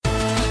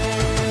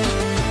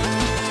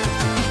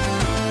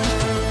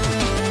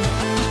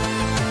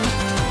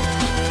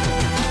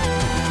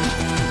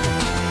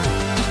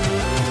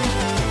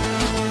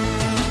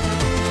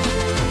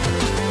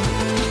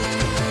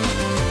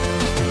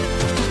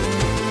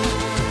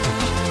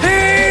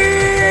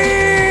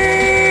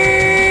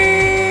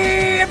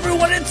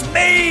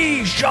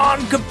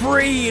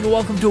Capri, and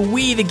welcome to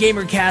We the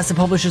Gamercast, that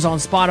publishes on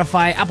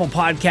Spotify, Apple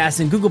Podcasts,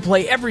 and Google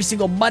Play every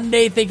single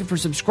Monday. Thank you for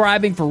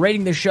subscribing, for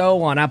rating the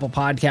show on Apple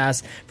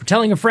Podcasts, for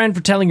telling a friend,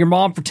 for telling your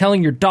mom, for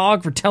telling your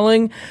dog, for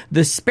telling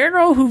the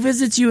sparrow who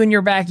visits you in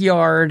your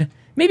backyard.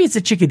 Maybe it's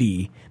a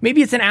chickadee.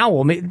 Maybe it's an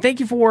owl. Thank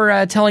you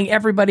for telling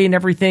everybody and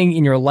everything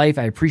in your life.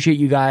 I appreciate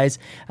you guys.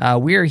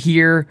 We're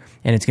here,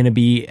 and it's going to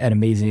be an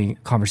amazing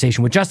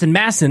conversation with Justin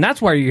Masson.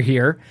 That's why you're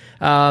here.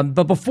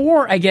 But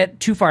before I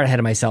get too far ahead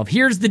of myself,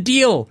 here's the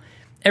deal.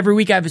 Every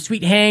week I have a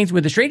sweet hangs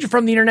with a stranger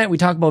from the internet. We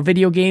talk about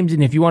video games,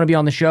 and if you want to be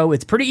on the show,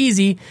 it's pretty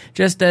easy.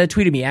 Just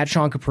tweet at me, at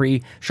Sean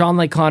Capri. Sean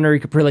like Connery,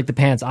 Capri like the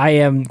pants. I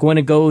am going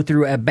to go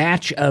through a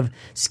batch of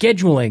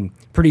scheduling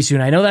pretty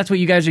soon. I know that's what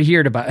you guys are here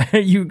about.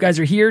 You guys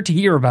are here to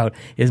hear about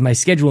is my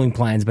scheduling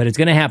plans, but it's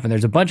going to happen.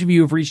 There's a bunch of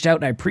you who've reached out,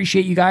 and I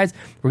appreciate you guys.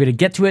 We're going to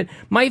get to it.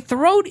 My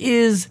throat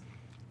is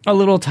a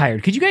little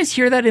tired. Could you guys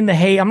hear that in the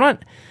hay? I'm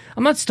not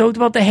stoked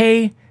about the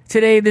hay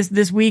today,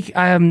 this week.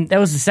 That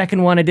was the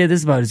second one I did.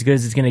 This is about as good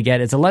as it's going to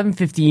get. It's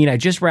 11:15. I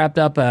just wrapped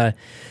up a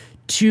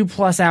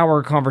 2+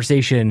 hour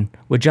conversation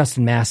with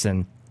Justin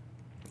Masson.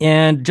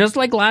 And just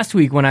like last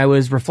week when I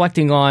was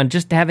reflecting on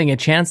just having a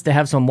chance to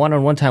have some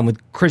one-on-one time with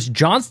Chris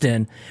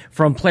Johnston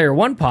from Player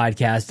One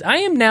Podcast, I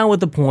am now at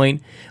the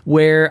point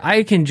where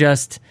I can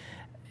just...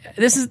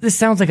 This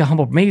sounds like a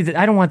humble... Maybe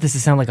I don't want this to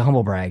sound like a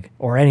humble brag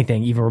or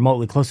anything even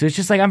remotely close to it. It's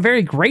just like I'm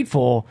very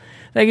grateful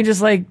that I can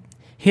just like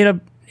hit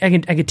up... I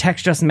could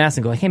text Justin Masson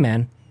and go like, hey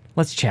man,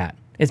 let's chat.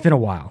 It's been a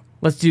while.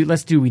 Let's do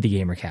We the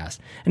Gamercast.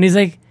 And he's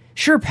like,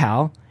 sure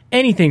pal,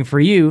 anything for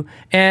you.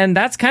 And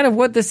that's kind of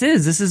what this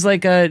is. This is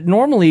like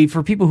normally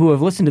for people who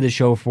have listened to the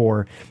show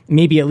for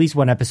maybe at least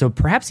one episode,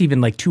 perhaps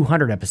even like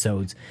 200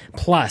 episodes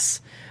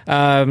plus.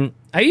 I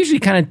usually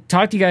kind of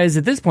talk to you guys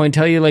at this point,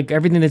 tell you like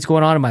everything that's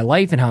going on in my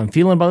life and how I'm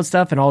feeling about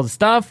stuff and all the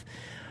stuff.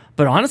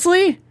 But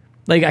honestly,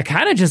 like I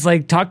kind of just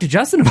like talk to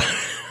Justin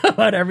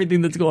about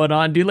everything that's going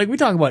on, dude. Like we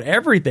talk about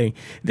everything.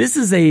 This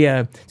is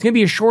it's gonna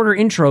be a shorter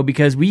intro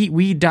because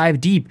we dive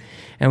deep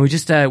and we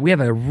have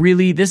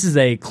this is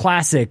a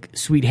classic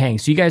sweet hang.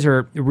 So you guys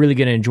are really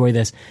gonna enjoy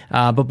this.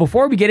 But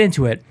before we get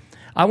into it,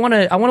 I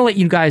wanna let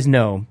you guys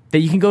know that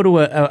you can go to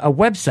a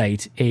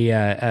website,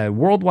 a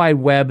World Wide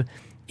Web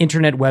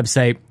internet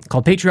website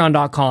called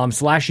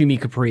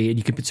patreon.com/YouMeCapri, and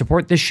you can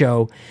support this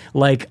show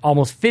like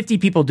almost 50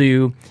 people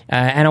do.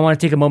 And I want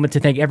to take a moment to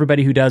thank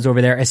everybody who does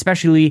over there,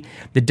 especially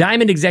the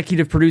Diamond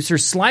executive producer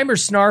Slimer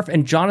Snarf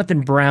and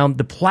Jonathan Brown,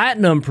 the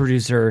Platinum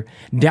producer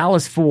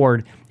Dallas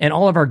Ford, and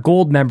all of our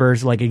gold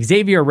members like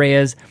Xavier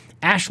Reyes,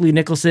 Ashley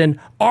Nicholson,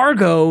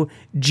 Argo,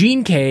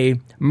 Gene K,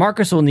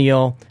 Marcus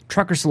O'Neill,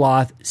 Trucker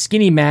Sloth,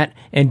 Skinny Matt,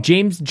 and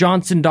James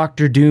Johnson,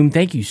 Dr. Doom.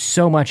 Thank you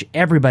so much,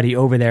 everybody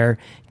over there,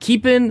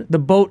 keeping the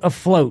boat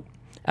afloat.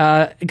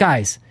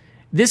 Guys,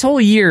 this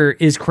whole year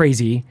is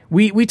crazy.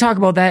 We talk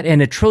about that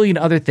and a trillion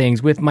other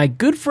things with my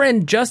good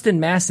friend Justin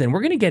Masson.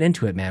 We're going to get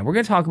into it, man. We're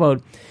going to talk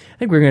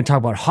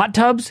about hot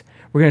tubs.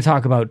 We're going to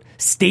talk about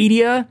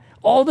Stadia.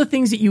 All the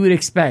things that you would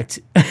expect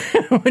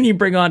when you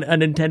bring on a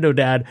Nintendo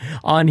dad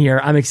on here.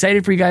 I'm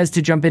excited for you guys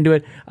to jump into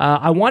it.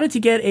 I wanted to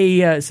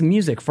get some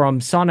music from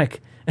Sonic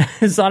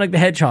the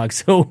Hedgehog,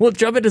 so we'll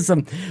jump into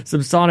some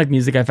Sonic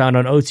music I found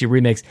on OC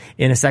Remix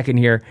in a second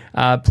here.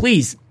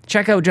 Please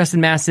check out Justin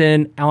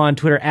Masson on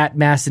Twitter at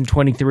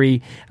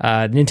Masson23.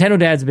 Nintendo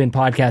dads have been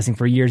podcasting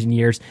for years and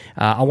years.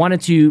 I wanted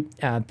to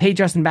pay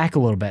Justin back a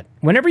little bit.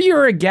 Whenever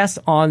you're a guest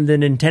on the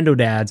Nintendo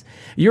dads,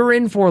 you're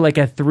in for like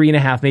a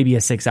 3.5, maybe a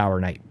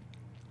 6-hour night.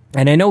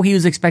 And I know he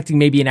was expecting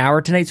maybe an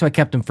hour tonight, so I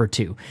kept him for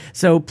 2.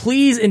 So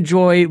please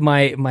enjoy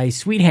my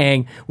sweet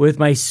hang with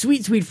my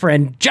sweet, sweet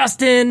friend,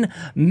 Justin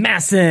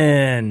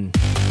Masson.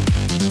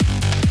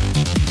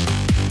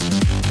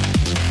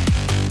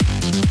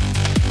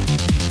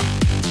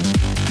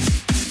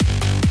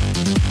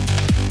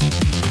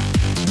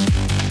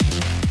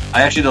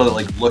 I actually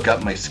don't look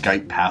up my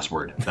Skype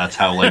password. That's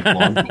how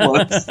long it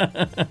was.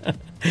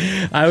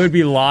 I would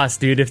be lost,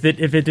 dude, if it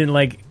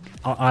didn't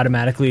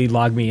automatically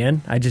log me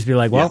in. I'd just be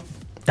like, well,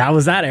 That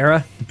was that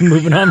era.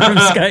 Moving on from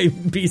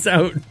Skype. Peace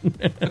out.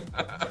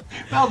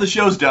 Well, the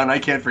show's done. I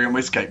can't figure out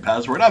my Skype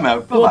password. I'm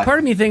out. Bye-bye. Well, part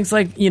of me thinks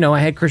I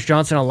had Chris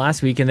Johnson on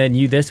last week and then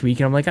you this week,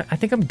 and I'm like, I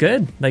think I'm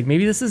good.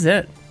 Maybe this is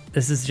it.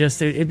 This is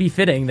just, it'd be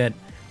fitting that,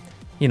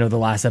 the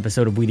last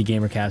episode of We the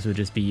Gamercast would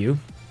just be you.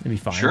 It'd be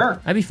fine. Sure.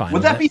 I'd be fine.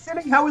 Would that be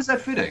fitting? How is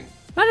that fitting?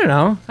 I don't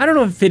know. I don't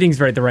know if fitting's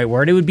the right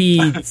word. It would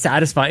be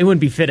satisfying. It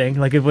wouldn't be fitting.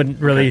 It wouldn't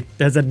really,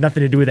 has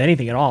nothing to do with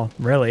anything at all,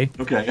 really.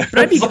 Okay.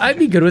 But I'd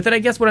be good with it. I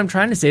guess what I'm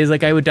trying to say is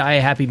I would die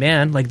a happy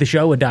man. The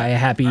show would die a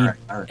happy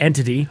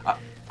entity.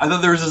 I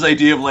thought there was this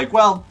idea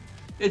of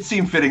it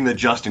seemed fitting that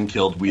Justin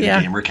killed We the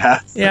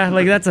Gamercast. Yeah,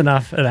 that's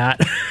enough of that.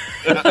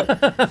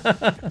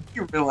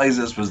 You realize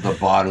this was the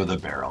bottom of the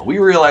barrel. We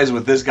realized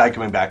with this guy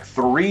coming back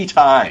 3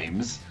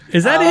 times.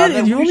 Is that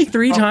it? You only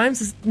 3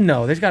 times?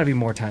 No, there's got to be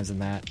more times than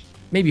that.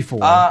 Maybe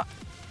 4.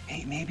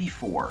 Maybe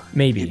 4.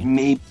 Maybe.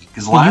 Maybe.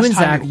 Because last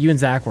time... You and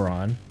Zach were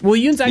on. Well,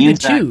 you and Zach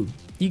did 2.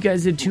 You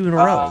guys did 2 in a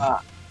row.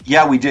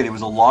 Yeah, we did. It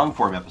was a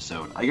long-form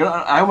episode.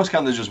 I almost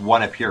counted as just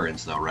one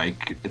appearance, though, right?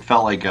 It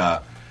felt like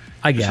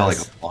I Just felt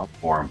guess. like a long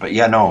form. But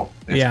yeah, no.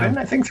 It's Yeah. been,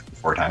 I think,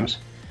 4 times.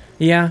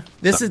 Yeah,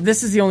 this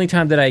is the only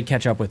time that I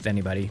catch up with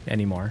anybody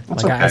anymore.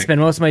 That's Like I okay.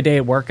 spend most of my day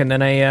at work, and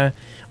then I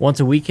once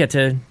a week get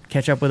to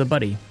catch up with a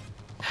buddy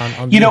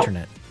on the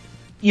internet.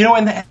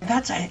 And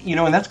that's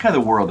kind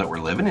of the world that we're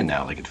living in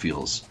now. Like it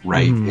feels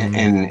right, Mm-hmm.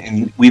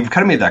 and we've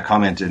kind of made that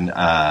comment in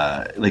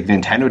like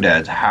Nintendo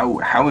Dads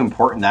how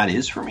important that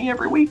is for me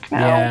every week now.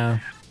 Yeah,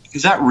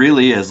 Because that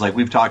really is like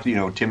we've talked.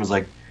 Tim was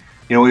like,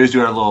 we always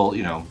do our little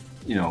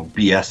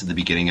BS at the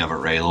beginning of it,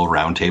 right? A little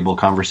roundtable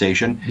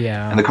conversation.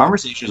 Yeah. And the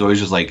conversation is always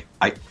just like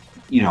I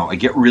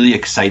get really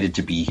excited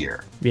to be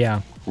here.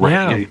 yeah, Right.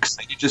 yeah.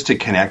 Excited just to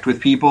connect with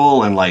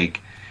people and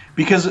like.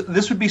 Because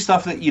this would be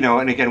stuff that,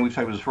 and again, we've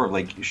talked about this before,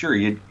 like, sure,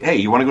 you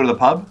want to go to the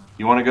pub?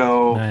 You want to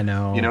go, I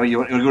know. You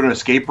want to go to an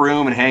escape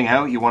room and hang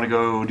out? You want to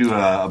go do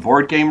a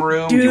board game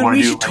room? Dude, do you want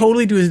we to should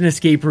totally do an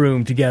escape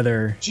room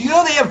together. Do you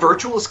know they have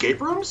virtual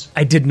escape rooms?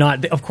 I did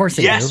not. Of course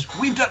they Yes, do.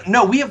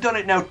 we have done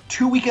it now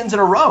 2 weekends in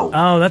a row.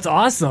 Oh, that's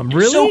awesome.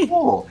 Really? So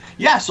cool.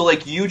 Yeah, so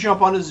like you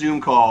jump on a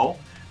Zoom call.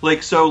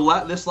 Like,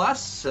 so this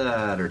last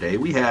Saturday,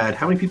 we had,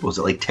 how many people? Was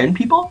it like 10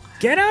 people?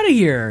 Get out of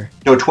here.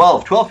 No,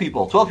 12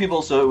 people. 12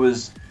 people, so it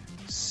was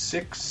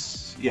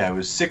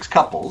 6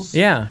 couples.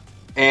 Yeah.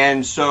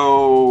 And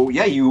so,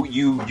 yeah, you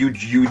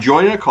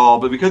join in a call,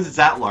 but because it's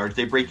that large,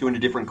 they break you into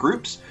different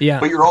groups. Yeah.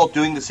 But you're all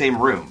doing the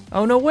same room.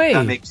 Oh, no way.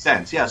 That makes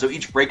sense. Yeah, so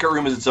each breakout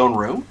room is its own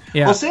room.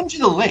 Yeah. I'll send you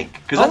the link.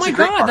 Cause Oh that's my the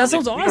great God, part. that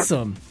sounds we don't-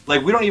 awesome.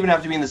 We don't even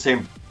have to be in the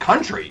same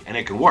country, and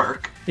it can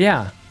work.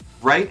 Yeah.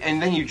 Right,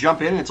 and then you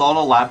jump in, and it's all on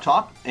a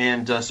laptop,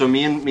 and so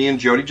me and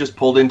Jody just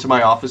pulled into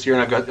my office here,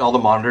 and I've got all the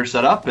monitors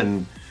set up,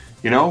 and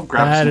grabbed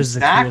That some is the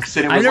snacks, coolest.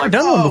 and it was I've never like,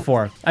 done one oh,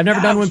 before. I've never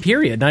yeah, done it one, was-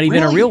 period. Not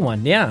even a Really? real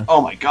one. Yeah.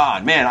 Oh my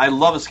God, man, I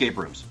love escape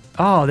rooms.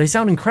 Oh, they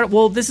sound incredible.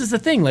 Well, this is the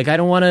thing. Like, I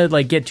don't want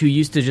to get too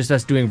used to just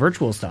us doing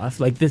virtual stuff.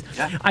 Like this,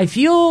 Yeah. I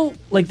feel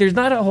like there's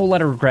not a whole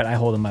lot of regret I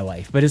hold in my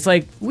life. But it's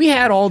like we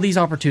had all these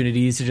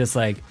opportunities to just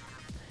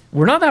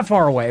we're not that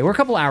far away. We're a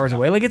couple hours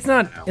away. Like it's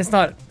not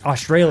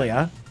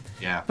Australia,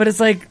 Yeah, but it's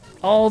like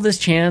all this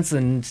chance,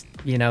 and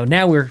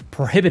now we're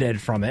prohibited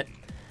from it.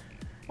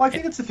 well, I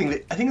think it's the thing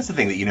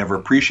that you never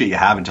appreciate you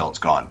have until it's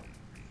gone.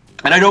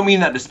 And I don't mean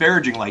that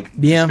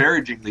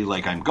disparagingly,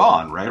 like I'm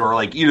gone, right? Or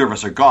like either of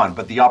us are gone,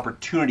 but the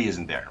opportunity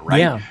isn't there,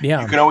 right?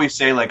 Yeah. You can always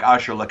say like,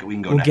 sure, look, we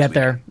can go We'll next get week.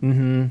 there.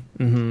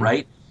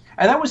 Right?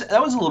 And that was a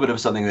little bit of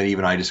something that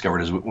even I discovered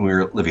as when we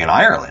were living in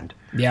Ireland,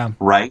 Yeah.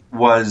 right?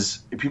 Was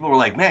people were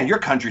like, man, your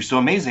country's so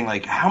amazing.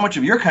 Like, how much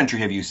of your country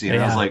have you seen?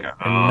 And I was Yeah.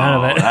 like, None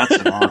of it. That's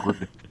an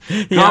awkward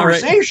Yeah,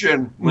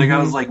 conversation. Like, I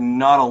was like,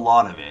 not a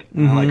lot of it.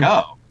 And I'm like,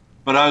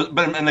 Mm-hmm.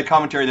 but and the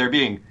commentary there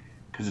being,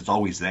 because it's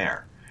always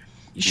there.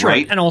 Sure.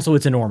 Right? And also,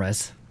 it's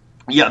enormous.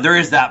 Yeah, there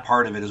is that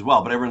part of it as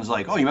well. But everyone's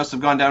like, oh, you must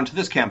have gone down to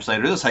this campsite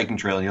or this hiking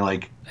trail. And you're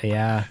like,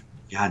 Yeah.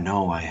 yeah,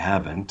 no, I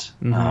haven't.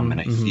 Mm-hmm, And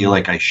I feel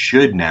like I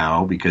should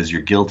now because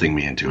you're guilting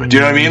me into it. Do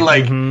you know what I mean?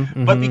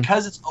 Like, but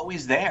because it's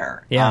always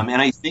there. Yeah. And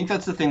I think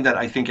that's the thing that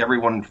I think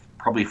everyone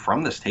probably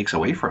from this takes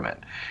away from it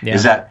Yeah.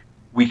 is that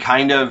we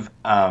kind of,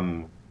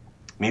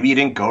 maybe you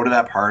didn't go to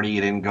that party.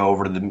 You didn't go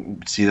over to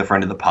see the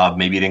friend at the pub.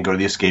 Maybe you didn't go to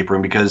the escape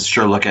room because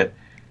sure, look at,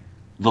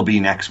 they'll be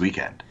next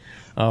weekend.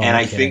 Oh, And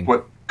I kidding. think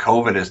what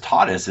COVID has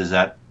taught us is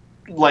that,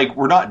 like,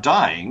 we're not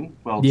dying.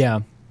 Well, Yeah.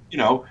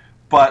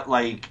 But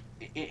like,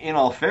 in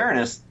all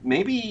fairness,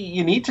 maybe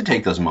you need to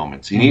take those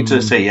moments. You need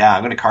to say, yeah,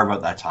 I'm going to carve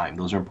out that time.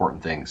 Those are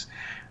important things.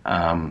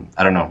 I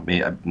don't know.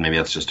 Maybe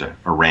that's just a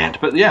rant,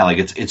 but yeah, like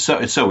it's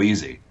so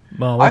easy.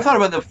 Well, I thought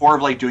about the before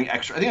of like doing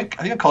extra. I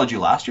think I called you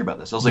last year about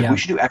this. I was like, Yeah. we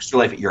should do Extra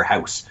Life at your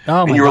house.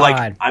 Oh, and my you were God.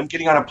 like, I'm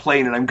getting on a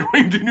plane and I'm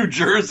going to New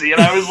Jersey,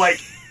 and I was like,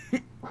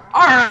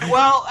 all right,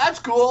 well, that's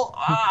cool.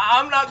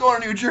 I'm not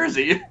going to New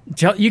Jersey.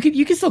 You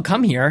could still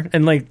come here,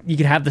 and you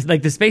could have this.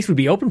 The space would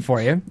be open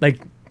for you.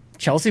 Like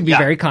Chelsea would be Yeah.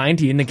 very kind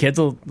to you, and the kids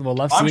will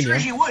love I'm seeing sure you.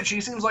 she would.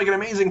 She seems like an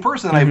amazing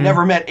person that I've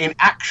never met in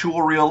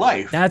actual real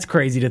life. That's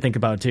crazy to think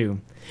about too.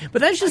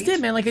 But that's just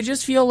it, man. Like I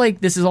just feel like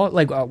this is all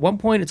at one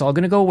point it's all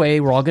going to go away.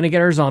 We're all going to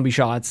get our zombie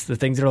shots, the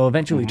things that will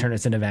eventually turn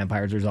us into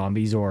vampires or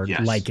zombies or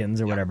Yes. lichens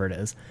or whatever it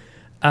is.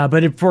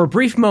 But for a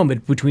brief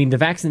moment between the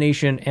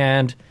vaccination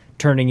and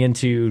turning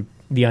into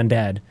the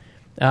undead,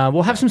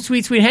 we'll have some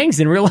sweet hangs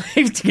in real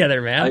life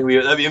together, man.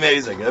 That'd be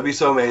amazing. That'd be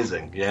so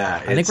amazing. Yeah.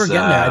 I think we're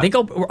getting there. I think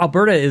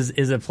Alberta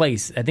is a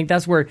place. I think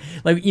that's where,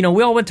 we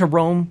all went to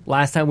Rome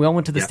last time. We all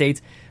went to the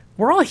States.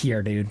 We're all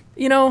here, dude.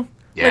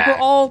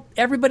 Yeah.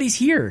 Everybody's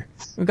here.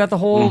 We've got the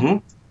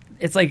whole.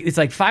 It's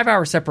like 5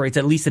 hours separates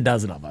at least a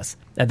dozen of us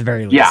at the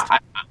very least. Yeah.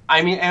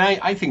 I mean, and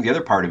I think the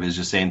other part of it is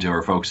just saying to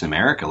our folks in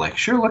America, like,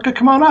 sure, look,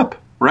 come on up,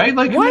 right?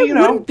 Like, Why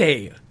wouldn't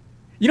they?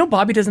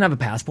 Bobby doesn't have a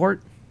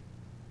passport.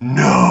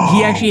 No.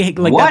 He actually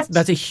What?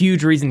 that's a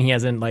huge reason he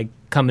hasn't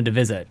come to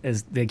visit.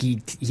 Is like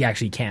he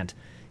actually can't.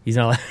 He's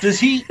not. Does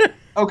he?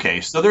 Okay,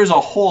 so there's a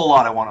whole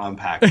lot I want to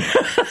unpack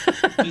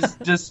there.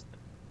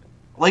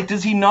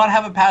 Does he not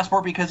have a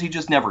passport because he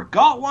just never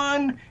got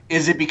one?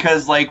 Is it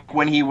because,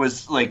 when he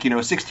was,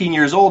 16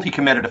 years old, he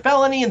committed a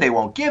felony and they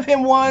won't give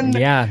him one?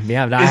 Yeah. I Is it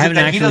haven't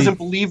that actually. he doesn't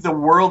believe the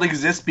world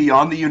exists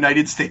beyond the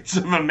United States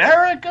of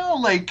America?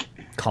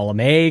 Column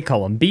A,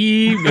 column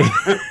B.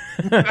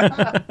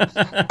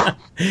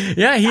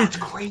 Yeah,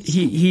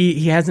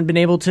 he hasn't been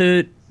able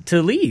to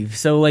leave.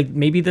 So like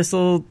maybe this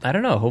will, I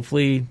don't know,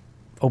 hopefully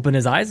open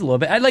his eyes a little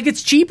bit. Like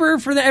it's cheaper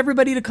for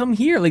everybody to come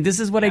here. Like this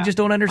is what I just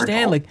don't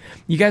understand. Like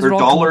you guys are all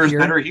dollar is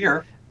better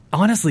here.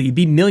 Honestly, you'd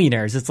be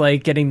millionaires. It's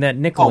like getting that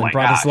nickel in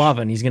Bratislava,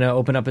 and he's going to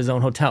open up his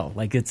own hotel.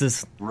 Like it's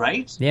just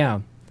right. Yeah.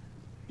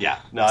 Yeah.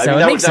 No, so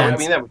it makes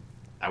sense.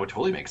 that would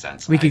totally make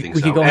sense. We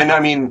could go, and I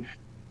mean,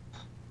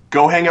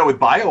 go hang out with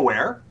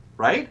BioWare,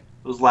 right?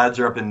 Those lads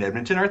are up in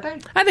Edmonton, aren't they?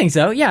 I think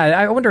so. Yeah.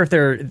 I wonder if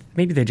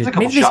maybe they just.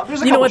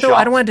 You know what though?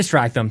 I don't want to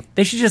distract them.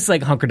 They should just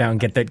like hunker down and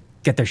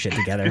get their shit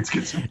together.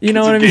 You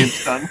know what I mean?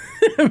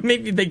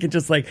 Maybe they could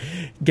just like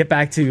get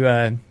back to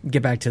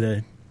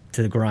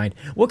the grind.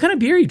 What kind of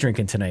beer are you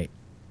drinking tonight?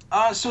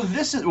 So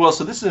this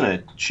is in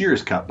a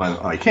Cheers cup.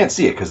 I can't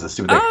see it because the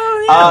stupid thing.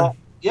 Oh yeah.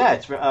 Yeah,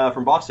 it's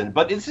from Boston,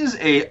 but this is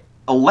a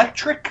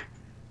electric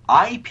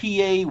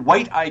IPA,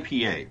 white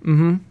IPA.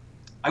 Mm-hmm.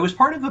 I was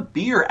part of a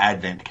beer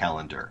advent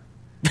calendar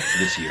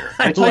this year.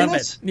 I love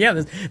it.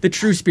 Yeah, the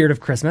true spirit of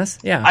Christmas.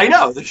 Yeah, I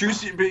know the true.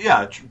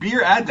 Yeah,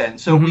 beer advent.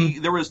 So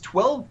there was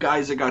 12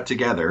 guys that got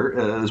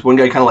together. This one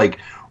guy kind of like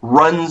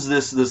runs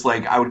this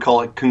like I would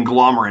call it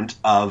conglomerate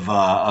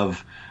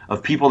of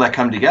people that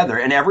come together,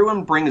 and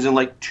everyone brings in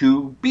like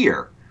 2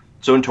 beer.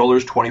 So in total,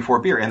 there's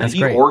 24 beer, and then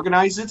he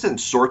organizes it and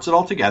sorts it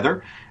all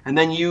together, and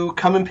then you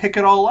come and pick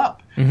it all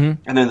up.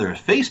 Mm-hmm. And then there's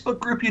a Facebook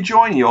group you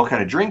join, and you all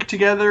kind of drink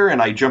together. And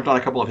I jumped on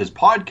a couple of his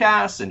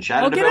podcasts and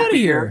chatted about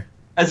beer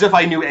as if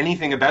I knew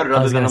anything about it.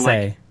 Other than I'm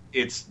like,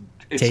 it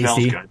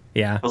smells good.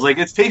 Yeah, I was like,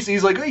 it's tasty.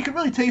 He's like, oh, you can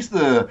really taste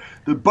the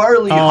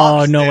barley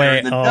hops no there way.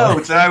 and the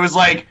notes, and I was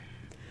like,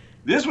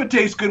 this would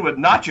taste good with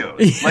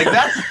nachos. Like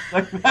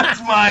that's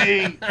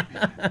my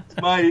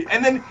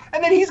and then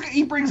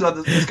he brings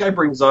on this guy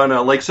brings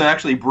on like some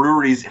actually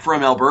breweries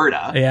from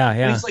Alberta. Yeah.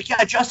 And he's like,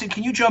 yeah, Justin,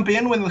 can you jump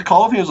in when the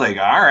call? He was like,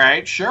 all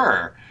right,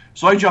 sure.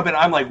 So I jump in.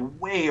 I'm like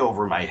way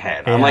over my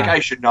head. I'm like, I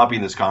should not be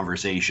in this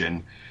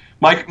conversation.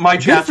 My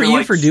good for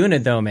you for doing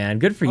it though, man.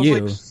 Good for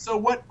you. Like, so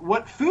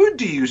what food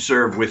do you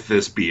serve with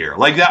this beer?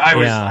 Like that, I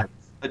was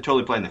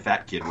totally playing the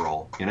fat kid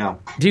role, you know?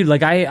 Dude,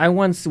 like I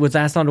once was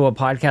asked onto a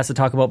podcast to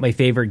talk about my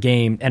favorite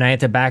game, and I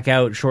had to back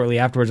out shortly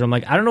afterwards. I'm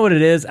like, I don't know what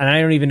it is, and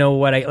I don't even know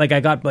what I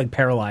got like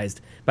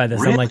paralyzed by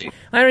this. Really? I'm like,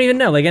 I don't even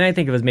know. Like, and I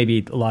think it was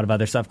maybe a lot of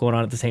other stuff going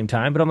on at the same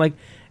time, but I'm like,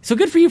 so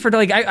good for you for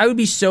like, I would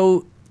be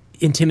so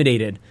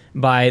intimidated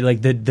by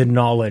like the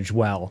knowledge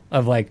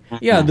of like,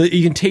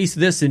 you can taste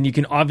this, and you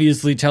can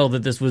obviously tell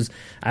that this was,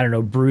 I don't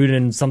know, brewed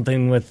in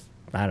something with,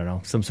 I don't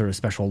know, some sort of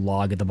special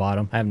log at the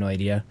bottom. I have no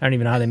idea. I don't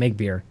even know how they make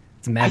beer.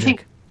 It's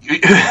magic.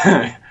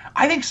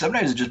 I think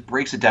sometimes it just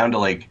breaks it down to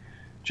like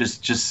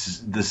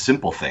just the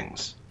simple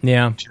things.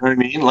 Yeah. Do you know what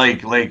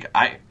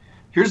I mean?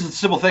 Here's the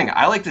simple thing.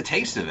 I like the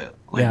taste of it.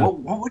 Like,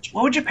 what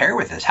would you pair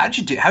with this? How'd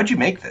you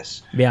make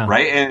this? Yeah.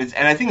 Right.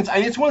 And I think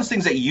it's one of those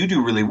things that you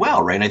do really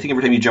well, right? And I think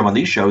every time you jump on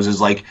these shows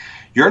is like,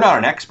 you're not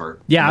an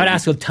expert. Yeah. I would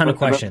ask a ton of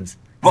questions.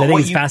 I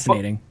think it's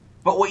fascinating.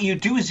 But what you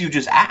do is you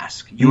just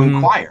ask, you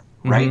inquire,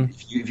 right?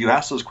 Mm-hmm. If you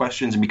ask those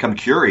questions and become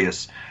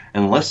curious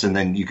and listen,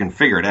 then you can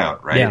figure it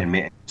out, right? Yeah.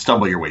 And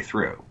stumble your way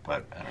through.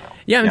 But I don't know.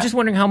 Yeah, I'm just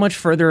wondering how much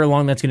further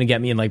along that's going to get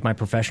me in like my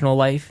professional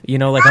life. You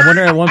know, like I'm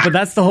wondering but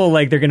that's the whole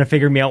like they're going to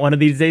figure me out one of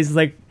these days. It's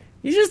like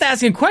he's just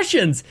asking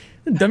questions.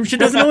 Dumb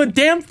shit doesn't know a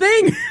damn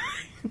thing.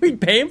 We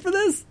pay him for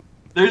this.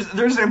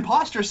 There's an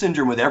imposter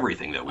syndrome with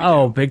everything that we do.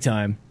 Oh, big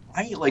time.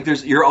 Right? Like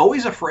you're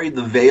always afraid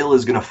the veil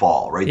is going to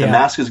fall, right? The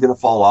mask is going to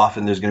fall off,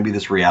 and there's going to be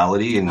this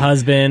reality. And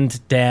husband,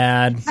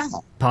 dad,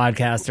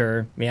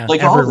 podcaster,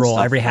 like every role,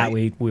 every hat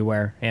we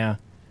wear. Yeah.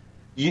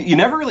 You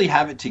never really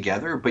have it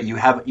together, but you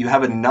have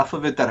enough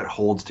of it that it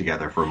holds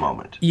together for a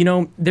moment. You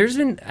know, there's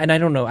been, and I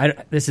don't know, I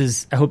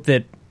hope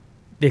that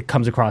it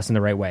comes across in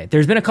the right way.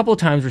 There's been a couple of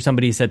times where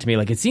somebody said to me,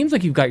 like, it seems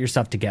like you've got your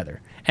stuff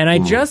together. And I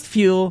just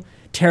feel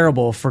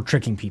terrible for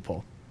tricking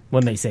people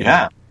when they say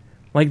that.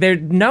 Like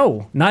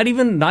not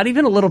even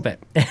a little bit.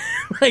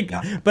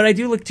 But I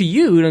do look to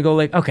you and I go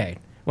like, okay,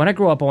 when I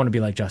grow up, I want to be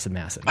like Justin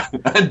Masson.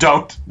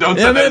 don't say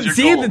that as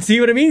your goal. See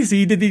what I mean? So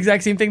you did the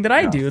exact same thing that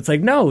I do. It's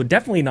like, no,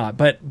 definitely not.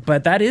 But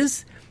that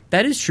is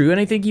true. And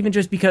I think even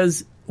just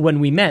because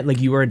when we met,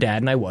 like you were a dad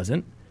and I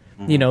wasn't,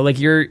 you know, like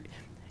you're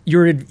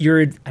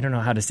I don't know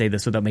how to say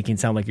this without making it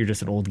sound like you're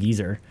just an old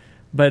geezer,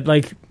 but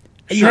like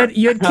you had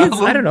kids.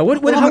 I don't know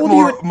how old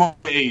were you? More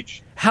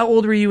age. How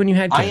old were you when you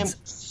had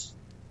kids?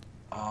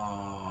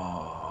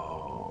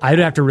 I'd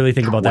have to really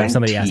think about that if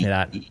somebody asked me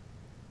that.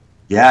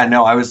 Yeah,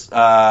 no, I was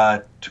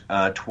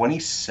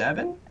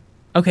 27.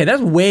 Okay,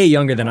 that's way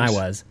younger than I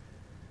was.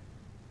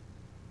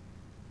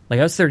 Like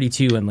I was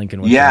 32 when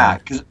Lincoln was. Yeah,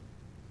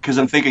 because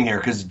I'm thinking here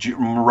because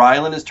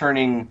Rylan is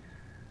turning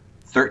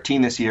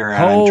 13 this year,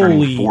 and I'm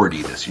turning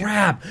 40 this year.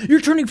 Crap!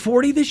 You're turning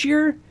 40 this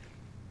year?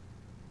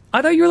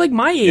 I thought you were like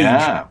my age.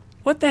 Yeah.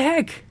 What the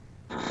heck?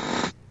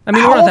 I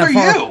mean, how old are you?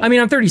 I mean,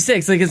 I'm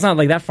 36. Like it's not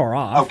like that far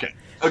off. Okay.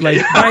 Like,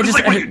 yeah, but I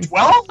just like, you're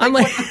 12? I'm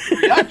like,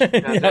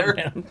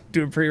 I'm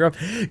doing pretty rough.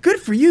 Good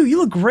for you. You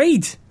look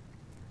great.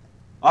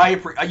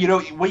 You know,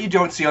 what you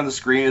don't see on the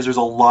screen is there's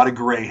a lot of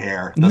gray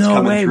hair that's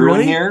coming through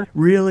really? in here.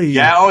 Really?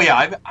 Yeah. Oh,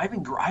 yeah. I've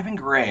been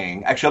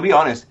graying. Actually, I'll be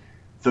honest.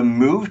 The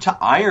move to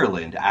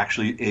Ireland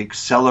actually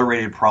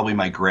accelerated probably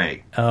my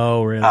gray.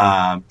 Oh, really?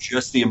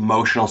 Just the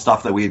emotional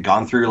stuff that we had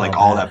gone through, like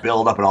all that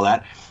build up and all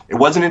that. It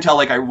wasn't until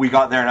we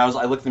got there and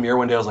I looked in the mirror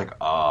one day. I was like,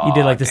 oh, you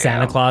did like the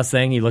Santa Claus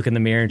thing. You look in the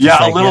mirror.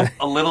 And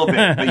a little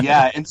bit, but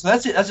yeah. And so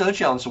that's the other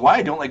challenge. So why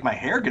I don't like my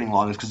hair getting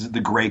long is because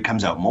the gray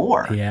comes out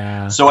more.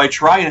 Yeah. So I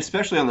try, and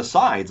especially on the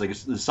sides, like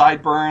the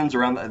sideburns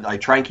around. I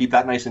try and keep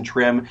that nice and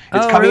trim.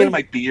 It's coming into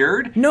my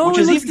beard, which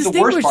is even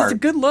the worst part. It's a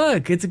good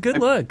look. It's a good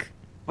look.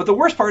 But the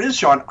worst part is,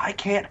 Sean, I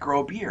can't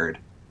grow a beard.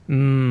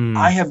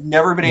 I have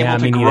never been able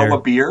to grow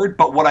a beard,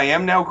 but what I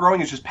am now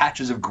growing is just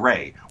patches of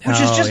gray, which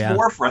is just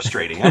more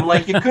frustrating. I'm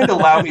like, you couldn't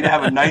allow me to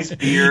have a nice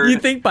beard. You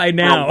think by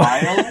now?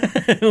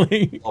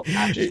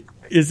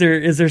 Is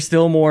there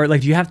still more?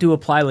 Like, do you have to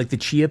apply like the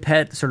Chia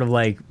Pet sort of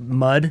like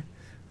mud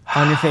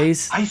on your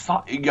face? I'm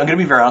going to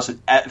be very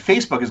honest.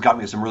 Facebook has got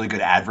me some really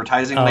good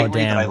advertising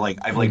lately that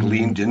I've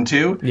leaned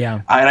into.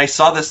 Yeah, and I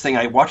saw this thing.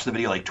 I watched the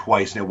video like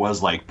twice, and it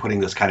was like putting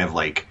this kind of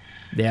like.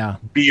 Yeah,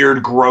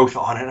 beard growth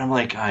on it. I'm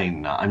like,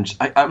 I'm not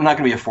going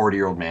to be a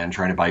 40-year-old man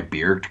trying to buy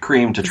beard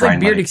cream to try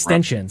and beard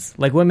extensions.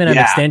 Like women have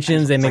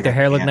extensions, they make their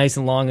hair look nice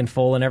and long and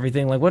full and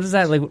everything. Like, what is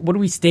that? Like, what do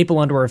we staple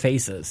onto our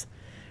faces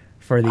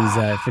for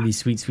these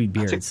sweet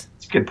beards?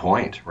 That's a good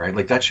point, right?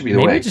 Like that should be the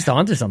way. Maybe just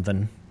onto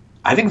something.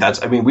 I think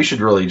we should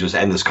really just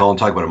end this call and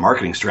talk about a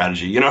marketing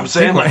strategy. You know what I'm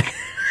saying?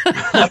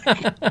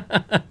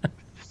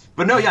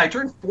 But no, I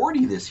turned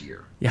 40 this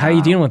year. Yeah, how are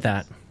you dealing with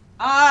that?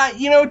 I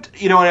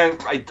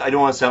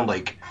don't want to sound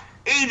like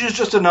age is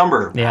just a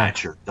number. Yeah. It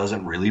sure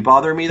doesn't really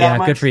bother me that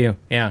much. Yeah, good for you.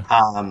 Yeah.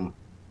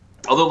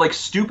 Although, like,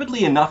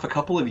 stupidly enough, a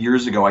couple of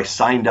years ago, I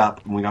signed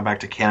up when we got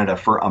back to Canada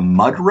for a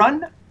mud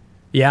run.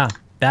 Yeah,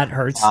 that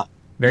hurts.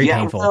 Very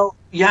painful. Well,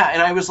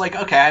 and I was like,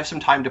 okay, I have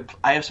some time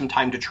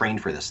to train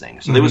for this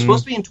thing. So they were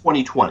supposed to be in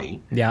 2020.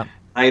 Yeah.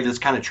 I had this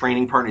kind of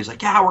training partner. He's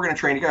like, yeah, we're going to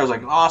train together. I was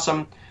like,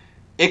 awesome.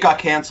 It got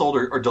canceled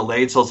or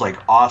delayed, so I was like,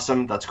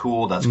 awesome, that's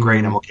cool, that's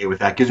great, I'm okay with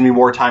that. Gives me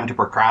more time to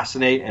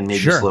procrastinate and maybe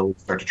slowly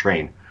start to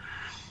train.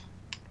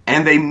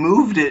 And they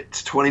moved it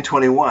to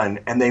 2021,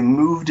 and they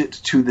moved it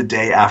to the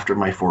day after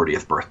my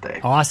 40th birthday.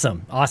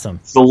 Awesome.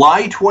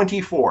 July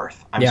 24th,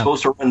 I'm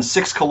supposed to run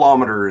 6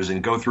 kilometers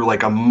and go through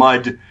like a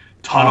mud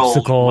tunnel.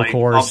 Obstacle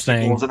course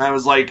thing. And I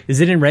was like... Is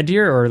it in Red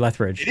Deer or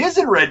Lethbridge? It is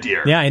in Red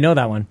Deer. Yeah, I know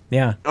that one.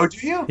 Yeah. Oh,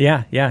 do you?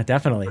 Yeah,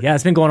 definitely. Yeah,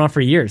 it's been going on for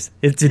years.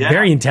 It's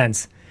very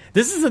intense.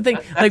 This is the thing.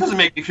 That doesn't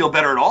make me feel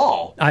better at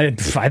all. I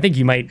think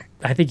you might.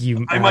 I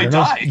might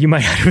die. You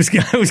might. I was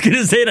going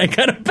to say it. I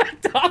kind of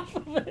backed off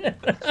of it.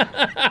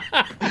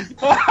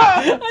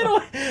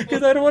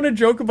 Because I don't want to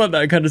joke about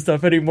that kind of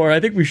stuff anymore.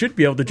 I think we should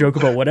be able to joke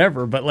about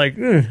whatever. But like,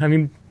 I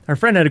mean, our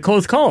friend had a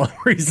close call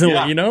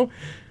recently. You know.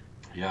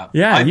 Yeah.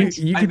 Yeah.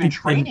 I've been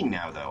training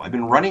now though. I've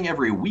been running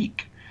every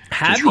week.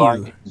 Have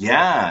you?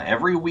 Yeah,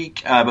 every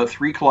week, about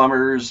 3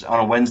 kilometers on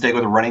a Wednesday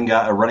with a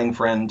running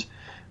friend.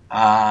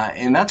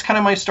 And that's kind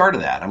of my start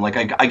of that. I'm like,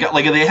 I got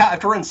like I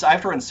have to run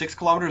 6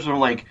 kilometers. And I'm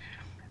like,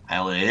 it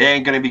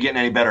ain't going to be getting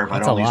any better if I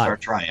don't at least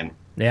start trying.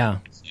 Yeah.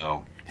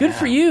 So good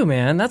for you,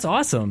 man. That's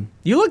awesome.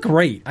 You look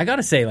great. I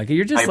gotta say, like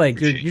you're just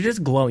you're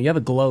just glowing. You have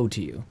a glow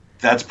to you.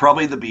 That's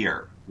probably the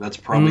beer. The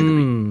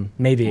beer.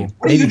 Maybe.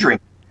 What do you drink?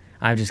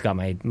 I've just got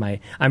my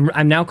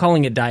I'm now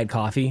calling it diet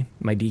coffee.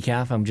 My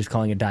decaf. I'm just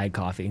calling it diet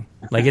coffee.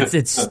 Like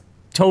it's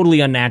totally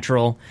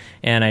unnatural,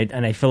 and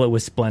I fill it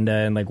with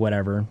Splenda and like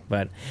whatever.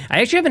 But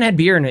I actually haven't had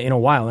beer in a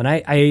while, and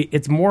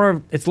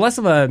it's less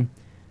of a.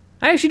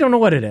 I actually don't know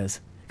what it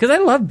is because I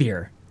love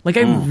beer. Like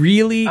I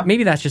really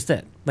maybe that's just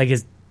it. Like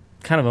it's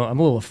kind of I'm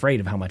a little afraid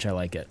of how much I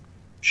like it.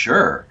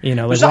 Sure,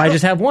 like why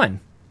just have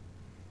one.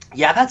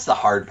 Yeah, that's the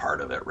hard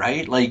part of it,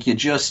 right? Like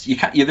there's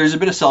a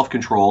bit of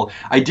self-control.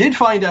 I did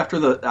find after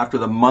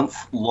the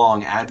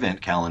month-long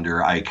Advent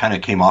calendar, I kind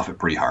of came off it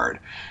pretty hard.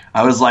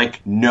 I was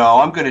like, no,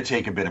 I'm going to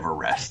take a bit of a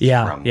rest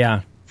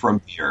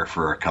from beer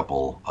for a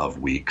couple of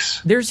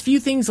weeks. There's few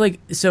things like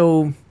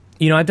so.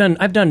 I've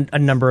done a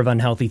number of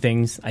unhealthy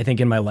things. I think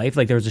in my life,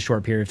 like there was a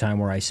short period of time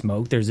where I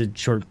smoked. There's a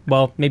short,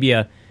 maybe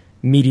a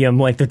medium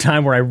length of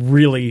time where I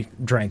really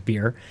drank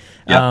beer.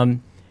 Yep.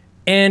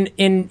 And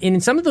in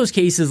some of those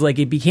cases, like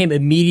it became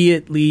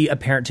immediately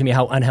apparent to me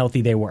how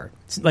unhealthy they were.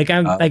 Like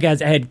I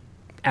had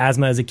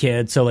asthma as a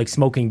kid, so like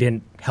smoking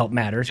didn't help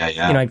matters.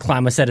 Yeah. I'd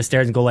climb a set of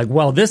stairs and go like,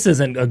 well, this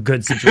isn't a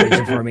good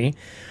situation for me.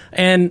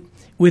 And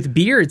with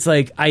beer, it's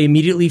like I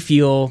immediately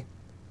feel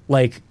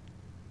like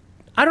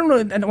I don't know.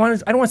 I don't want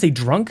to say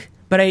drunk,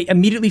 but I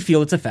immediately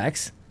feel its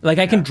effects. Like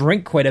I can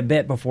drink quite a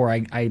bit before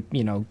I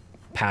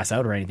pass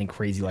out or anything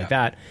crazy like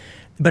that.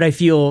 But I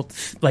feel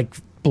like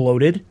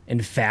bloated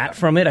and fat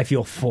from it. I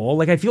feel full.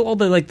 Like I feel all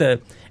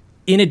the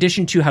in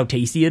addition to how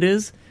tasty it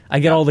is, I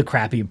get all the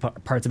crappy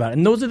parts about it.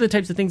 And those are the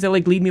types of things that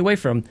like lead me away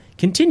from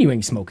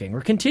continuing smoking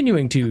or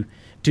continuing to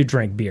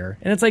drink beer.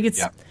 And it's like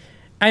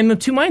I'm of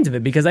two minds of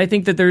it because I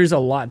think that there's a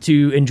lot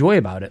to enjoy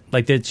about it.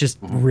 Like it's just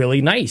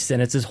really nice,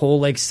 and it's this whole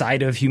like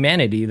side of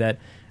humanity that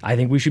I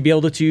think we should be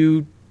able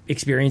to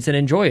experience and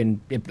enjoy.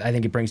 And I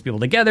think it brings people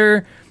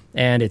together,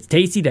 and it's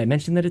tasty. Did I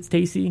mention that it's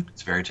tasty?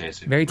 It's very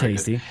tasty. Very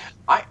tasty.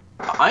 Good.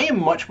 I am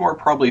much more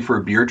probably for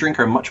a beer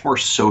drinker, a much more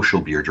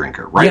social beer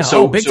drinker, right?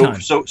 Yeah, big time.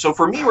 So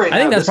for me right now, I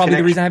think that's probably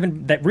the reason I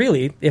haven't. That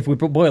really, if we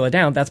boil it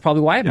down, that's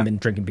probably why I haven't been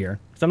drinking beer,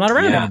 because I'm not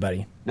around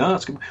anybody. No,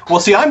 that's good.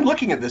 Well, see, I'm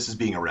looking at this as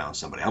being around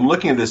somebody. I'm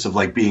looking at this of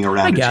like being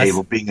around a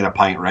table, being at a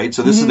pint, right?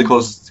 So this is the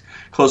closest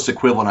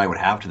equivalent I would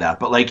have to that.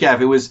 But like, yeah,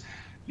 if it was,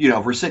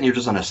 if we're sitting here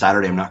just on a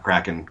Saturday, I'm not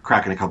cracking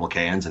a couple of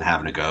cans and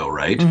having a go,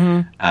 right?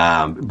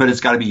 But it's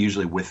got to be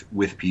usually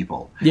with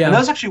people. Yeah, and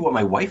that's actually what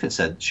my wife had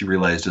said. She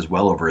realized as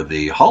well over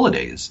the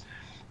holidays.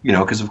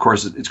 Because of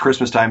course it's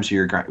Christmas time, so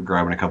you're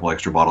grabbing a couple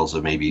extra bottles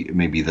of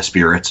maybe the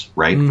spirits,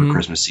 right, for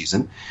Christmas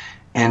season,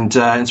 and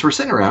so we're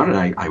sitting around,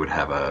 and I would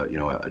have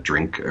a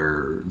drink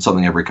or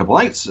something every couple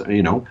nights,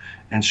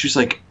 and she's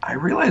like, I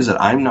realize that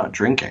I'm not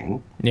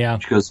drinking. Yeah.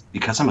 She goes,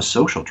 because I'm a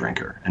social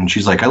drinker, and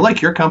she's like, I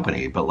like your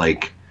company, but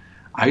like,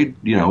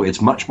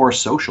 it's much more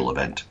social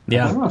event.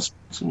 Yeah. That's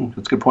a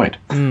good point.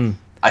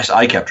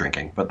 I kept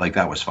drinking, but like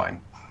that was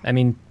fine. I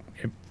mean,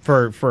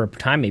 for a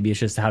time, maybe it's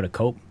just how to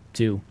cope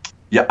too.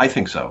 Yeah, I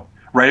think so.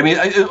 Right? I mean,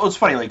 it's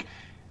funny. Like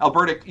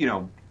Alberta,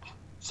 I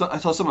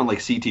saw someone like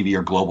CTV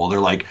or Global. They're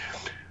like,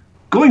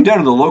 going down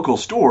to the local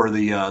store.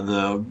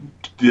 The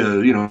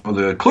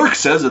clerk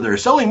says that they're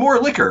selling more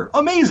liquor.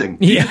 Amazing.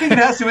 Do you think it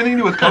has to do anything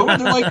to do with COVID?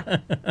 They're like,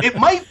 it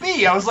might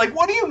be. I was like,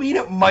 what do you mean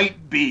it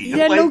might be?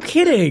 Yeah, no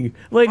kidding.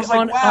 Like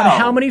on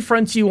how many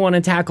fronts you want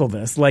to tackle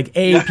this? Like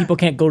A, people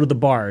can't go to the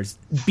bars.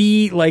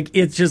 B, like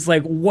it's just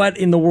like what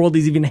in the world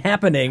is even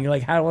happening?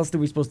 Like how else are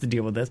we supposed to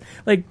deal with this?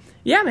 Like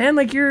yeah, man.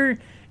 Like you're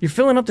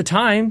filling up the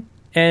time,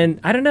 and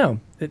I don't know.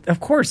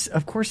 Of course,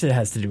 it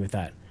has to do with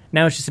that.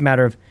 Now it's just a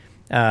matter of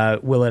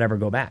will it ever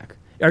go back?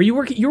 Are you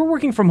working? You were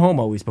working from home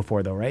always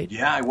before, though, right?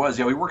 Yeah, I was.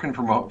 Yeah, we were working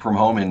from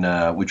home,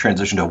 and we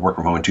transitioned to work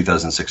from home in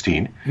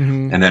 2016.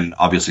 And then,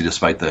 obviously,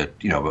 despite the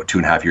about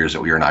 2.5 years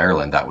that we were in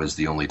Ireland, that was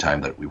the only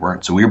time that we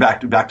weren't. So we were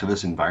back to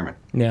this environment.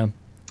 Yeah.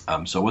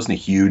 So it wasn't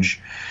a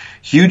huge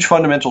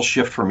fundamental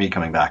shift for me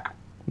coming back.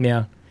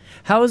 Yeah.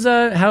 How are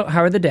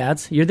the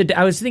dads?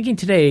 I was thinking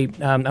today.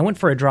 I went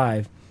for a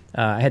drive.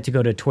 I had to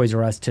go to Toys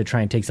R Us to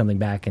try and take something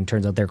back, and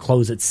turns out they're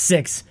closed at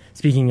 6.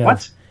 Speaking of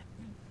what?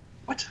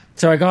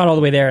 So I got all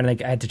the way there, and I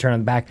had to turn on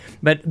the back.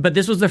 But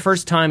this was the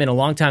first time in a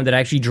long time that I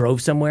actually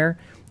drove somewhere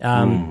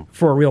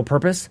for a real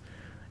purpose.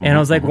 And I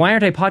was like, why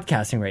aren't I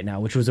podcasting right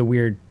now? Which was a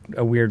weird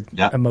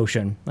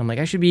emotion. I'm like,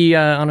 I should be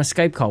on a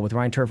Skype call with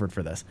Ryan Turford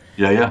for this.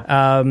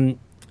 Yeah.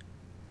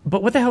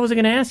 But what the hell was I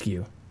going to ask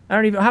you? I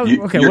don't even.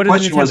 Your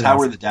question was, how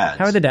were the dads?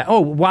 How are the dads? Oh,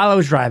 while I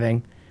was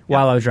driving,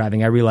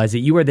 I realized that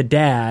you were the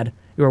dad.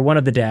 You are one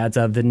of the dads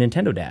of the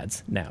Nintendo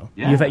dads now.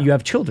 Yeah. You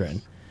have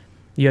children.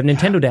 You have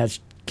Nintendo dads,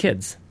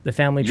 kids. The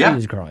family tree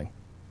is growing.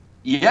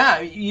 Yeah,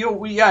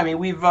 I mean,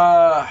 we've.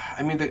 I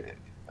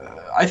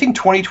think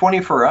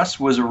 2020 for us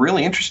was a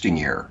really interesting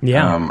year.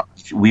 Yeah. I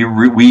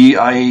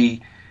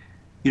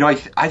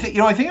think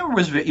it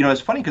was.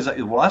 It's funny because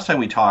last time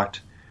we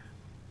talked,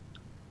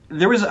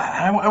 there was.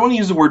 I want to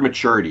use the word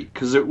maturity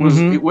because it was.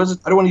 It was.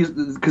 I don't want to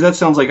use because that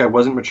sounds like I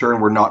wasn't mature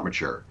and we're not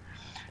mature.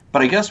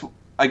 But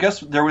I guess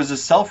there was a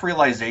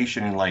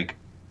self-realization in like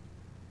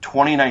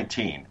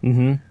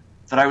 2019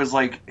 that I was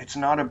like, it's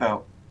not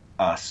about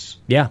us.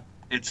 Yeah.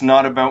 It's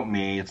not about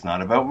me. It's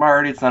not about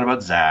Marty. It's not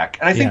about Zach.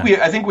 And I think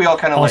we all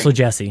kind of also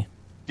Jesse.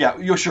 Yeah.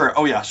 You're sure.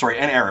 Oh yeah. Sorry.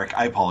 And Eric.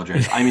 I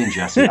apologize. I mean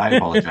Jesse. I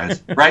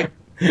apologize. Right.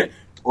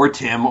 Or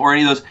Tim. Or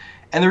any of those.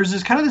 And there was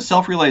this kind of the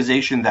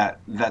self-realization that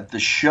the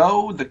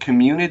show, the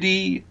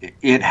community,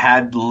 it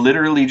had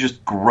literally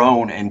just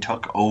grown and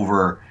took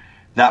over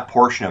that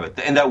portion of it,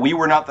 and that we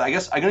were not. I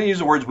guess I'm going to use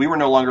the words. We were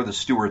no longer the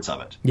stewards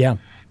of it. Yeah.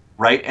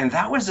 Right. And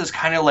that was this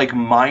kind of like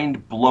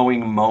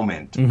mind-blowing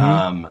moment.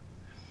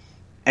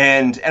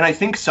 And I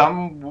think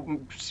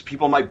some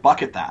people might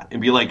bucket that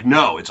and be like,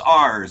 no, it's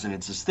ours and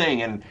it's this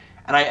thing. And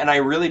I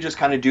really just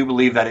kind of do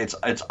believe that it's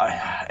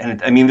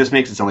and I mean, this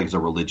makes it sound like it's a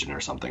religion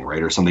or something,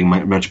 right? Or something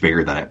much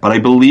bigger than it. But I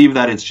believe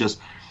that it's just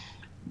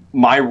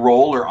my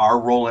role or our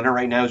role in it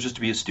right now is just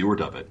to be a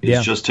steward of it.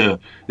 It's just to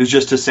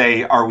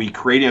say, are we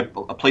creating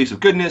a place of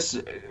goodness?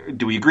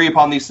 Do we agree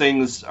upon these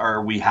things?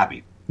 Are we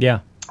happy? Yeah.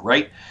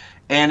 Right.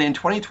 And in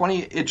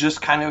 2020, it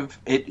just kind of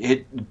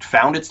it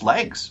found its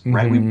legs,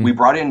 right? We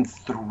brought in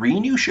 3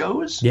 new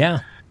shows. Yeah.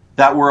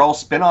 That were all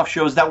spin-off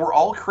shows that were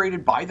all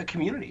created by the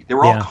community. They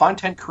were all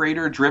content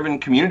creator driven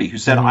community who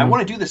said, I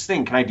want to do this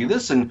thing. Can I do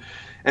this? And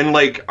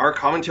like our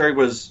commentary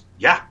was,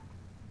 yeah,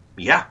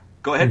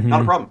 go ahead.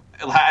 Not a problem.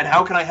 And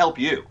how can I help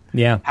you?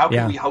 Yeah. How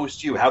can we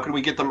host you? How can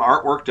we get them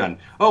artwork done?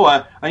 Oh,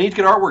 I need to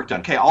get artwork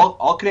done. Okay,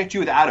 I'll connect you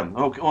with Adam.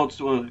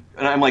 And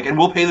I'm like, and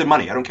we'll pay the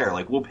money. I don't care.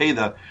 Like, we'll pay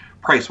the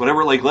price,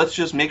 whatever. Like, let's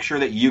just make sure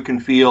that you can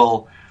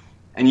feel,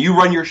 and you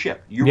run your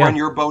ship. You run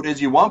your boat as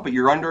you want, but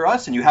you're under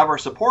us, and you have our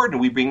support, and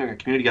we bring a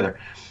community together.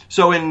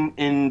 So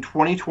in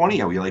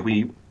 2020,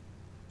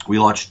 we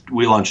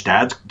launched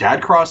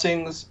Dad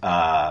Crossings,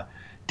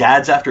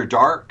 Dads After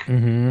Dark,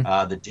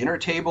 the Dinner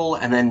Table,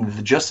 and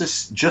then just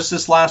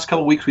this last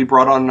couple of weeks we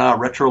brought on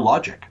Retro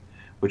Logic,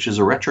 which is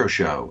a retro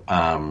show,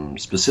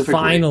 specifically.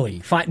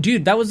 Finally.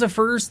 Dude, that was the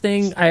first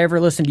thing I ever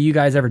listened to you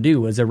guys ever do,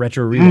 was a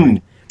retro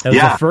rewind. That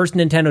was the first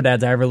Nintendo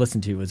Dads I ever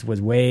listened to,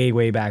 was way,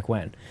 way back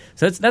when.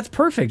 So that's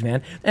perfect,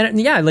 man. And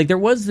yeah, like there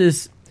was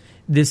this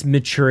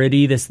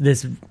maturity,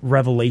 this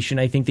revelation,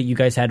 I think, that you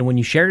guys had. And when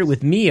you shared it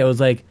with me, I was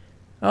like,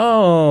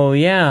 oh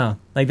yeah,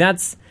 like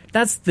that's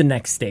the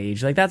next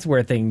stage. Like that's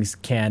where things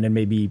can and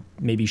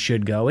maybe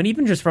should go. And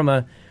even just from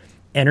a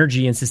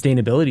energy and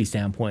sustainability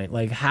standpoint,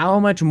 like how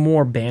much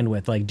more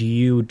bandwidth like do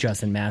you,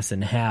 Justin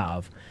Masson,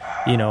 have,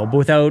 but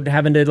without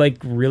having to like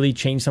really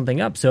change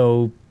something up,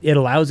 so it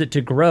allows it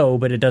to grow,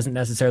 but it doesn't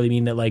necessarily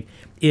mean that like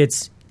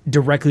it's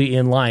directly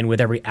in line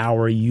with every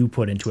hour you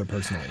put into it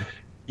personally.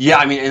 Yeah,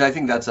 I mean, and I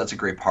think that's a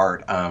great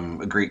part,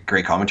 a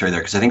great commentary there,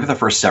 because I think for the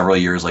first several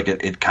years, like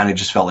it kind of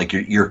just felt like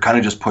you're kind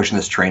of just pushing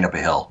this train up a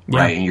hill,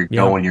 right? And you're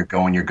going,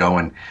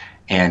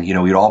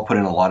 and we'd all put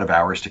in a lot of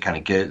hours to kind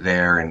of get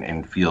there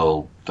and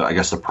feel, I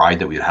guess, the pride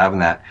that we'd have in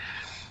that.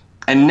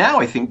 And now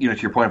I think, to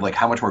your point of like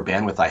how much more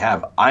bandwidth I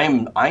have, I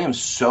am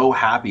so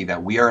happy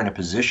that we are in a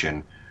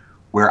position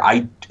where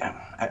I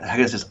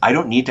guess I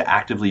don't need to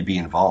actively be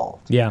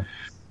involved. Yeah.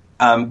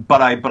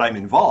 But I'm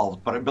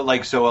involved, but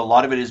like, so a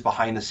lot of it is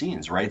behind the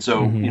scenes, right?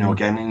 So,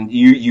 again, and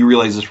you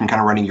realize this from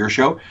kind of running your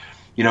show,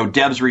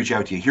 devs reach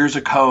out to you. Here's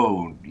a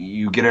code.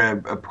 You get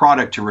a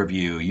product to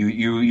review.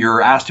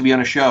 You're asked to be on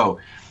a show,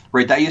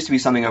 right? That used to be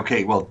something.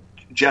 Okay, well,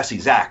 Jesse,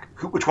 Zach,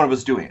 which one of us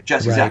is doing it?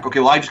 Jesse, right. Zach. Okay,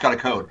 well, I just got a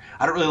code.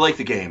 I don't really like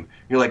the game.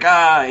 You're like,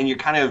 and you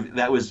kind of,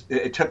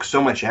 it took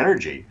so much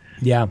energy.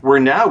 Yeah. Where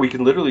now we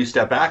can literally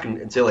step back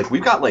and say, like,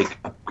 we've got like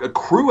a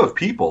crew of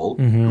people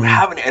who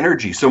have an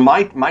energy. So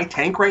my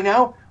tank right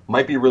now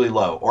might be really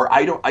low, or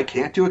I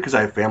can't do it because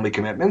I have family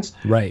commitments.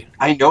 Right.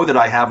 I know that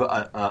I have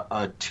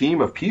a team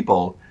of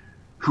people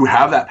who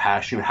have that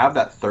passion, have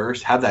that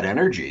thirst, have that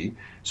energy.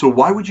 So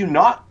why would you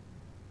not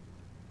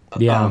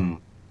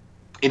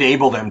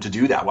enable them to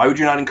do that? Why would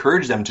you not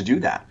encourage them to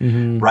do that?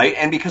 Right.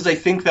 And because I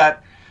think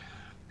that,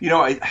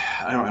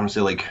 I don't want to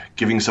say like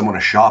giving someone a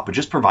shot, but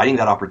just providing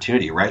that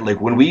opportunity, right? Like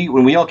when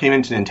we all came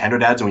into Nintendo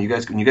Dads, and when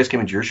you guys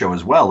came into your show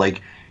as well,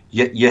 like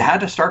you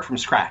had to start from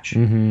scratch.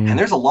 And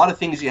there's a lot of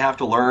things you have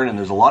to learn, and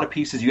there's a lot of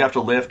pieces you have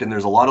to lift, and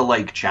there's a lot of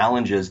like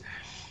challenges.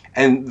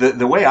 And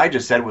the way I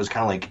just said it was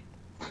kind of like,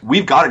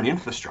 we've got an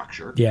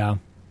infrastructure. Yeah.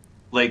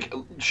 Like,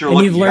 sure.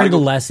 And you've learned the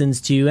lessons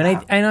too.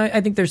 And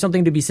I think there's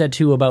something to be said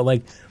too about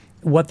like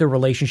what the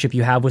relationship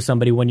you have with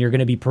somebody when you're going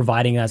to be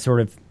providing that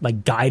sort of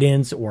like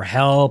guidance or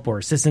help or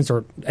assistance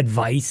or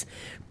advice.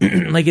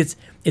 Like it's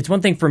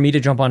one thing for me to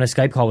jump on a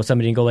Skype call with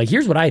somebody and go like,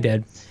 here's what I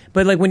did.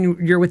 But like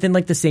when you're within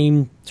like the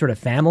same sort of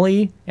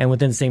family and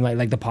within the same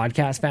like the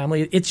podcast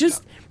family, it's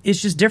just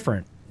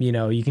different.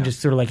 You can just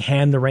sort of like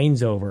hand the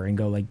reins over and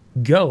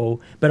go,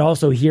 but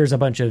also here's a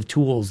bunch of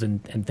tools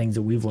and things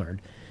that we've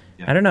learned.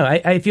 Yeah. I don't know.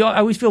 I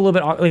always feel a little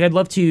bit like I'd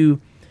love to,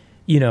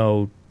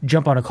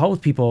 jump on a call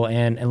with people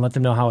and let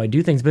them know how I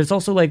do things. But it's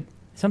also like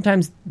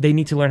sometimes they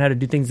need to learn how to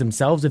do things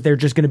themselves if they're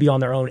just going to be on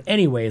their own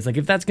anyways. Like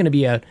if that's going to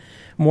be a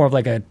more of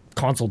like a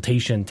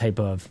consultation type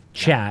of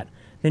chat,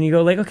 then you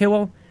go like, okay,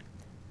 well,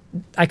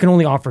 I can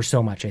only offer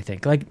so much, I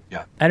think. Like,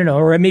 I don't know.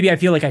 Or maybe I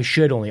feel like I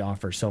should only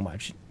offer so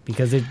much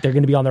because they're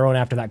going to be on their own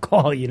after that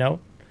call, Yeah.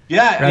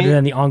 Rather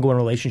than the ongoing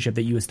relationship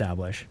that you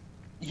establish.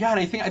 Yeah, and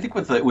I think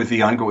with the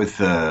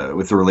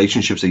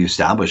relationships that you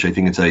establish, I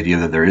think it's the idea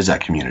that there is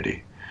that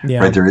community.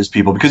 Yeah. Right, there is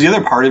people, because the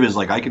other part of it is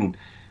like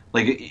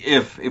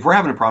if we're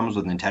having problems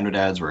with Nintendo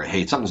Dads or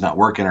hey, something's not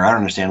working or I don't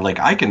understand, like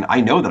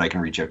I know that I can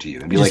reach out to you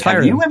and be like,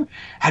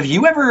 have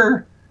you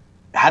ever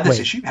had this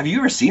issue? Have you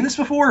ever seen this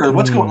before? Or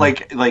what's going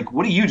like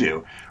what do you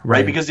do?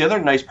 Right? Because the other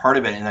nice part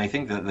of it, and I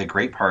think that the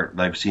great part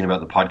that I've seen about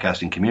the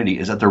podcasting community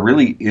is that there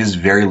really is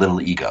very little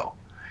ego.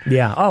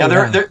 Yeah. Oh, now,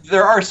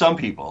 there are some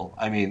people,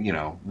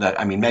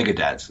 mega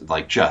dads,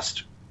 like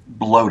just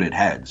bloated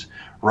heads.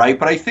 Right,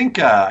 but I think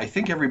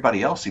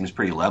everybody else seems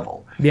pretty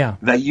level. Yeah,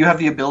 that you have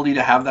the ability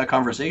to have that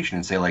conversation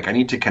and say like, I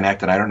need to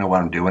connect and I don't know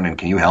what I'm doing and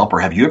can you help, or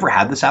have you ever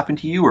had this happen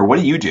to you, or what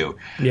do you do?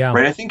 Yeah,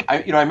 right. I think I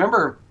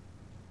remember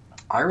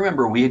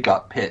we had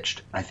got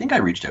pitched. I think I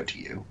reached out to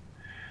you.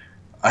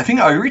 I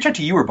think I reached out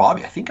to you or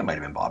Bobby. I think it might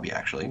have been Bobby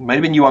actually. It might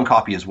have been you on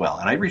copy as well.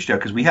 And I reached out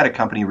because we had a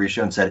company reach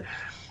out and said,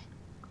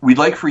 we'd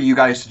like for you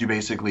guys to do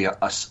basically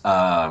a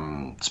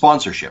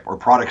sponsorship or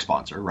product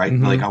sponsor, right?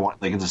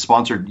 Like it's a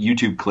sponsored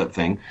YouTube clip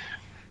thing.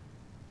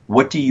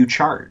 What do you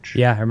charge?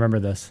 Yeah, I remember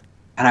this.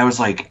 And I was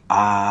like,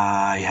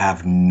 I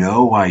have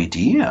no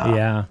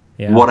idea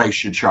what I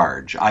should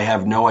charge. I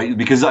have no idea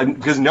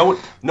because no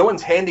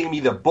one's handing me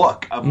the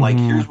book of like,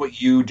 here's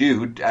what you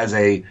do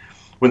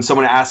when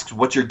someone asks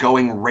what's your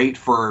going rate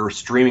for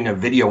streaming a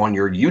video on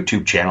your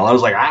YouTube channel. I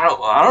was like, I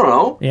don't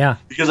know. Yeah.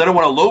 Because I don't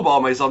want to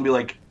lowball myself and be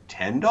like,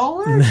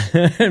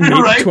 $10? Maybe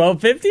right?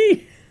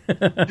 $12.50?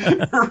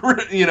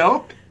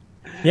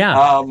 Yeah.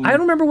 I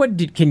don't remember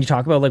can you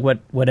talk about like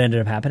what ended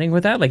up happening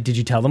with that? Like, did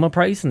you tell them a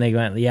price and they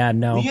went, yeah,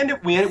 no?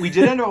 We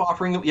did end up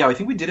offering them. Yeah, I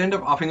think we did end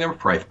up offering them a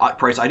price.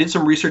 I did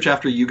some research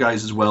after you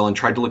guys as well and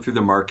tried to look through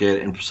the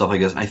market and stuff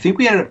like this. And I think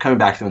we ended up coming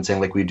back to them and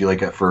saying like we'd do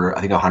like it for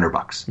I think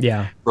 $100.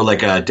 Yeah. For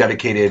like a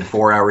dedicated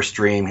 4-hour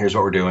stream. Here's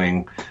what we're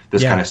doing.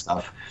 This kind of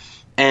stuff.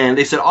 And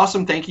they said,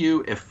 awesome, thank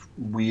you. If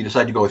we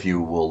decide to go with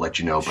you, we'll let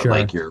you know. But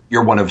like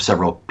you're one of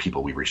several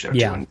people we reached out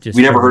to. And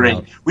we never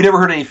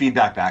heard any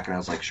feedback back. And I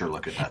was like, sure,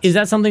 look at that. Is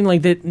that something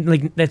like that?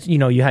 Like that's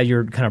you had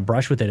your kind of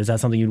brush with it. Is that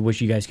something you'd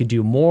wish you guys could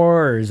do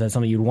more, or is that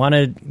something you'd want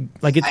to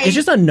like? It's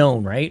just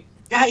unknown, right?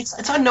 Yeah,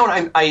 it's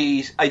unknown.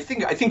 I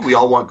think we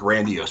all want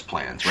grandiose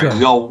plans, right?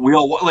 Sure. We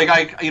all like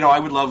I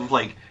would love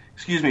like.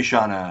 Excuse me,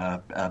 Sean.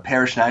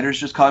 Per Schneider's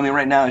just calling me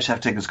right now. I just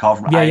have to take this call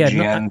from IGN.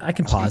 Yeah, no, I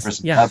can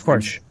pause. Yeah, of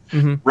course.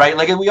 Mm-hmm. Right,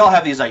 like we all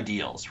have these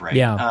ideals, right?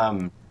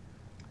 Yeah.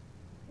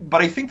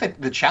 But I think that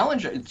the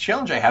challenge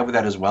I have with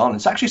that as well, and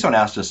it's actually someone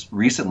asked us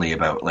recently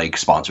about like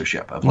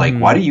sponsorship of like,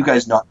 why do you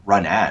guys not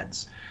run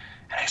ads?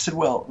 And I said,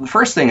 well, the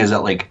first thing is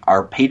that like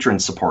our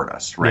patrons support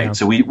us, right? Yeah.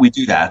 So we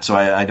do that. So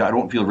I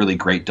don't feel really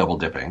great double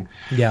dipping.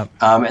 Yeah.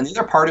 And the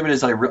other part of it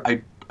is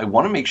I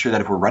want to make sure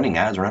that if we're running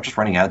ads, we're not just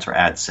running ads for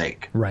ads'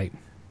 sake. Right.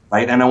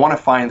 Right, and I want to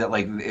find that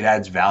like it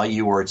adds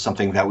value or it's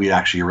something that we'd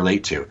actually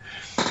relate to.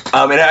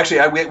 And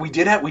actually, we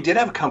did have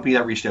a company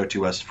that reached out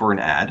to us for an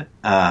ad.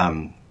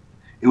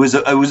 It was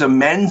a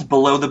men's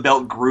below the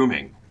belt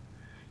grooming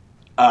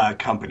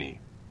company.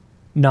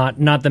 Not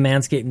the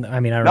Manscaped. I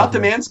mean, I don't know. Not the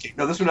Manscaped.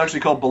 No, this one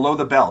actually called Below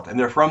the Belt, and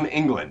they're from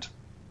England.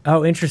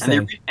 Oh,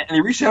 interesting. And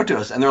they reached out to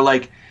us, and they're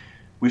like,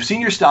 "We've seen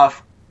your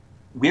stuff.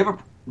 We have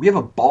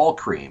a ball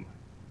cream.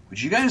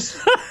 Would you guys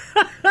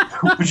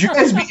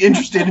be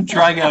interested in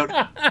trying out?"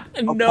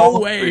 No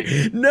way.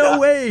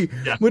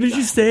 Yeah. What did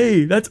you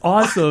say? That's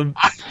awesome.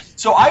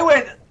 So I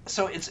went.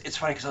 So it's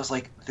funny because I was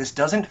like, this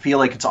doesn't feel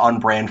like it's on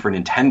brand for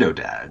Nintendo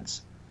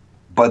dads,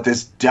 but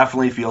this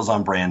definitely feels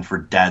on brand for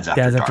dads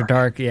after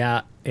dark.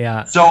 Yeah.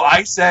 So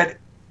I said,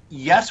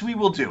 yes, we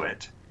will do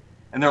it.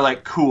 And they're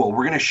like, cool.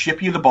 We're gonna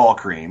ship you the ball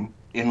cream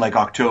in like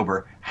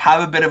October.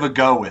 Have a bit of a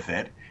go with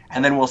it.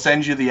 And then we'll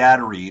send you the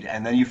ad read,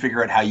 and then you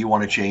figure out how you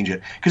want to change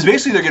it. Because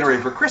basically they're getting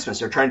ready for Christmas.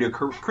 They're trying to do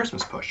a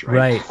Christmas push,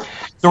 right? Right.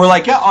 So we're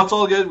like, yeah, it's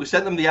all good. We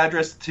sent them the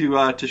address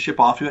to ship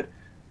off to it.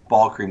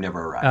 Ball cream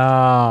never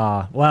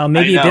arrived. Well,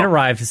 maybe it did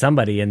arrive to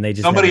somebody, and they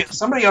just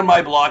somebody on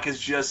my block is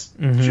just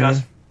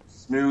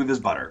smooth as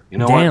butter. You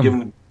know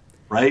what?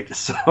 Right?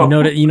 So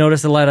you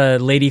notice a lot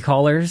of lady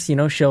callers,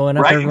 showing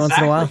up every once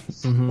in a while.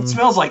 Mm-hmm. It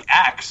smells like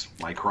Axe,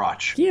 my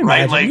crotch. Can you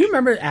imagine? Like, you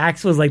remember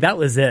Axe was like that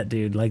was it,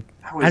 dude. Like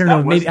I don't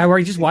know, maybe are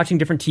you just watching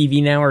different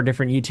TV now or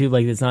different YouTube?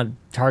 Like it's not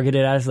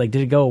targeted at us. Like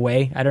did it go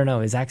away? I don't know.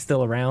 Is Axe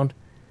still around?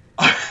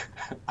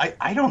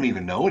 I don't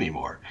even know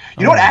anymore.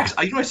 You know what Axe?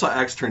 I saw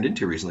Axe turned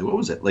into recently. What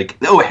was it? Like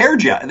hair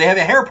gel. They have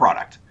a hair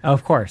product. Oh,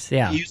 of course,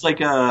 yeah. You use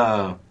like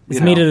a. It's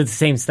made of the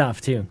same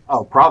stuff too.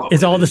 Oh, probably.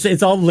 It's all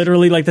it's all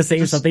literally like the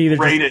same stuff.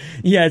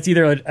 It's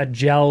either a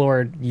gel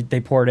or they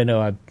pour it into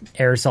a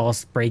aerosol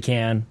spray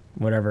can,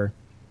 whatever.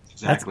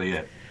 Exactly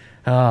it.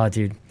 Oh,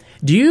 dude,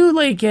 do you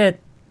like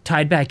get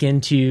tied back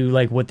into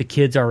like what the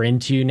kids are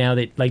into now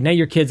that like now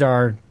your kids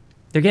are.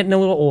 They're getting a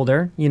little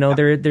older,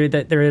 they're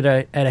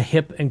at a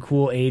hip and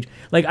cool age.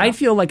 Like I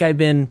feel like I've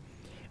been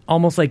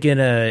almost like in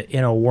a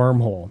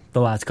wormhole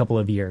the last couple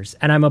of years.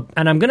 And I'm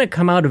going to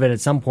come out of it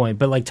at some point,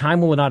 but like time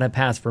will not have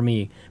passed for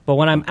me. But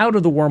when I'm out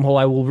of the wormhole,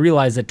 I will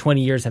realize that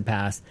 20 years have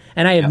passed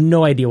and I have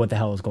no idea what the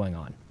hell is going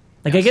on.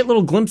 Like I get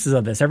little glimpses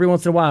of this every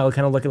once in a while. I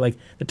kind of look at like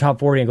the top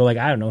 40 and go like,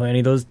 I don't know who any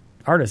of those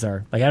artists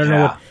are. Like I don't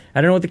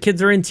know what the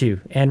kids are into,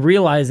 and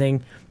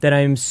realizing that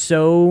I'm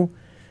so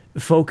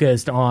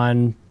focused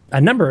on a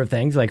number of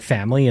things like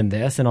family and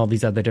this and all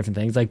these other different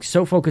things, like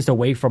so focused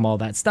away from all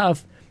that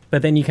stuff.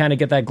 But then you kind of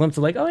get that glimpse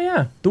of like, oh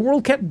yeah, the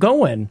world kept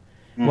going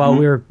while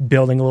we were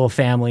building a little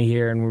family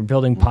here and we're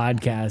building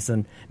podcasts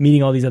and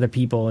meeting all these other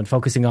people and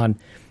focusing on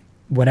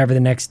whatever the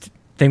next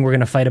thing we're going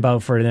to fight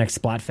about for the next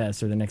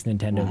Splatfest or the next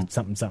Nintendo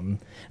something.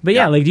 But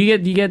yeah, like do you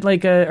get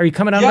like are you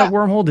coming out of that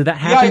wormhole? Did that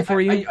happen for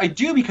you? I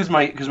do because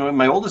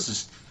my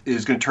oldest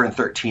is going to turn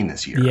 13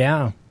 this year.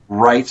 Yeah.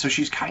 Right, so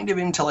she's kind of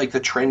into like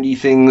the trendy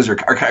things, or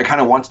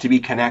kind of wants to be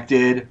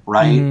connected.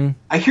 Right,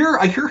 I hear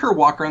her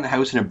walk around the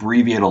house and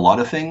abbreviate a lot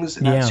of things,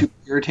 and that super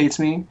irritates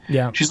me.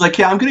 Yeah, she's like,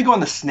 I'm going to go on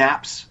the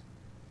Snaps.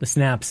 The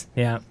Snaps,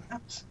 yeah.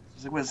 Snaps. I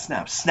was like, what's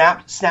Snaps?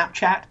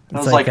 Snapchat. And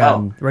I was like,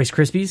 Rice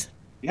Krispies.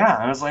 Yeah,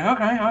 I was like,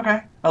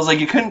 okay. I was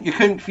like, you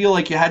couldn't feel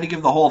like you had to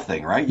give the whole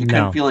thing, right? You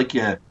couldn't feel like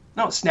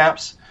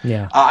Snaps.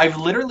 Yeah, I've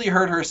literally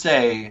heard her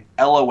say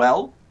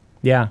LOL.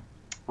 Yeah.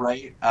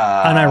 Right,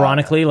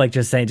 unironically, like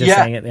just saying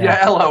it.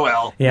 Yeah,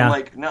 LOL. Yeah, I'm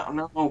like no.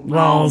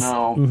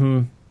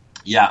 Mm-hmm.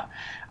 Yeah,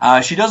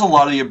 she does a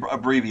lot of the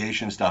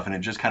abbreviation stuff, and it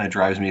just kind of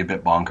drives me a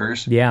bit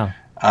bonkers. Yeah.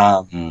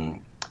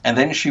 And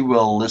then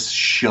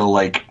she'll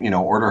like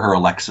order her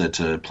Alexa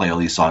to play all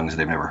these songs that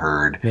they've never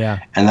heard. Yeah.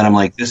 And then I'm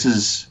like, this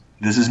is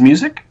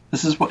music.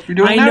 This is what you're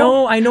doing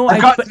now. I know.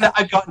 I've gotten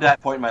to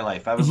that point in my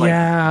life. I was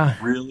like,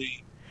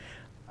 really.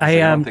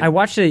 I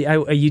watched a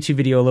YouTube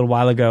video a little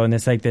while ago, and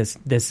it's like this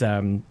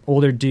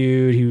older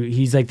dude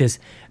he's like this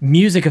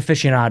music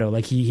aficionado.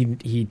 Like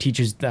he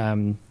teaches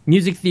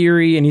music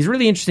theory, and he's a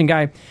really interesting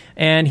guy.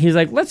 And he's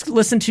like, let's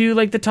listen to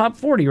like the top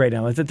 40 right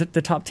now, like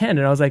the top 10.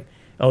 And I was like,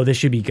 oh, this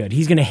should be good.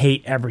 He's gonna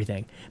hate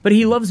everything, but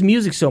he loves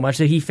music so much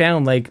that he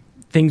found like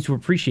things to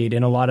appreciate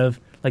in a lot of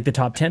like the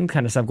top 10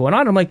 kind of stuff going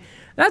on. I'm like,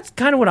 that's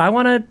kind of what I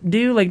want to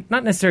do. Like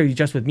not necessarily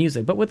just with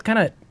music, but with kind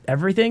of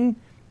everything,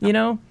 you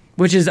know.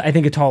 Which is, I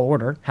think, a tall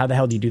order. How the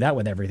hell do you do that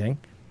with everything?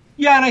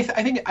 Yeah, and I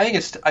think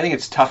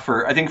it's tough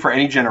for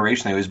any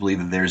generation. They always believe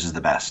that theirs is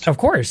the best. Of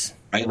course,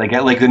 right? Like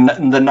the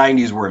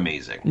 90s were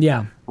amazing.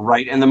 Yeah,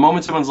 right. And the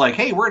moment someone's like,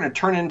 "Hey, we're going to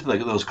turn into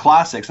those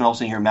classics," and all of a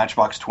sudden you hear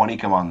Matchbox 20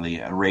 come on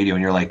the radio,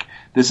 and you're like,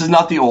 "This is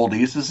not the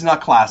oldies. This is not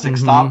classic.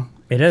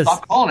 Mm-hmm.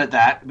 Stop calling it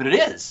that." But it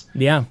is.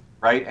 Yeah.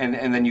 Right.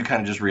 And then you kind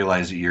of just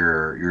realize that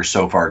you're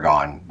so far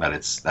gone that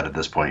at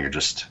this point you're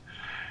just,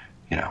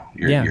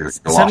 you're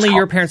suddenly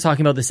your parents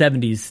talking about the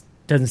 70s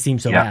doesn't seem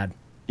so bad.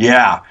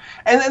 Yeah.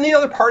 And then the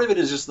other part of it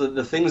is just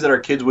the things that our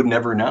kids would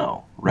never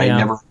know, right?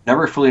 Yeah.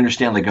 Never fully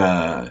understand. Like,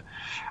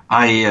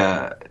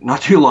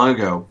 not too long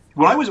ago,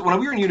 when we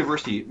were in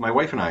university, my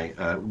wife and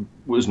I,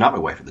 was not my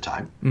wife at the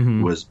time,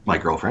 was my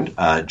girlfriend,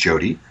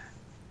 Jody.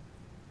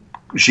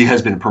 She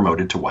has been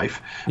promoted to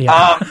wife.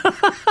 Yeah.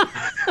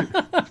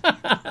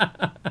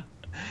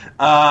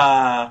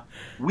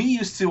 We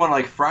used to on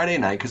like Friday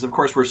night, because of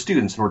course we're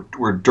students and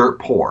we're dirt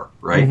poor,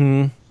 right?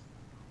 Mm-hmm.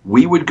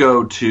 We would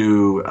go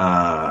to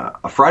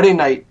a Friday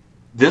night.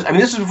 This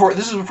is before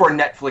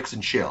Netflix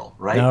and chill,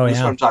 right? Oh, this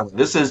is what I'm talking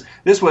about.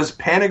 This was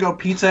Panago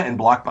Pizza and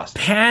Blockbuster.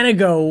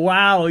 Panago,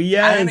 wow,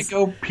 yes.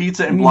 Panago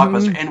Pizza and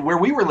Blockbuster, and where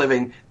we were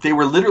living, they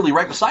were literally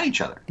right beside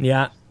each other.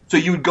 Yeah. So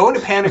you would go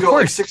into Panago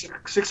like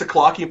 6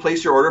 o'clock. You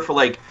place your order for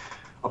like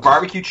a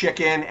barbecue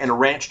chicken and a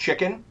ranch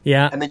chicken.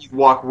 Yeah. And then you'd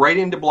walk right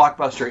into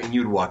Blockbuster, and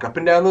you'd walk up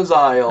and down those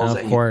aisles,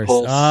 and you'd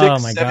pull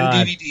 6-7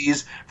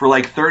 DVDs for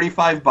like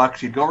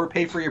 $35. You'd go over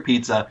pay for your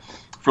pizza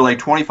for like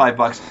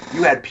 $25.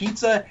 You had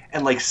pizza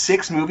and like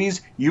 6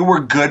 movies. You were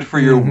good for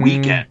your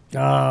weekend.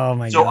 Oh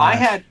my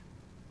god.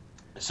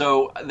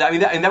 So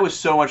that was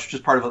so much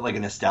just part of like a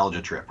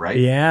nostalgia trip, right?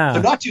 Yeah.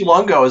 So not too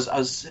long ago, I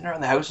was sitting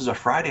around the house. It was a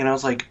Friday, and I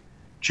was like,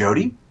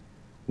 Jody,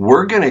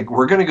 we're gonna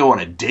go on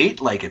a date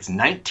like it's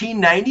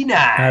 1999.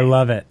 I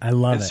love it.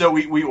 And so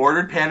we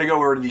ordered Panago. We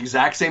ordered the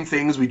exact same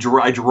things. I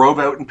drove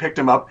out and picked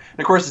them up. And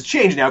of course, it's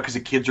changed now because the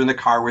kids are in the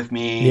car with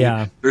me.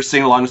 Yeah, they're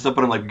singing along and stuff.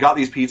 But I'm like, we got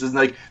these pizzas, and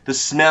like the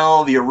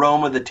smell, the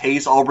aroma, the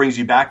taste, all brings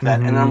you back to that.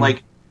 Mm-hmm. And I'm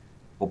like,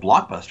 well,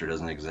 Blockbuster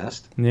doesn't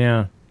exist.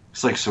 Yeah.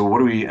 It's like, so what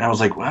do we? And I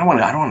was like, well,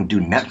 I don't want to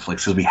do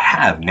Netflix because we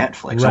have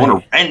Netflix. Right. I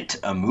want to rent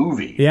a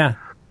movie. Yeah.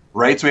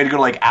 Right, so we had to go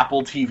to like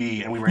Apple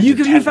TV, and we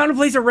rented. You found a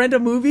place to rent a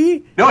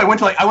movie? No, I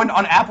went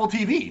on Apple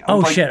TV.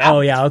 Oh shit!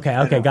 Apple yeah,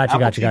 okay,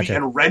 gotcha.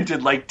 And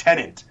rented like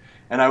Tenet,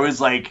 and I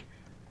was like,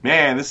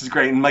 man, this is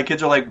great. And my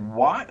kids are like,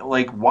 what?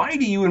 Like, why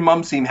do you and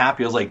Mom seem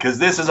happy? I was like, because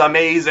this is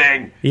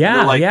amazing.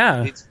 Yeah, like,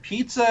 yeah. It's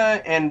pizza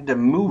and a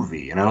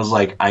movie, and I was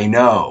like, I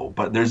know,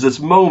 but there's this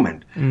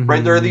moment,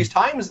 right? There are these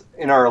times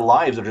in our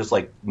lives that are just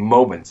like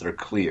moments that are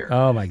clear.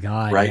 Oh my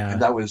god! Right, yeah.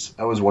 and that was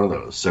one of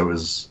those. So it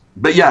was.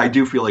 But yeah, I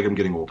do feel like I'm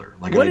getting older.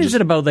 Like, what is it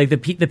about? Like the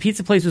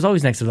pizza place was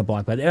always next to the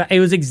Blockbuster. It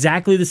was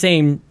exactly the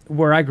same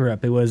where I grew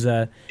up. It was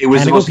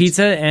Panago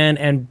Pizza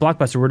and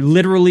Blockbuster were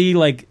literally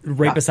like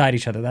right beside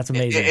each other. That's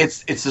amazing.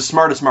 It's the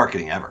smartest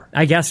marketing ever.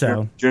 I guess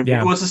so.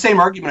 Yeah. Well, it's the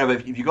same argument of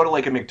if you go to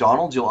like a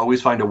McDonald's, you'll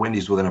always find a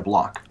Wendy's within a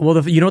block. Well,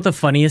 you know what the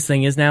funniest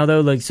thing is now though?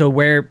 Like, so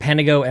where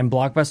Panago and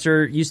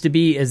Blockbuster used to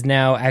be is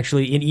now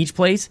actually in each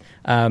place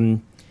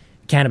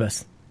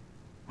cannabis.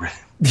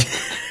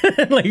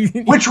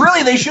 Which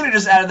really they should have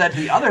just added that to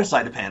the other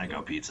side of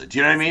Panago Pizza. Do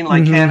you know what I mean?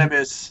 Like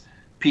cannabis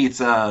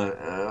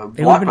pizza,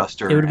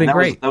 Blockbuster. It would have been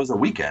great. That was a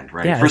weekend,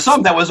 right? Yeah, for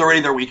some, that was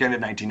already their weekend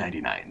in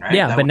 1999, right?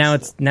 Yeah, but now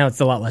it's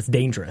a lot less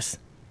dangerous.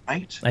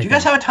 Right? Do you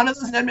guys have a ton of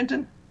those in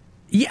Edmonton?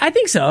 Yeah, I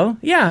think so.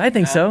 Yeah, I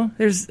think so.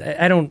 I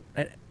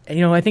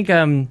think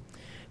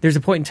there's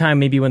a point in time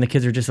maybe when the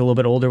kids are just a little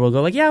bit older, we'll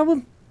go like, yeah,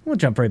 we'll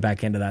jump right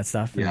back into that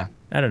stuff. Yeah,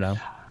 I don't know.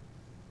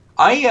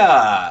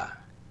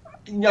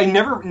 I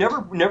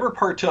never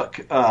partook.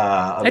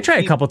 I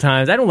tried a couple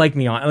times. I don't like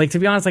Neon. Like, to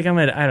be honest, like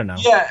I don't know.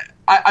 Yeah,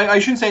 I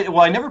shouldn't say.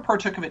 Well, I never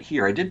partook of it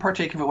here. I did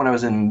partake of it when I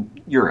was in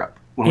Europe.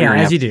 When we were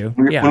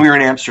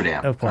in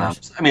Amsterdam. Of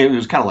course. I mean, it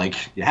was kind of like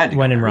you had to.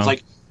 When in Rome. It was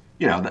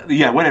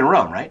like, when in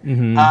Rome, right?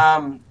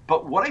 Mm-hmm.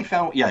 But what I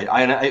found,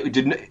 I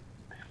didn't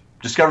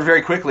discover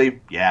very quickly.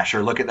 Yeah,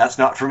 sure. Look, that's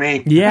not for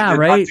me. Yeah,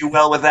 right. Did not do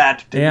well with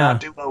that. Did not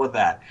do well with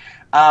that.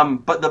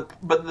 But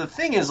the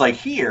thing is, like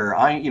here,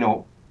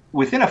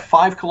 within a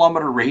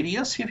 5-kilometer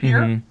radius of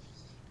here,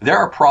 there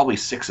are probably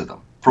 6 of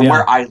them from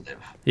where I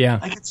live. Yeah.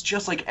 Like, it's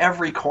just like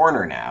every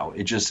corner now.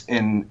 It just,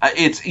 and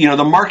it's, you know,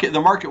 the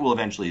market will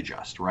eventually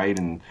adjust, right?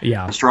 And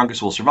the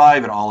strongest will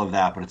survive and all of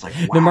that. But it's like,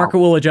 wow. The market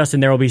will adjust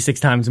and there will be 6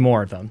 times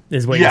more of them,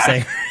 is what you're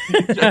saying.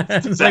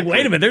 It's like,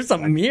 wait a minute, there's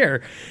something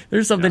here.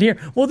 There's something here.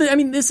 Well, I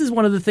mean, this is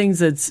one of the things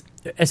that's,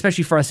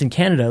 especially for us in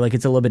Canada, like,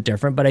 it's a little bit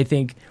different. But I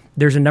think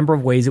there's a number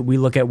of ways that we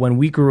look at when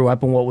we grew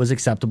up and what was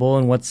acceptable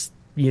and what's,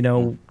 you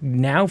know,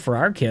 now for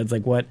our kids,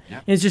 like what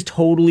it's just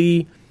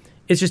totally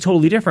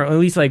different. Or at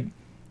least, like,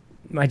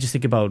 I just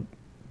think about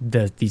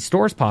these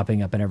stores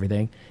popping up and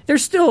everything. They're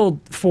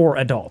still for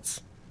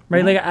adults,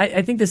 right? Like,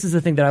 I think this is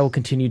the thing that I will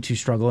continue to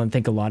struggle and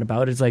think a lot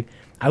about. Is like,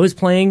 I was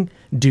playing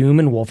Doom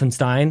and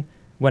Wolfenstein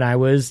when I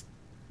was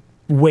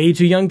way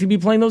too young to be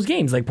playing those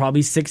games, like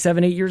probably 6,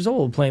 7, 8 years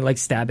old, playing, like,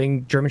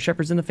 stabbing German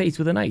Shepherds in the face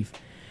with a knife.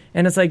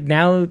 And it's like,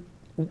 now,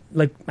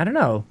 like, I don't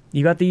know,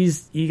 you got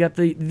these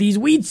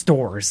weed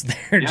stores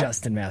there,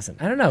 Justin Masson.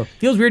 I don't know.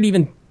 Feels weird to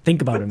even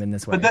think about them in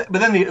this way. But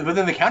then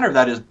the counter of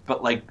that is,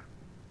 but, like,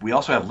 we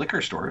also have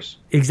liquor stores.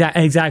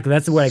 Exactly.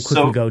 That's what I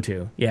quickly go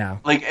to. Yeah.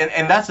 Like,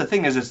 and that's the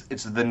thing is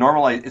it's the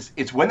normalized.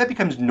 It's when that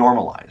becomes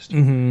normalized,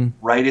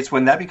 right? It's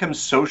when that becomes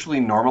socially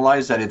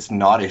normalized that it's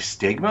not a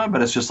stigma,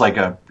 but it's just like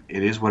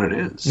it is what it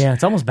is. Yeah,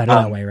 it's almost better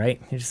that way,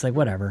 right? You're just like,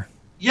 whatever.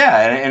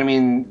 Yeah, and I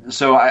mean,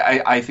 so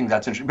I think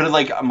that's interesting. But,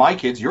 like, my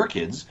kids, your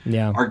kids,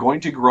 are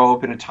going to grow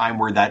up in a time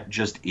where that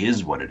just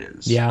is what it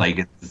is. Yeah.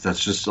 Like,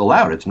 that's just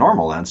allowed. It's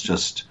normal. That's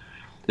just.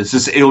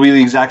 It'll be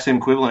the exact same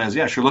equivalent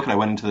as sure. Look, I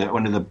went into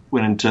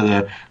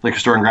the liquor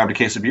store and grabbed a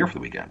case of beer for the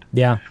weekend.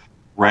 Yeah,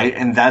 right.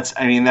 And that's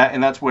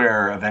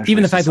where eventually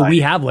even the fact that we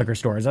have liquor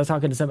stores. I was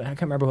talking to somebody, I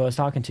can't remember who I was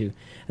talking to, and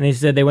they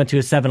said they went to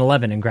a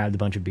 7-Eleven and grabbed a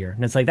bunch of beer,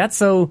 and it's like that's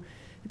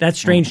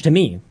strange to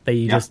me that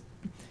you just.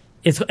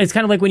 It's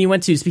kind of like when you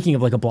went to, speaking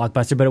of like a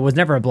Blockbuster, but it was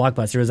never a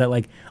Blockbuster. It was at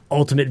like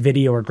Ultimate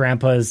Video or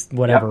Grandpa's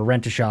whatever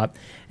rent-a-shop,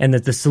 and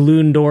the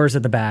saloon doors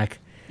at the back.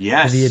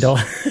 Yes, the adult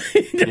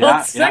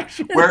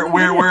section.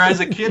 Where as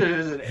a kid,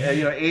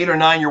 8 or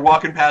 9, you're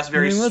walking past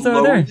very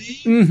slowly,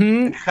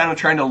 kind of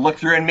trying to look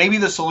through, and maybe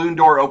the saloon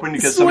door opened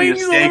because somebody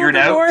was staggered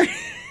out,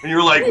 and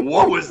you're like,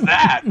 "What was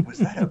that? Was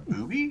that a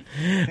booby?"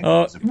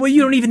 Well,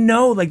 you don't even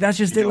know. Like, that's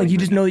just it. Like, you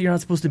just know that you're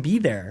not supposed to be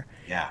there.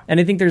 Yeah,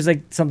 and I think there's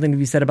like something to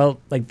be said about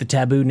like the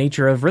taboo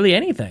nature of really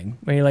anything.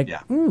 Where you're like,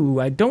 "Ooh,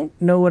 I don't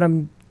know what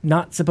I'm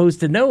not supposed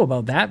to know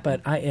about that,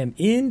 but I am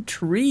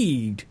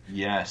intrigued."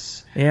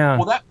 Yes. Yeah.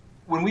 Well, that.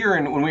 When we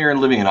were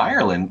living in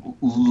Ireland,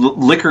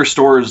 liquor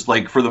stores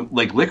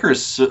liquor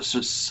is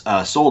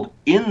sold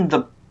in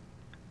the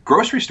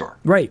grocery store.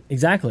 Right,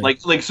 exactly.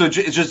 So it's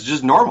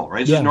just normal,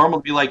 right? It's just normal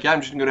to be like,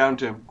 I'm just gonna go down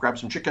to grab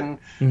some chicken,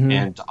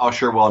 and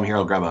while I'm here,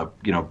 I'll grab a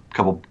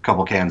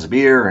couple cans of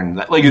beer, and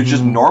it's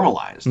just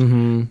normalized,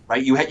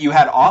 right? You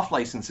had off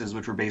licenses,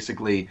 which were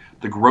basically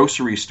the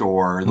grocery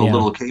store, the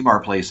little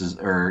Kmart places,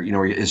 or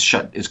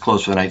is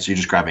closed for the night, so you're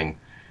just grabbing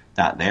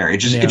that there. It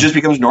just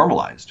becomes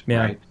normalized,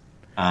 right?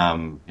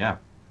 Are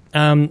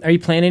you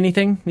playing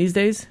anything these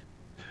days?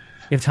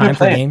 You have time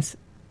for games?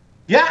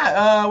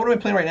 Yeah. What am I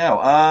playing right now?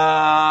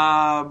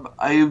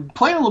 I'm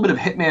playing a little bit of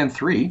Hitman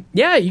 3.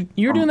 Yeah,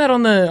 you were doing that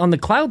on the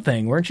cloud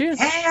thing, weren't you?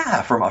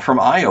 Yeah, from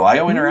IO.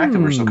 IO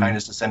Interactive were so kind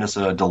as to send us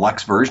a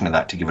deluxe version of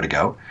that to give it a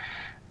go.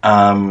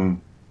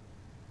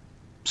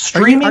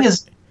 Streaming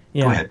is.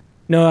 Yeah. Go ahead.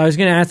 No, I was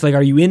going to ask, like,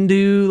 are you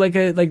into like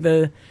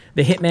the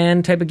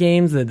Hitman type of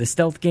games, the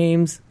stealth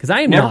games? Because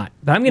I am not,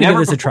 but I'm going to give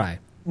this a try.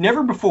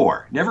 Never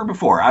before.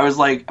 I was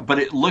like, but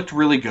it looked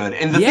really good.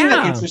 And the thing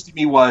that interested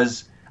me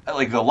was,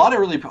 like, a lot of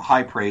really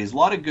high praise, a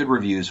lot of good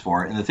reviews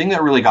for it. And the thing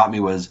that really got me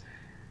was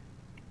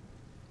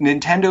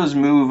Nintendo's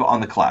move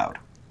on the cloud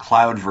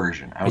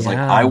version. I was like,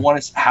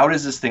 how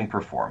does this thing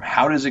perform?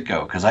 How does it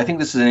go? Because I think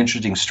this is an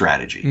interesting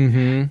strategy.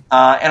 And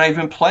I've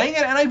been playing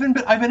it, and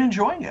I've been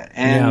enjoying it.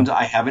 And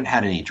I haven't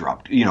had any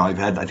dropped.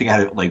 I think I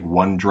had like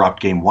one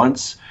dropped game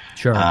once.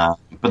 Sure.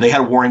 But they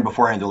had a warning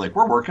beforehand. They're like,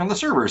 "We're working on the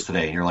servers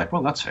today," and you're like,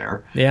 "Well, that's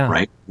fair." Yeah.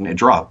 Right. And it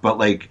dropped, but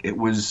like it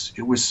was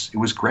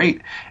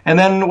great. And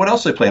then what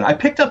else I played? I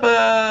picked up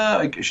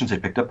I shouldn't say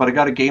picked up, but I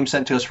got a game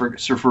sent to us for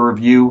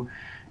review.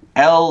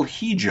 El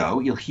Hijo.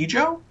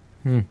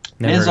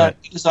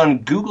 It is on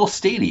Google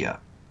Stadia.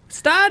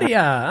 Stadia,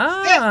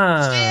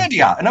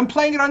 and I'm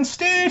playing it on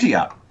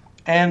Stadia,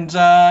 and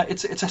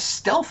it's a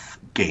stealth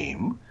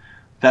game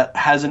that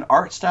has an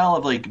art style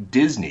of like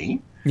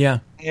Disney. Yeah,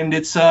 and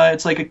it's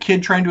like a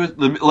kid trying to.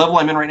 The level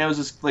I'm in right now is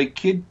this like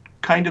kid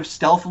kind of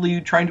stealthily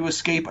trying to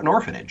escape an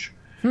orphanage,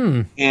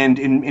 and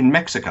in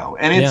Mexico,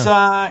 and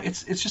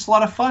it's just a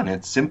lot of fun.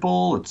 It's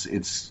simple.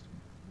 It's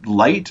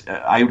light.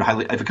 I would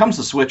highly, if it comes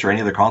to Switch or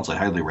any other console, I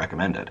highly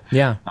recommend it.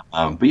 Yeah.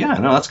 But yeah,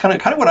 no, that's kind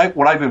of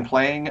what I've been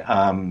playing.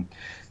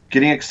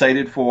 Getting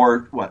excited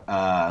for what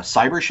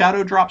Cyber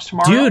Shadow drops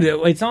tomorrow. Dude,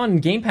 it's on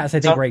Game Pass I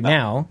think right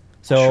now.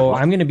 So sure.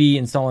 I'm going to be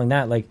installing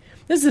that. Like,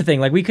 this is the thing.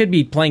 Like, we could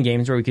be playing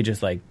games where we could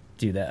just like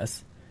do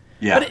this.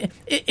 Yeah. But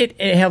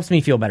it helps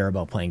me feel better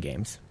about playing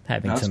games,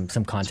 having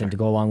some content to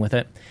go along with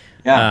it.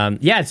 Yeah.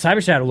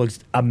 Cyber Shadow looks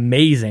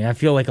amazing. I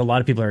feel like a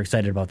lot of people are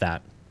excited about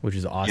that, which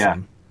is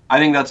awesome. I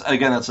think that's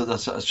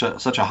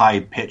such a high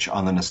pitch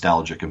on the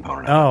nostalgia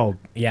component. Oh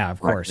yeah, of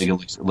course. I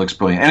think it looks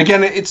brilliant. And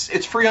again,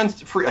 it's free on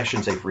free. I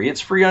shouldn't say free. It's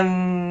free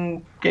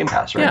on Game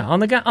Pass, right? Yeah, on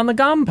the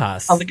Game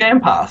Pass. On the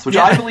Game Pass, which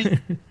I believe.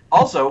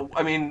 Also,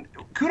 I mean,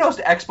 kudos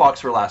to Xbox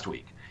for last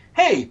week.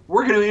 Hey,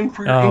 we're going to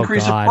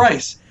increase the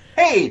price.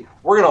 Hey,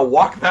 we're going to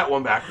walk that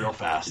one back real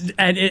fast.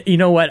 And you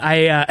know what?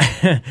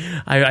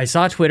 I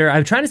saw Twitter.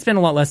 I'm trying to spend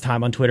a lot less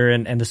time on Twitter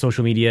and the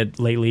social media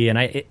lately,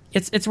 and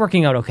it's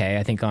working out okay,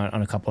 I think,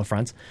 on a couple of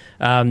fronts.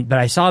 But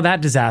I saw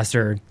that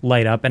disaster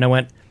light up, and I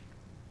went,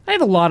 I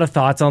have a lot of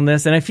thoughts on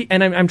this, and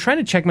I'm trying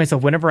to check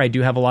myself whenever I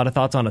do have a lot of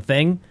thoughts on a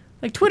thing.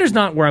 Like, Twitter's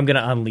not where I'm going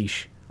to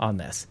unleash on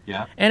this.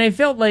 Yeah. And I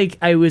felt like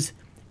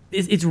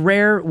it's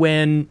rare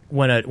when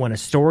a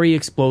story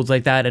explodes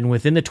like that, and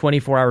within the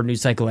 24-hour news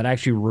cycle, it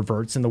actually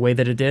reverts in the way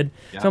that it did.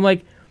 Yeah. So I'm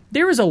like,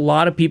 there was a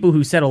lot of people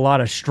who said a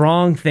lot of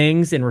strong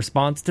things in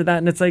response to that,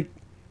 and it's like,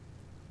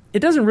 it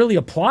doesn't really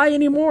apply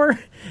anymore.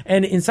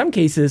 And in some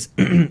cases,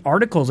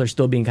 articles are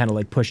still being kind of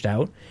like pushed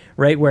out,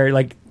 right? Where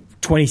like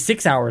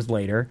 26 hours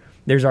later,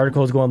 there's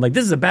articles going like,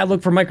 this is a bad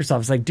look for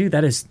Microsoft. It's like, dude,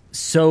 that is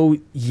so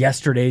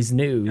yesterday's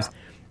news.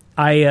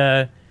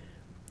 Yeah.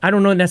 I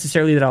don't know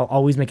necessarily that I'll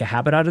always make a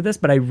habit out of this,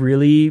 but I was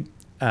really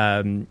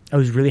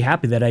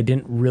happy that I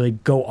didn't really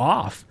go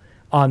off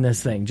on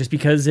this thing just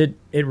because it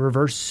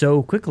reversed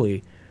so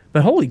quickly.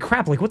 But holy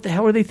crap, like what the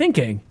hell are they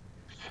thinking?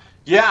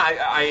 Yeah,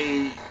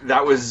 I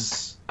that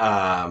was,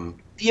 I'm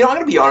going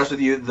to be honest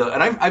with you,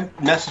 and I've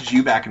messaged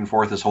you back and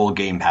forth this whole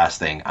Game Pass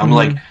thing. I'm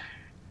like,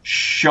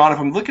 Sean, if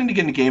I'm looking to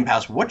get into Game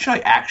Pass, what should I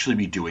actually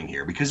be doing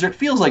here? Because it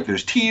feels like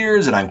there's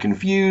tiers and I'm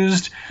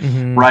confused,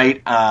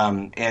 right?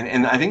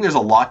 And I think there's a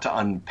lot to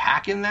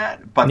unpack in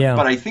that. But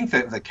I think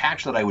that the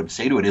catch that I would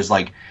say to it is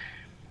like,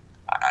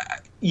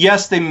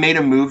 yes, they made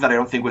a move that I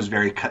don't think was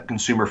very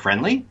consumer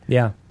friendly.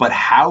 Yeah. But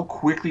how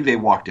quickly they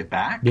walked it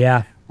back.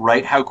 Yeah.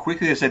 Right? How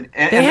quickly they said...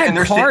 They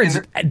had cards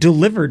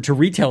delivered to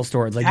retail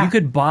stores. Like you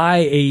could buy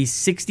a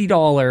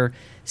 $60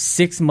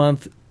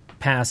 6-month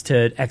pass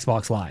to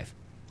Xbox Live.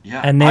 Yeah,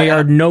 and they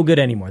are no good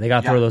anymore. They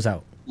got to throw those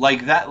out.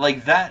 Like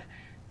that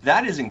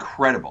is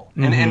incredible.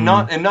 And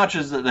not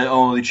just that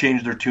they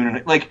changed their tune.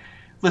 And like,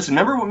 listen,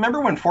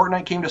 remember when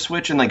Fortnite came to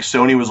Switch and like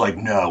Sony was like,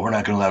 no, we're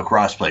not going to allow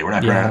crossplay. We're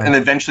not going to, and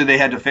eventually they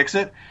had to fix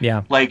it.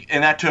 Yeah. Like,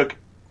 and that took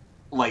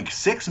like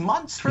 6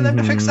 months for them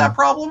to fix that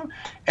problem.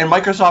 And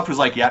Microsoft was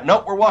like, yeah,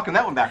 nope, we're walking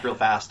that one back real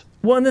fast.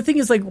 Well, and the thing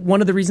is, like, one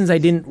of the reasons I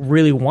didn't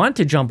really want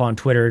to jump on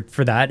Twitter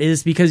for that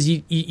is because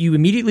you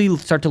immediately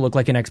start to look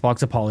like an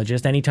Xbox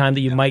apologist anytime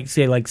that you might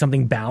say, like,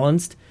 something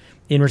balanced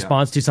in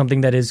response to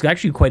something that is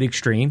actually quite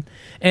extreme.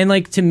 And,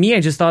 like, to me, I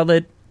just thought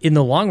that in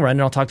the long run,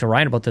 and I'll talk to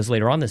Ryan about this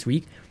later on this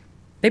week,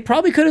 they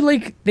probably could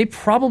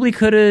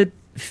have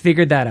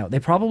figured that out. They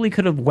probably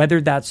could have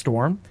weathered that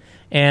storm.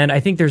 And I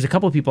think there's a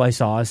couple of people I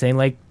saw saying,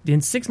 like, in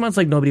 6 months,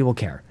 like, nobody will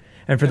care.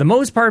 And for the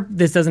most part,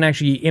 this doesn't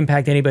actually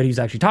impact anybody who's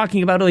actually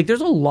talking about it. Like,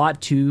 there's a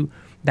lot to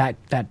that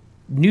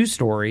news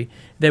story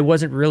that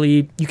wasn't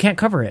really... You can't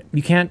cover it.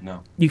 You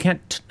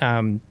can't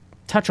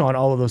touch on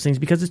all of those things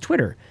because it's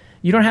Twitter.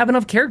 You don't have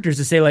enough characters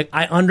to say, like,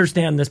 I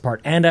understand this part,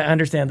 and I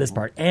understand this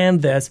part,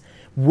 and this.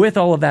 With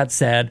all of that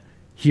said,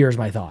 here's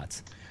my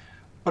thoughts.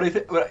 But I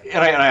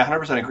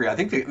 100% agree. I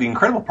think the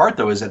incredible part,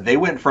 though, is that they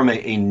went from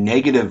a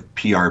negative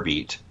PR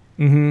beat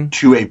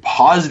to a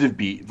positive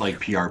beat, like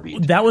PR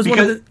beat. That was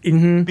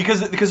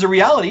because the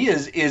reality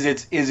is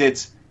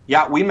it's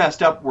we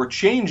messed up, we're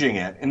changing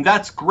it, and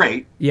that's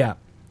great. Yeah.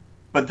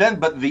 But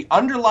the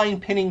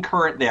underlying pinning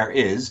current there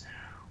is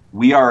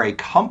we are a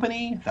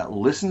company that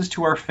listens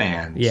to our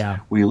fans. Yeah.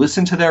 We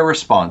listen to their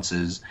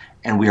responses,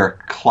 and we are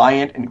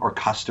client or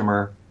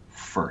customer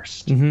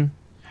first. Mm-hmm.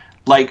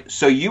 Like,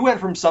 so you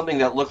went from something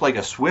that looked like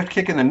a swift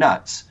kick in the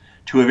nuts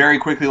to a very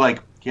quickly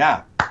like,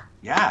 yeah,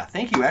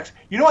 thank you, X.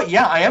 You know what?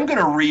 Yeah, I am going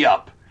to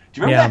re-up.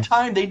 Do you remember that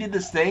time they did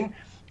this thing?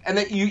 And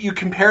that you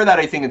compare that,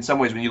 I think, in some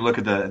ways when you look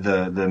at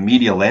the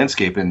media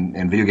landscape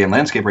and video game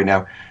landscape right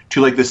now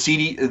to like the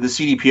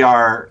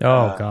CDPR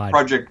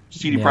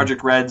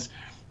Project Red's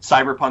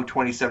Cyberpunk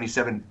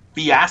 2077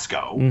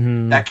 fiasco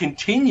that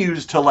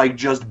continues to like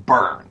just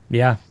burn.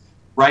 Yeah,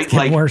 right. It's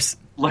getting worse.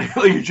 Like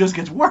it just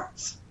gets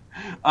worse.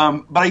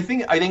 But I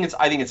think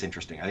it's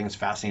interesting. I think it's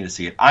fascinating to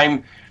see it.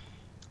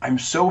 I'm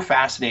so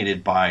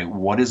fascinated by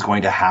what is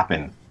going to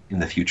happen in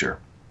the future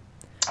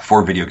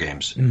for video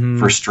games,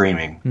 for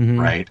streaming,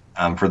 right?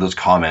 For those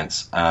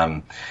comments.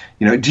 Do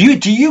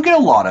you get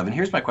a lot of, and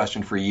here's my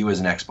question for you as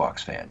an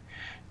Xbox fan,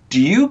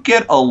 do you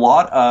get a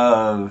lot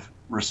of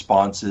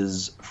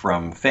responses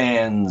from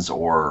fans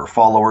or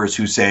followers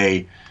who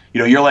say,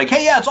 you're like,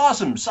 hey, yeah, it's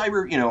awesome.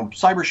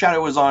 Cyber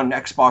Shadow is on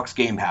Xbox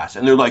Game Pass.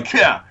 And they're like,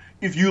 yeah,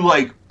 if you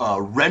like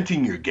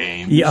renting your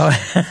games. Yeah.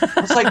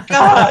 It's like,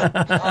 God,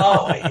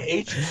 I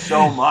hate you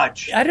so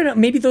much. I don't know.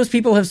 Maybe those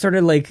people have sort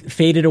of like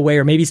faded away,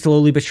 or maybe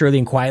slowly but surely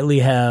and quietly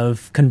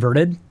have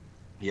converted.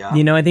 Yeah.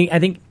 I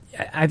think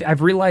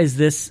I've realized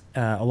this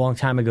a long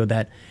time ago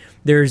that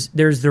there's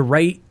the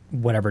right,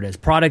 whatever it is,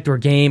 product or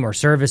game or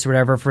service or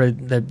whatever for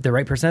the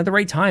right person at the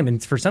right time.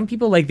 And for some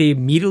people, like, they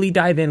immediately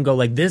dive in and go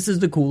like, this is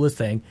the coolest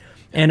thing.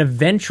 And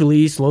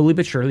eventually, slowly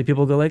but surely,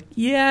 people go like,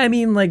 yeah, I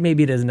mean, like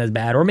maybe it isn't as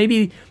bad. Or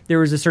maybe there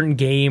was a certain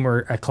game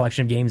or a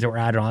collection of games that were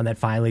added on that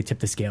finally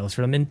tipped the scales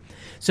for them. And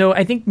so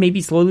I think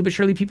maybe slowly but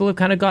surely people have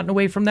kind of gotten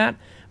away from that.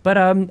 But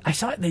I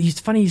saw, it's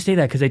funny you say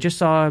that because I just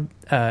saw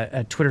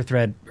a Twitter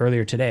thread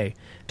earlier today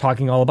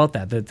talking all about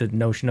that, the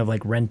notion of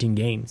like renting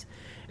games.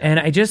 And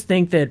I just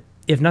think that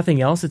if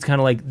nothing else, it's kind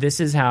of like this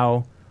is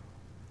how,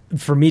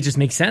 for me, it just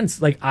makes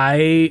sense. Like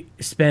I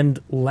spend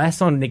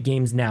less on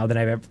games now than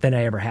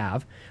I ever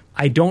have.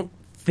 I don't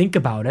think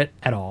about it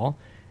at all.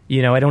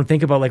 You know, I don't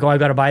think about like, oh, I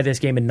got to buy this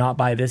game and not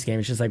buy this game.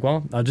 It's just like,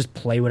 well, I'll just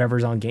play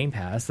whatever's on Game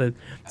Pass.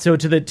 So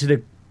to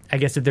the I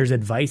guess if there's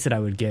advice that I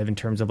would give in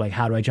terms of like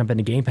how do I jump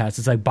into Game Pass,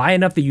 it's like buy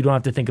enough that you don't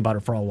have to think about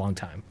it for a long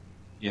time.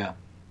 Yeah.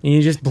 And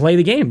you just play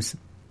the games.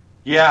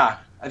 Yeah.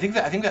 I think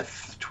that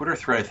Twitter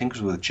thread I think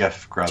was with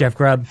Jeff Grubb.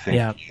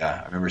 Yeah.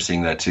 I remember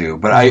seeing that too.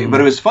 But but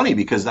it was funny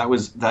because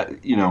that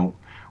you know,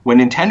 when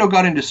Nintendo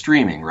got into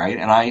streaming, right?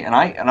 And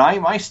I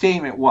my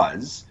statement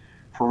was,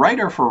 for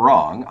right or for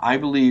wrong, I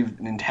believe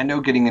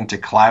Nintendo getting into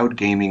cloud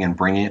gaming and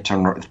bringing it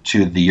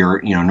to the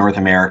North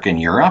America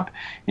and Europe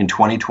in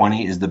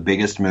 2020 is the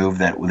biggest move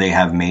that they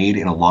have made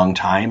in a long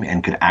time,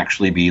 and could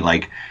actually be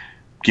like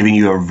giving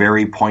you a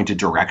very pointed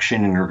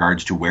direction in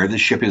regards to where the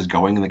ship is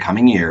going in the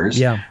coming years.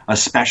 Yeah.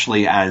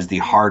 Especially as the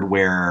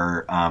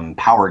hardware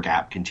power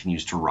gap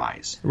continues to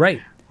rise.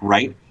 Right.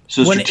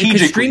 So strategically,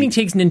 because streaming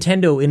takes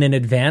Nintendo in an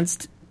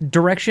advanced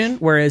direction,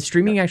 whereas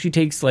streaming actually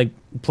takes like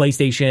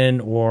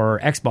PlayStation or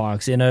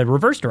Xbox in a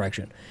reverse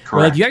direction. Correct.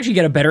 Where, like, you actually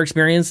get a better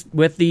experience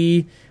with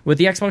the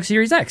Xbox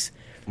Series X.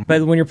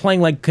 But when you're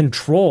playing like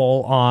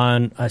Control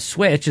on a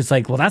Switch, it's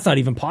like, well, that's not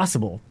even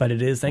possible. But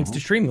it is thanks to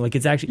streaming. Like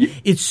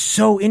it's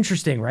so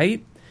interesting,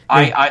 right?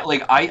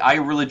 I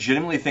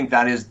legitimately think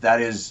that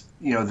is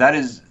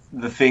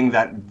the thing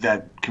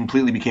that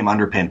completely became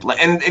underpinned.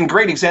 And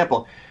great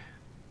example,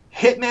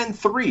 Hitman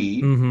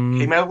 3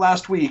 came out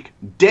last week,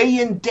 day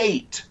and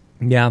date.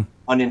 Yeah.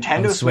 On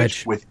Nintendo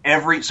Switch with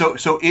every so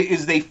it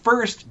is the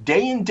first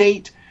day and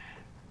date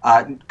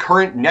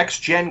current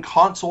next-gen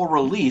console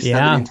release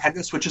that the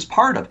Nintendo Switch is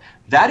part of.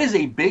 That is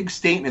a big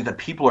statement that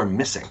people are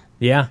missing.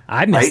 Yeah,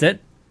 I missed it.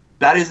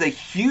 That is a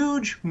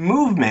huge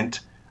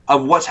movement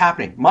of what's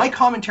happening. My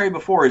commentary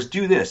before is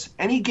do this.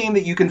 Any game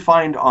that you can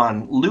find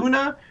on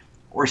Luna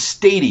or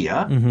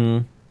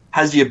Stadia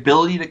has the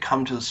ability to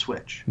come to the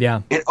Switch.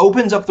 Yeah. It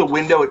opens up the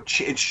window.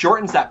 It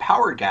shortens that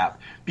power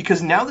gap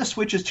because now the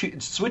Switch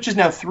is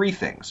now three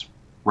things,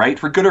 right?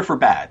 For good or for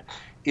bad.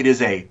 It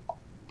is a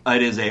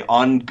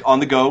on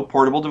the go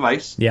portable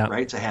device,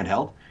 right? It's a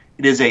handheld.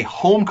 It is a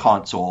home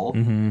console,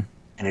 and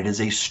it is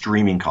a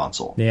streaming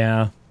console.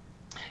 Yeah.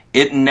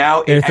 There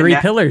are three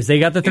pillars. They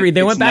got the three.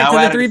 They went back to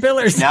the three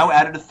pillars. Now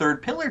added a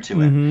third pillar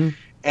to it,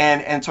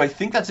 and so I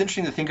think that's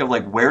interesting to think of,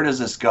 like, where does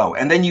this go?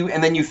 And then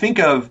you think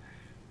of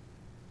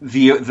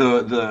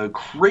the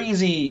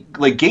crazy,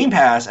 like, Game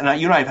Pass, and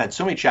you and I have had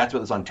so many chats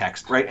about this on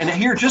text, right? And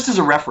here, just as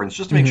a reference,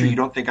 just to make sure you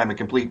don't think I'm a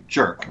complete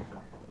jerk.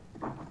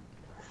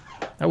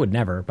 I would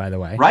never, by the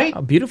way. Right?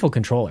 A beautiful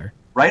controller.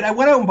 Right? I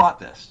went out and bought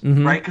this,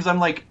 right? Because I'm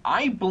like,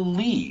 I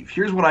believe,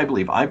 here's what I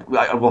believe.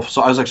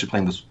 So I was actually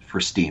playing this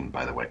for Steam,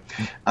 by the way,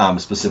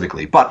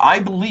 specifically. But I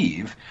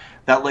believe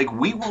that, like,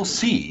 we will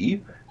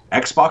see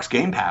Xbox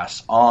Game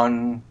Pass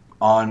on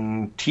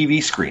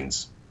TV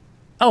screens.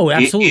 Oh,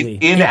 absolutely.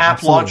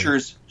 In-app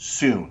launchers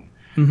soon,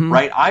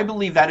 right? I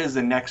believe that is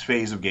the next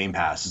phase of Game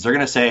Pass. Is they're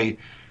going to say,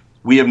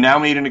 we have now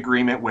made an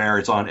agreement where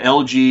it's on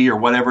LG or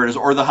whatever it is,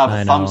 or they'll have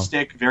a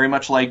thumbstick, very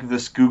much like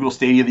this Google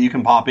Stadia that you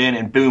can pop in,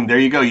 and boom, there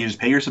you go. You just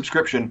pay your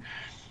subscription.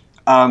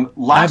 I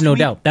have no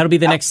doubt. That'll be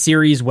the next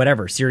Series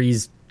whatever,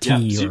 Series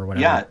T or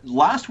whatever. Yeah,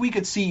 last week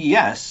at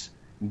CES,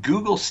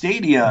 Google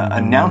Stadia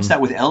announced that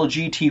with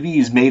LG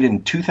TVs made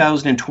in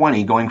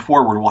 2020 going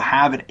forward, will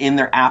have it in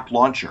their app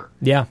launcher.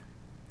 Yeah.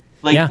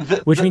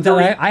 Which means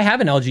that I have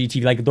an LG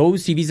TV. Like,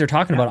 those TVs they're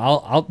talking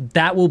about,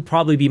 that will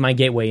probably be my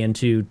gateway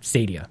into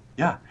Stadia.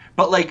 Yeah.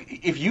 But,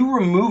 like, if you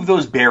remove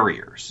those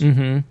barriers,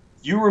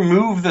 you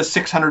remove the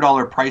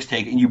 $600 price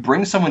tag, and you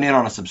bring someone in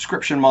on a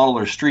subscription model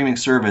or streaming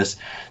service,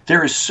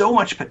 there is so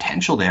much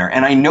potential there.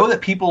 And I know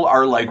that people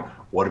are like,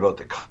 what about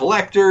the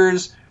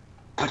collectors?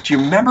 But do you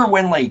remember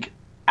when, like,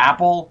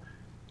 Apple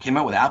came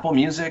out with Apple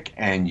Music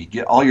and you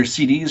get all your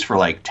CDs for,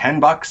 like,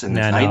 $10 and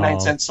it's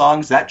 99-cent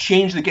songs? That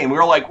changed the game. We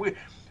were like,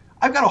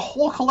 I've got a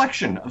whole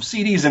collection of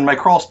CDs in my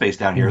crawl space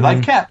down here that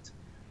I've kept.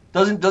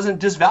 Doesn't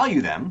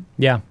disvalue them.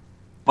 Yeah.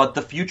 But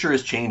the future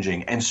is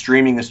changing, and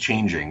streaming is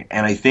changing.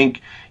 And I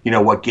think,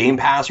 what Game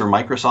Pass or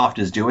Microsoft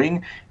is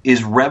doing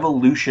is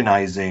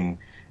revolutionizing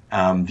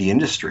the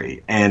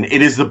industry. And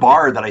it is the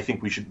bar that I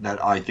think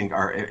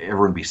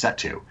everyone be set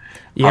to.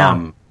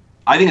 Yeah.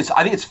 I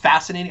think it's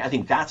fascinating. I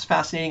think that's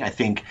fascinating. I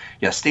think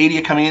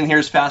Stadia coming in here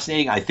is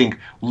fascinating. I think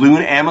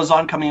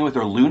Amazon coming in with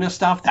their Luna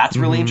stuff, that's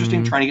really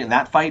interesting, trying to get in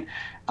that fight.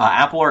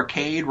 Apple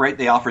Arcade, right?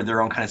 They offered their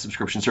own kind of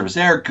subscription service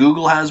there.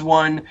 Google has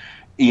one.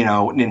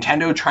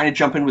 Nintendo trying to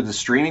jump in with the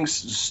streaming.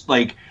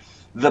 Like,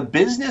 the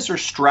business or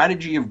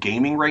strategy of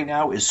gaming right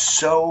now is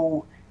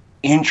so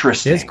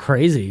interesting. It's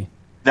crazy.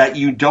 that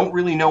you don't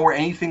really know where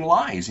anything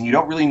lies, and you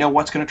don't really know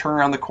what's going to turn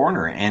around the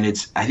corner. And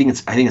I think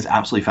it's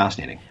absolutely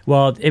fascinating.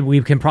 Well,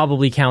 we can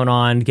probably count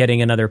on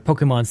getting another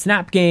Pokemon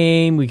Snap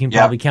game. We can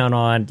probably count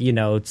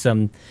on,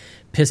 some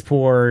piss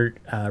poor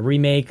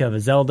remake of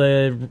a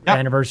Zelda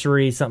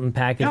anniversary, something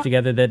packaged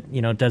together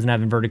that, doesn't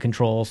have inverted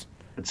controls.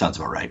 That sounds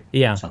about right.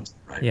 Yeah. That sounds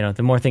about right.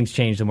 The more things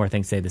change, the more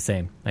things stay the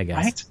same, I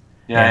guess. Right?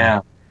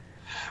 Yeah.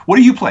 What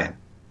are you playing?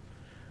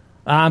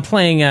 I'm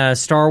playing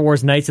Star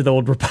Wars Knights of the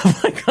Old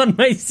Republic on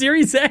my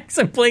Series X.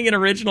 I'm playing an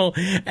original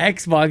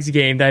Xbox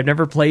game that I've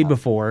never played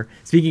before.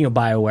 Speaking of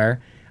BioWare,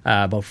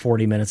 about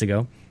 40 minutes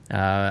ago,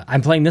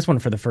 I'm playing this one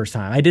for the first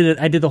time. I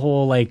did the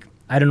whole, I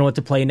don't know what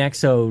to play next,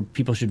 so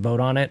people should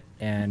vote on it.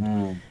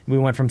 And we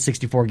went from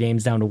 64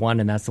 games down to one,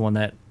 and that's the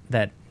one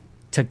that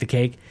took the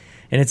cake.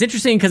 And it's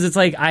interesting because it's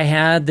I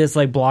had this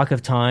block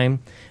of time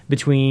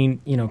between,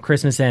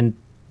 Christmas and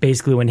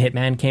basically when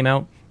Hitman came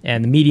out.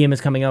 And the Medium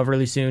is coming out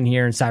really soon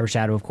here, and Cyber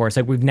Shadow, of course.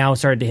 We've now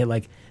started to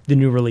hit, the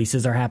new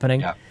releases are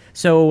happening. Yeah.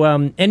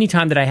 So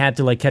anytime that I had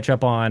to, catch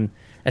up on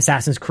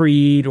Assassin's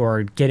Creed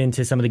or get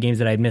into some of the games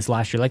that I had missed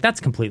last year, that's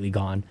completely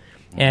gone.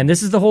 And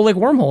this is the whole,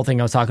 wormhole thing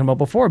I was talking about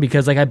before,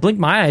 because, I blinked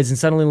my eyes and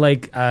suddenly,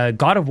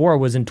 God of War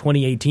was in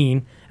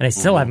 2018, and I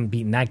still haven't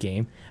beaten that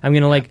game. I'm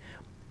going to,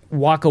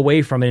 walk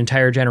away from an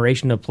entire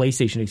generation of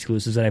PlayStation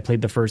exclusives that I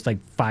played the first,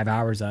 5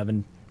 hours of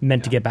and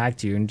meant to get back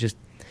to, and just,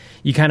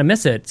 you kind of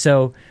miss it.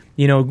 So...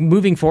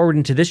 moving forward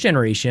into this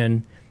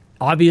generation,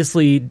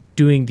 obviously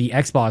doing the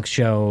Xbox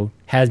show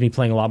has me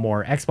playing a lot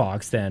more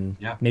Xbox than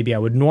maybe I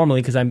would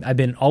normally, because I've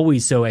been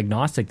always so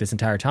agnostic this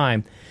entire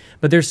time.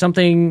 But there's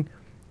something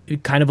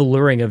kind of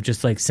alluring of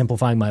just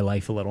simplifying my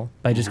life a little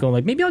by just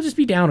going maybe I'll just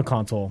be down a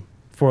console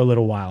for a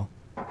little while.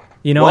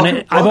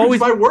 Welcome I've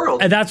always to my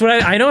world. And that's what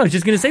I know. I was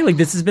just going to say,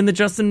 this has been the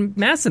Justin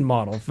Masson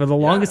model for the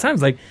longest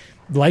time. It's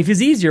life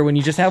is easier when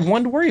you just have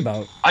one to worry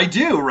about. I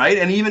do, right?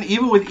 And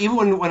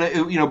even when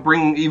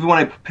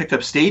I picked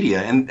up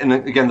Stadia, and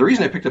again, the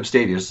reason I picked up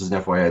Stadia, this is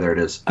an FYI, there it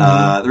is.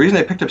 The reason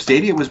I picked up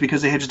Stadia was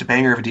because they had just a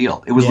banger of a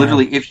deal. It was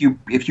literally, if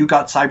you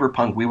got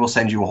Cyberpunk, we will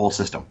send you a whole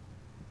system.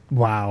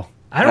 Wow.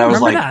 I don't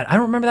remember that. I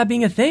don't remember that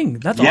being a thing.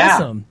 That's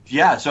awesome.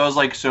 Yeah. So I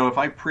was so if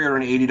I pre-order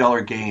an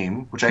 $80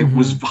 game, which I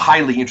was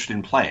highly interested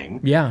in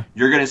playing,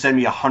 you're going to send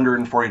me a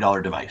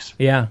 $140 device.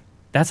 Yeah.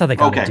 That's how they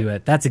got to do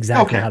it. That's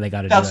exactly how they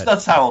got to do it.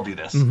 That's how I'll do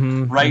this,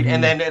 right?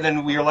 And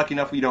then we are lucky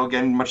enough,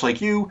 again, much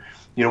like you,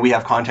 we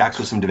have contacts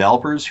with some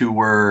developers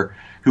who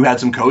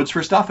had some codes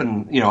for stuff,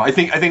 and I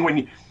think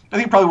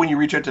probably when you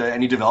reach out to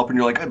any developer and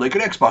you're I'd like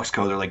an Xbox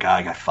code, they're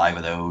I got 5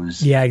 of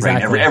those. Yeah,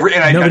 exactly. Right?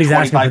 And nobody's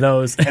asking for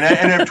those,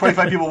 and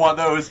 25 people want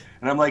those,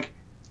 and I'm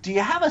do you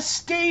have a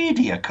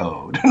Stadia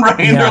code? Right?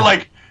 And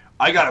they're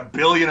I got 1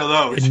 billion of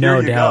those. No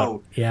Here you doubt.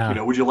 go.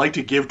 Yeah. Would you like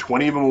to give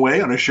 20 of them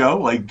away on a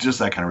show? Just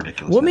that kind of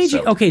ridiculous. What made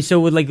you? Okay, so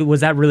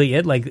was that really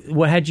it?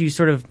 What had you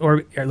sort of,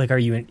 or are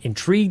you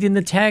intrigued in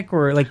the tech,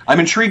 or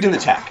I'm intrigued in the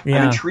tech. Yeah.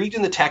 I'm intrigued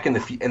in the tech and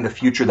the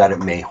future that it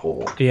may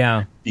hold.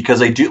 Yeah.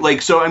 Because I do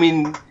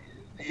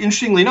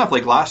interestingly enough,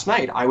 last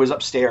night I was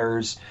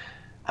upstairs.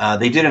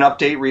 They did an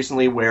update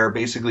recently where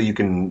basically you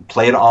can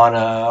play it on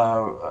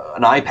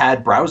an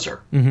iPad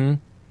browser, and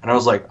I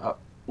was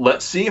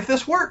let's see if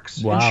this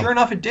works. Wow. And sure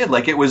enough, it did.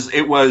 It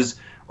was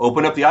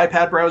open up the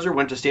iPad browser,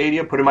 went to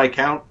Stadia, put in my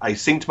account. I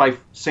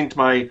synced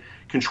my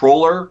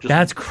controller.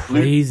 That's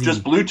crazy.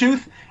 Just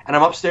Bluetooth, and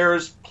I'm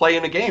upstairs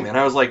playing a game. And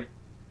I was wow.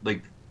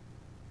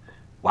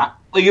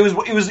 It was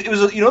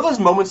those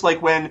moments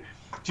when.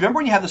 Do you remember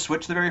when you had the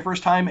Switch the very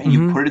first time and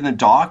you put it in the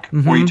dock,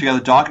 or you took out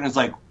the dock and it's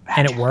and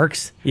it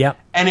works. Yep.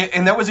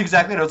 And that was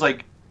exactly what I was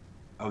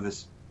oh,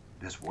 this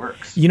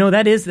works.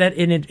 That is that,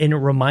 and it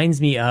reminds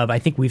me of, I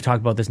think we've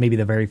talked about this maybe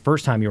the very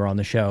first time you were on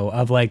the show,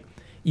 of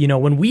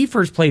when we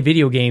first played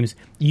video games,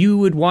 you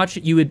would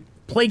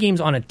play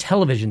games on a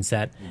television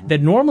set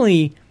that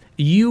normally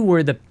you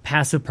were the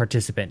passive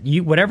participant.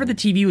 Whatever the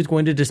TV was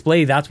going to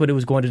display, that's what it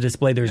was going to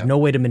display. There's no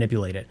way to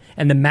manipulate it.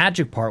 And the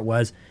magic part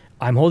was,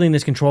 I'm holding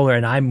this controller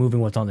and I'm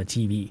moving what's on the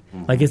TV.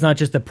 It's not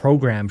just the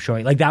program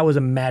showing. That was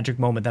a magic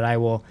moment that I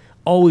will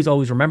always,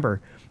 always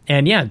remember.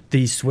 And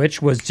the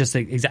Switch was just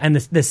and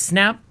the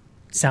snap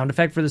sound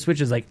effect for the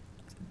Switch is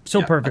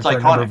so perfect for a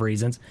number of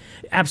reasons.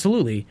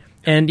 Absolutely.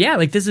 And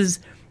this is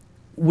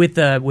with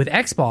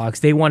Xbox,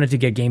 they wanted to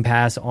get Game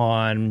Pass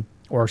on,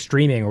 or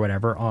streaming or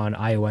whatever, on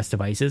iOS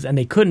devices, and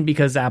they couldn't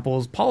because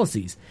Apple's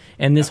policies.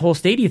 And this whole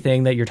Stadia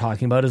thing that you're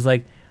talking about is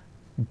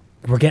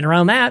we're getting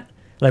around that.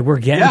 We're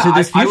getting to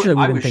this future that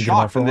we've been thinking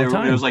about for a long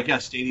time. It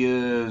was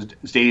Stadia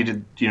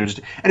did,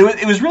 and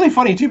it was really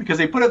funny too, because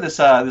they put up this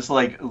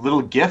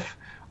little GIF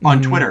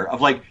on Twitter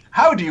of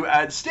how do you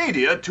add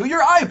Stadia to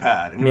your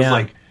iPad? And it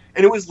was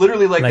and it was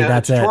literally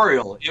a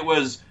tutorial. It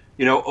was,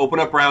 open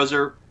up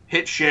browser,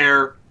 hit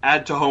share,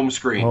 add to home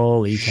screen.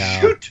 Holy cow.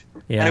 Shoot.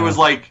 Yeah. And it was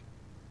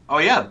oh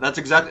yeah, that's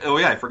exactly, oh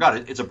yeah, I forgot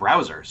it. It's a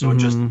browser, so it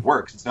just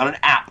works. It's not an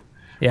app.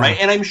 Yeah. Right,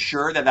 and I'm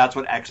sure that's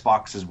what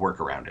Xbox's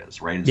workaround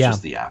is. Right, it's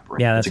just the app.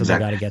 Right? Yeah, that's what they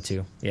got to get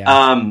to.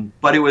 Yeah.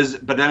 But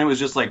then it was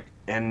just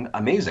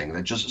amazing.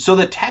 That just so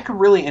the tech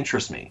really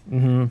interests me,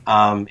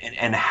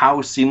 and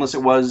how seamless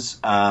it was.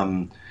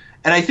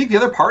 And I think the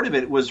other part of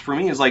it was for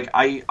me is like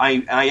I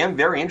am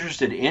very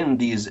interested in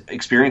these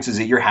experiences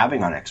that you're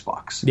having on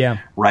Xbox,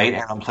 right,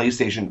 and on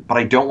PlayStation. But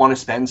I don't want to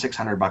spend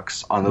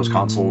 $600 on those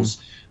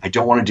consoles. I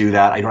don't want to do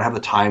that. I don't have the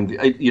time.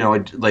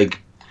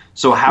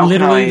 So how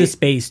literally can the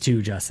space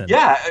too, Justin?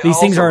 Yeah, these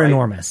things also, are right?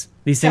 enormous.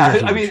 These things are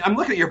huge. I mean, I'm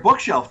looking at your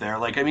bookshelf there.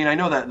 Like, I mean, I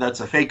know that that's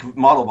a fake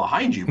model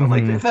behind you, but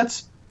like if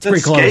that's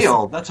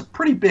scale, that's a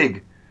pretty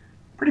big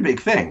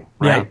thing,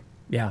 right?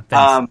 Yeah.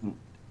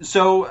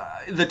 So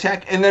the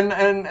tech, and then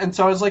and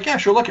so I was like, yeah,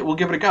 sure, we'll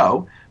give it a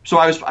go. So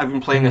I've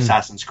been playing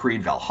Assassin's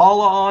Creed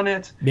Valhalla on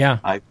it. Yeah,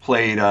 I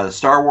played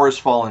Star Wars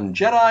Fallen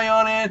Jedi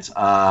on it.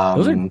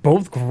 Those are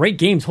both great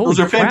games. Holy those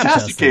are crap,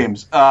 fantastic Justin.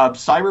 games.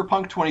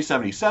 Cyberpunk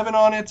 2077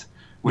 on it,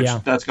 which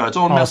that's got its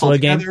own mess Also a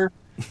game? altogether.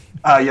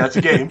 Yeah, it's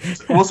a game.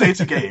 We'll say it's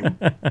a game.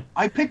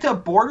 I picked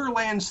up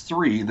Borderlands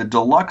 3, the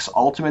Deluxe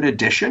Ultimate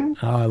Edition.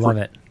 Oh, I love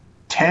it.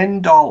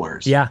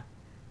 $10. Yeah.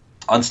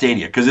 On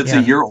Stadia because it's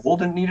a year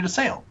old and needed a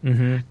sale,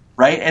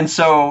 right? And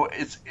so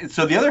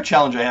so the other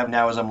challenge I have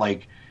now is I'm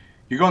like,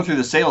 you're going through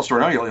the sales store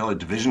now. You'll have a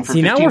Division for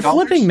 $15. Now we're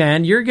flipping,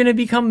 man. You're going to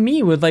become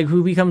me with like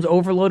who becomes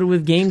overloaded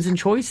with games and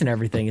choice and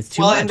everything. It's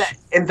too much.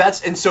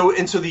 And so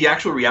the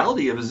actual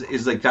reality of it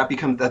is like that's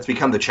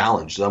become the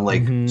challenge. So I'm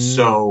like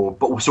so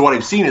what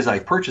I've seen is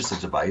I've purchased a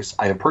device.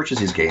 I have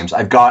purchased these games.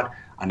 I've got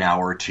an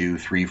hour, 2,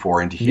 3,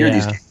 4 into here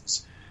these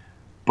games.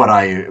 But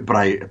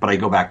I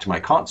go back to my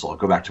console,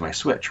 go back to my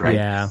Switch, right?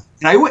 Yeah.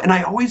 And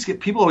I always get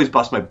people always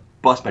bust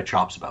my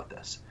chops about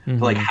this. They're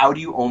like, how do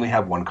you only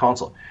have one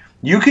console?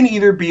 You can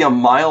either be a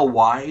mile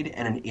wide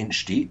and an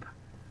inch deep,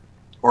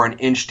 or an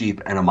inch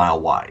deep and a mile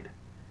wide.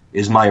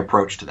 Is my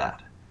approach to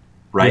that,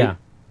 right? Yeah.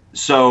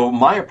 So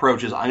my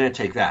approach is I'm going to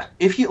take that.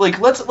 If you like,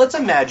 let's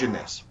imagine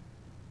this.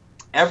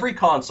 Every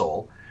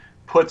console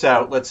puts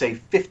out, let's say,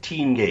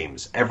 15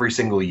 games every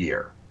single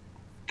year.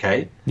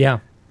 Okay. Yeah.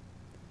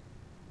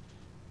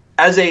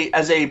 As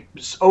a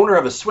owner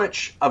of a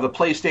Switch, of a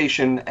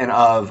PlayStation, and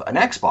of an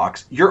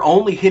Xbox, you're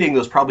only hitting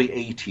those probably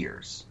A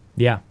tiers.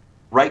 Yeah.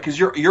 Right, because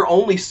you're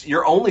only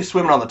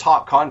swimming on the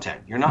top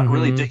content. You're not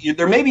really.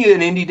 There may be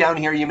an indie down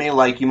here you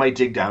might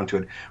dig down to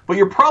it, but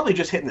you're probably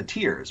just hitting the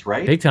tiers,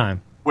 right? Big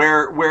time.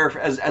 Where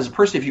as a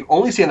person, if you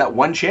only see on that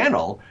one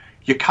channel,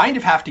 you kind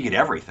of have to get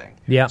everything.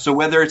 Yeah. So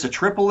whether it's a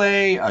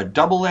AAA, a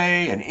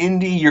AA, an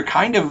indie,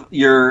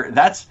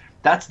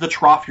 that's the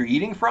trough you're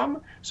eating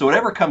from. So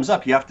whatever comes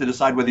up, you have to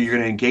decide whether you're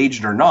going to engage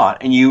it or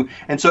not,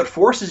 and so it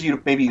forces you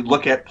to maybe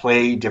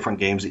play different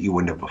games that you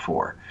wouldn't have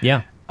before.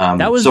 Yeah.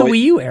 That was the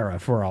Wii U era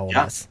for all of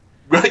us.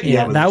 Right.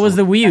 Yeah, that was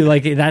the Wii U.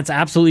 Like, that's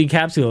absolutely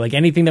capsule. Like,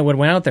 anything that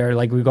went out there,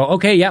 like, we go,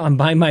 okay, yeah, I'm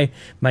buying my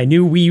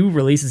new Wii U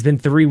release. It's been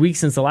 3 weeks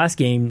since the last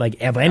game,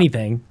 like, of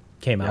anything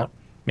came out.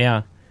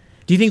 Yeah.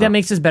 Do you think that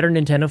makes us better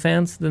Nintendo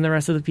fans than the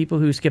rest of the people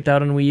who skipped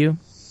out on Wii U?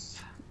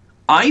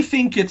 I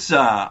think it's.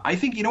 I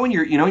think when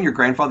your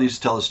grandfather used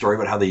to tell the story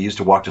about how they used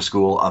to walk to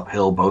school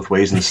uphill both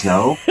ways in the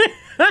snow.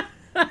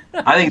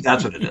 I think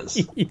that's what it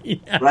is,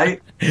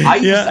 right? I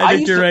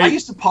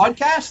used to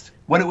podcast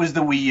when it was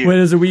the Wii U. When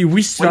it was the Wii U,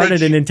 we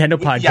started a Nintendo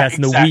podcast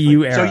in the Wii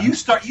U era. So you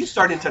start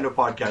Nintendo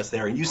podcast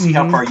there, and you see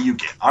how far you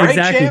get. All right,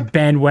 champ?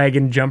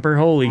 Bandwagon jumper.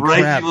 Holy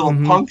crap! You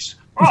little punks.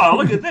 Oh,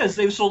 look at this!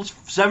 They've sold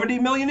 70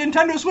 million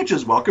Nintendo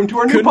Switches. Welcome to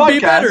our new Couldn't podcast. Be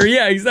better.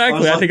 Yeah,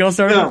 exactly. I think I'll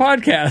start a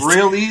podcast.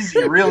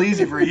 Real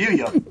easy for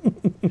you.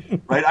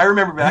 Right? I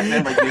remember back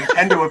then, like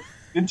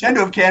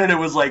Nintendo of Canada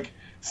was like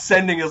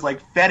sending us,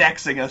 like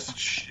FedExing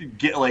us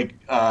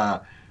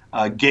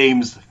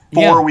games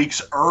 4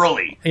 weeks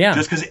early,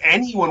 just because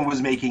anyone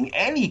was making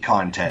any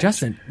content.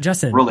 Justin,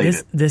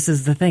 related. This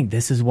is the thing.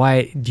 This is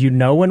why. Do you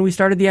know when we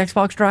started the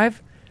Xbox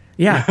Drive?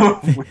 Yeah,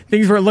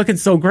 things were looking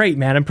so great,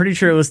 man. I'm pretty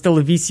sure it was still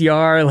a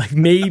VCR, like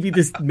maybe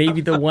the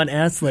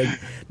 1S, like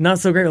not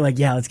so great. We're like,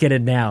 yeah, let's get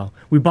it now.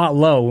 We bought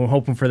low, we're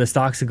hoping for the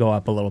stocks to go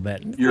up a little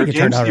bit. Your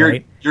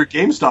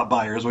GameStop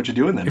buyer is what you're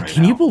doing then, right?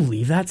 Can you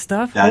believe that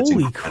stuff? That's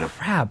Holy incredible.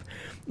 crap!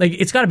 Like,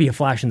 it's got to be a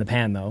flash in the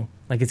pan, though.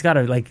 Like, it's got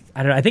to, like,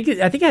 I don't know. I think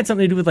it had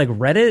something to do with like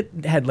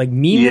Reddit had like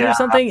memed or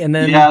something, and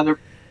then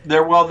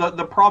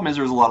the problem is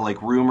there's a lot of like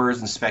rumors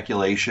and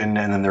speculation,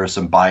 and then there was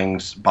some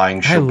buying.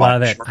 I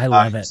love it.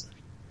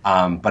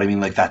 But I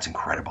mean, like, that's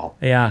incredible.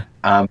 Yeah.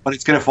 But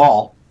it's going to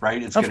fall,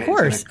 right? Of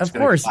course.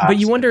 But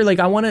you wonder, like,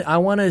 I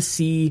want to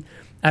see.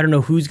 I don't know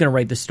who's going to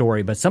write the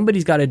story, but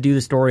somebody's got to do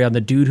the story on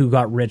the dude who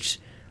got rich,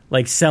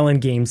 like selling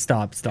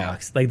GameStop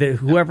stocks. Like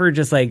whoever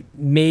just like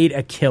made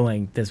a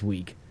killing this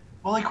week.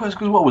 Well, like,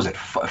 what was it?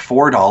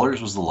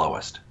 $4 was the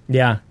lowest.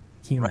 Yeah.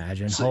 Can you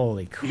imagine? So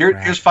holy crap!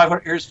 Here's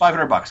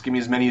 $500. Give me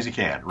as many as you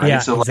can, right? Yeah,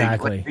 so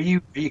exactly. Like, are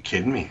you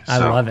kidding me? I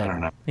love it. I don't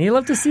know. And you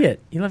love to see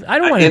it. I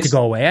don't want it to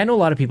go away. I know a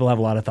lot of people have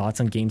a lot of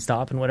thoughts on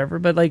GameStop and whatever,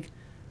 but like,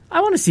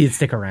 I want to see it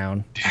stick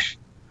around.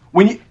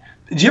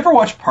 Did you ever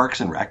watch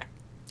Parks and Rec?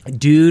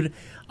 Dude,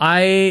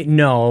 I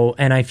know,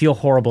 and I feel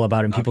horrible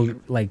about it. And people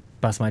like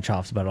bust my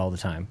chops about it all the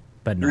time.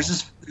 But no.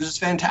 There's this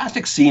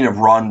fantastic scene of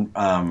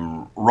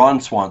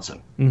Ron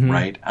Swanson,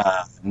 right?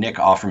 Nick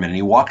Offerman, and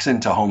he walks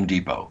into Home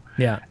Depot.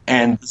 Yeah.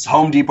 And this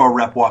Home Depot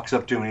rep walks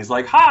up to him and he's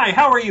like, "Hi,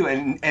 how are you?"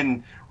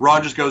 And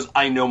Ron just goes,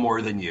 "I know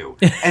more than you,"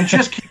 and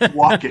just keeps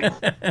walking.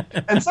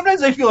 And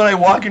sometimes I feel when I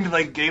walk into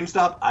like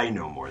GameStop, I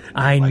know more than you.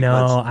 I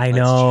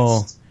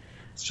know.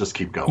 Let's just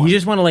keep going. You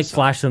just want to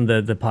flash them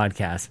the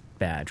podcast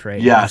badge,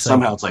 right? Yeah.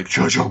 Somehow it's like,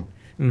 "Jojo,"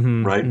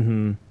 right?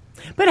 Mm-hmm.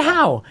 But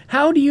how?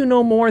 How do you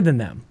know more than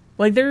them?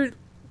 Like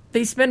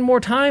they spend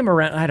more time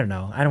around. I don't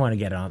know. I don't want to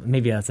get on.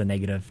 Maybe that's a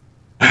negative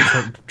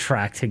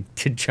track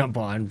to jump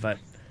on, but.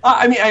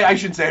 I mean, I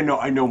should say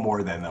I know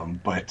more than them,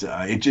 but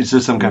it just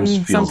sometimes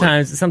feels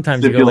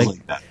sometimes you go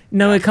like that.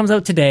 No, it comes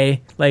out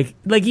today. Like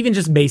even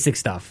just basic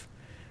stuff,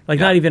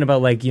 not even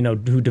about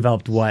who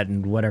developed what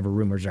and whatever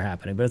rumors are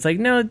happening. But it's like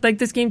no, like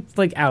this game's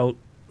out,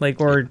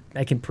 or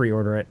I can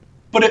pre-order it.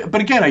 But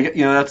again,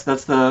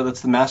 that's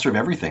the master of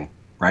everything,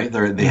 right?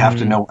 They have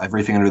to know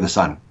everything under the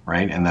sun,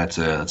 right? And that's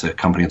a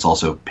company that's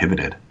also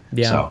pivoted.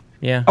 Yeah. So.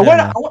 Yeah, I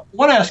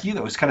want to ask you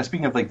though. It's kind of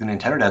speaking of the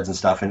Nintendo dads and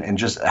stuff, and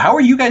just how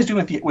are you guys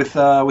doing with the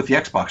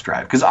Xbox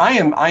Drive? Because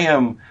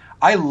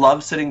I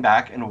love sitting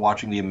back and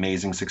watching the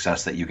amazing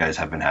success that you guys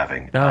have been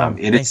having.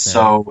 It is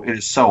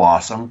so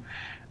awesome.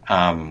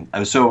 I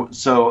was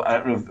so I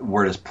don't know if the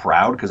word is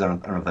proud because I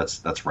don't know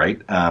if that's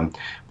right.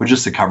 But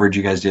just the coverage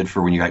you guys did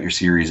for when you got your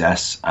Series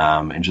S,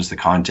 and just the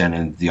content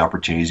and the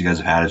opportunities you guys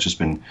have had. It's just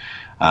been.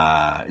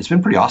 It's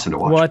been pretty awesome to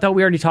watch. Well, I thought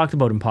we already talked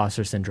about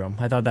imposter syndrome.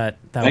 I thought that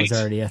was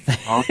already a thing.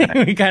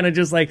 Okay. We kind of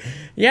just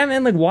yeah,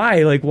 man,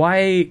 why?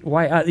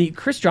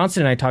 Chris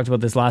Johnston and I talked about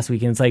this last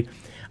week, and it's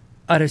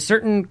at a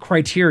certain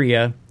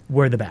criteria,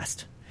 we're the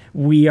best.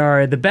 We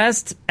are the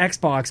best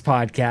Xbox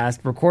podcast,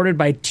 recorded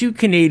by two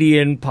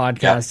Canadian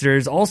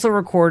podcasters, also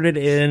recorded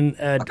in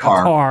a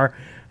car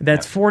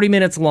that's 40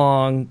 minutes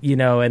long,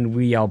 and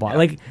we all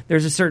bought.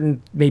 There's a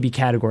certain maybe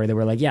category that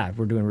we're yeah,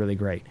 we're doing really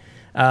great.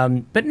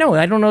 But no,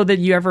 I don't know that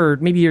you ever.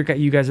 Maybe you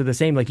guys are the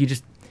same.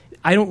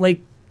 I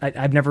don't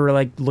I've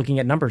never looking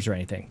at numbers or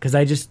anything because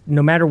I just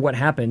no matter what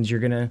happens, you're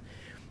gonna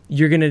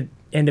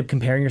end up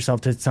comparing yourself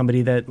to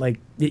somebody that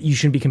you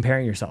shouldn't be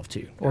comparing yourself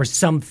to, or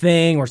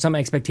something, or some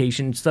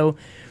expectation. So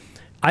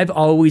I've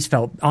always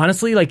felt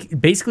honestly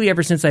basically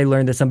ever since I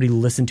learned that somebody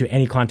listened to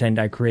any content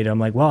I created, I'm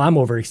well, I'm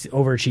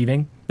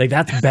overachieving.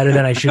 That's better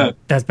than I should.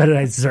 That's better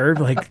than I deserve.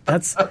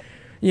 That's.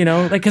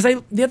 Because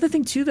the other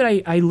thing too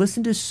that I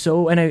listen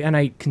to and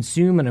I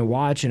consume and I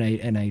watch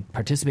and I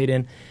participate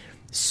in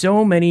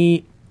so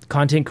many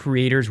content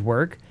creators'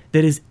 work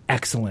that is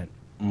excellent.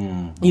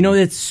 Mm-hmm.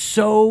 It's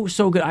so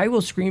good. I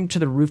will scream to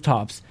the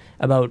rooftops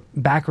about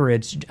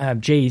Baccaridge,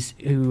 Jace,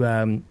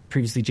 who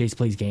previously Jace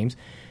Plays Games.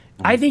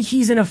 Mm-hmm. I think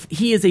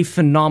he is a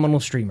phenomenal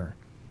streamer,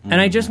 and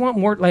I just want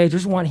more. I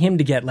just want him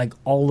to get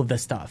all of the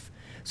stuff.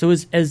 So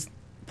as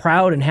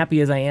proud and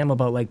happy as I am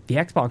about the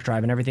Xbox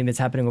Drive and everything that's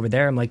happening over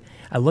there, I'm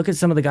I look at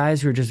some of the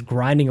guys who are just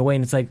grinding away,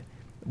 and it's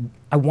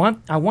I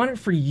want it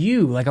for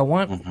you. I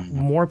want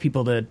more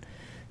people to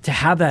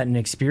have that and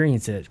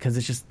experience it, because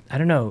it's just I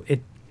don't know,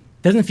 it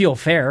doesn't feel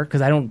fair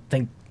because I don't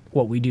think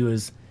what we do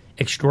is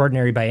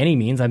extraordinary by any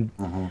means. I'm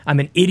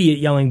an idiot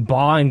yelling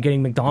 "bah" and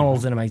getting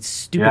McDonald's into my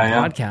stupid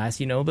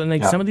podcast,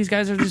 But some of these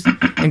guys are just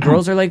and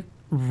girls are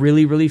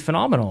really really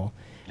phenomenal,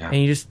 and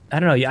you just I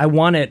don't know. I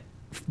want it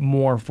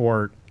more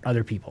for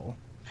other people,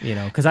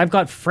 because I've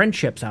got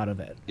friendships out of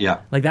it.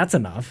 Yeah, that's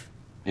enough.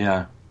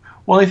 Yeah.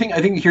 Well, I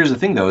think here's the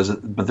thing though,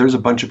 but there's a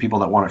bunch of people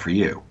that want it for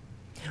you.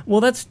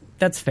 Well, that's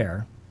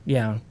fair.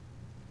 Yeah.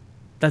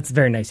 That's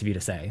very nice of you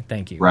to say.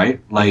 Thank you. Right?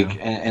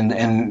 And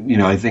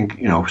I think,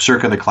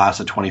 circa the class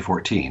of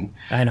 2014.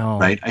 I know.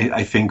 Right?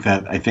 I think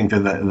that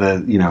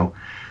the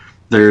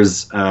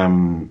there's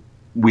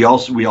we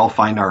all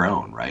find our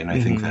own, right? And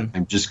I think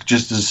that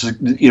just as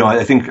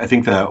I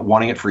think that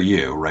wanting it for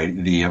you, right?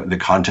 The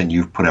content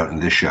you've put out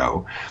in this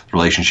show, the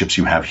relationships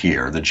you have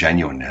here, the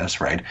genuineness,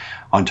 right?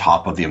 On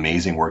top of the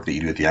amazing work that you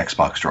do at the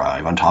Xbox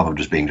Drive, on top of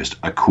just being just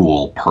a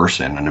cool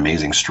person, an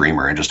amazing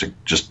streamer, and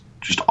just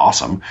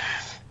awesome.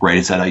 Right,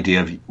 it's that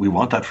idea of we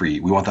want that for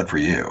you. We want that for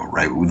you,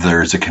 right?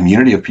 There's a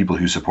community of people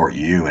who support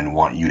you and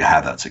want you to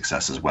have that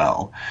success as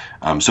well.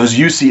 So as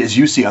you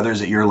see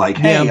others that you're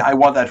hey, I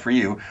want that for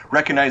you.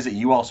 Recognize that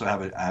you also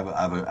have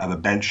a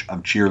bench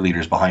of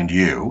cheerleaders behind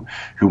you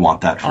who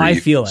want that for you. I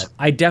feel it.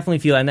 I definitely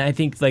feel it, and I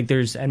think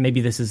there's, and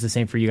maybe this is the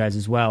same for you guys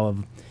as well.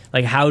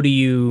 Of how do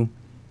you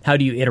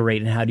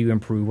iterate and how do you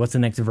improve? What's the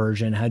next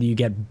version? How do you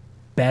get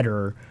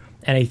better?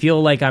 And I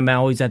feel I'm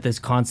always at this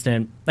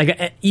constant,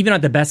 even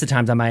at the best of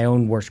times, I'm my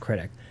own worst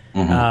critic.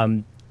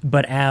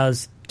 But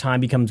as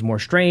time becomes more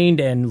strained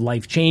and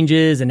life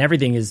changes and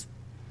everything is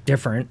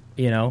different,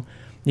 you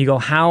go,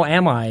 how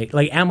am I?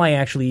 Am I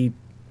actually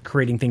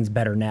creating things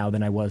better now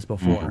than I was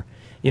before?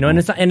 And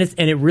it's not, and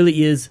it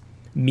really is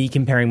me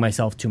comparing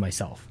myself to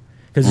myself.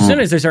 Because as soon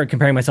as I start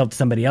comparing myself to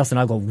somebody else, then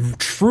I'll go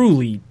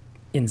truly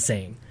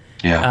insane.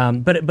 Yeah.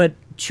 But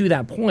to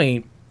that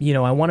point,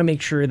 I want to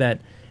make sure that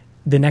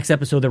the next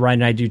episode that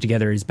Ryan and I do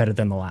together is better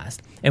than the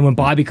last. And when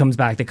Bobby comes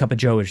back, the Cup of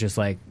Joe is just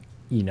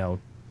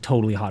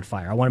totally hot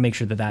fire. I want to make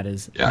sure that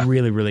is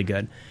really, really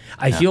good.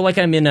 I feel like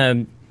I'm in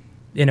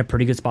a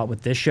pretty good spot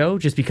with this show,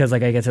 just because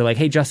like I get to like,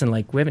 hey Justin,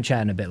 like we haven't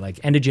chatted in a bit, like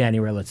end of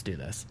January, let's do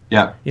this.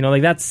 Yeah. You know,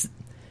 like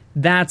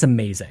that's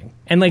amazing.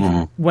 And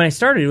like when I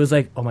started, it was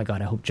like, oh my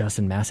God, I hope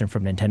Justin Masson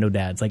from Nintendo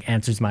Dads like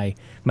answers my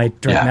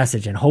direct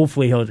message, and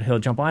hopefully he'll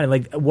jump on. And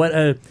like what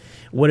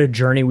a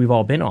journey we've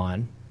all been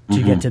on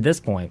to get to this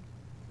point.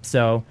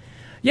 So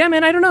yeah,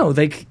 man, I don't know.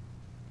 Like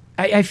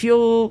I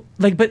feel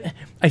like, but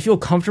I feel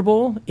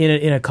comfortable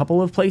in a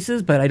couple of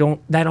places, but I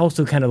don't. That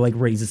also kind of like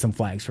raises some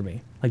flags for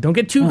me. Like, don't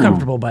get too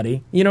comfortable,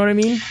 buddy. You know what I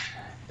mean?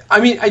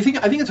 I mean, I think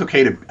it's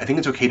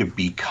okay to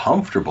be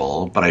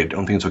comfortable, but I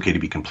don't think it's okay to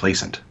be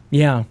complacent.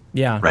 Yeah.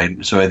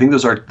 Right. So I think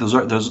those.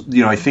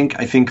 You know, I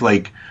think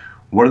like,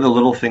 what are the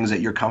little things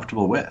that you're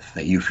comfortable with,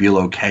 that you feel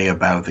okay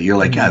about, that you're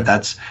like, yeah,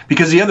 that's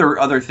because the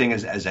other thing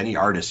is, as any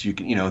artist, you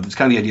can, you know, it's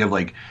kind of the idea of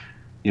like,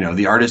 you know,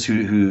 the artist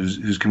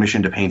who's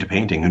commissioned to paint a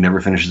painting, who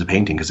never finishes a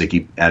painting because they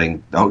keep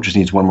adding, it just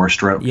needs one more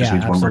stroke, just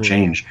needs one more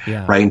change,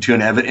 right?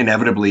 And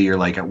inevitably, you're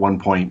like, at one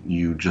point,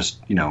 you just,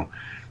 you know,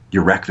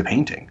 you wreck the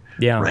painting,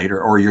 right?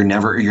 Or you're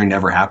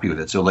never happy with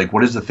it. So like,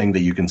 what is the thing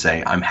that you can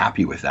say, I'm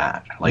happy with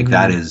that? Like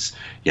that is,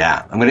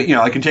 I'm gonna, you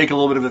know, I can take a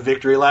little bit of a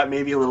victory lap,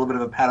 maybe a little bit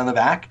of a pat on the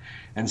back,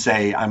 and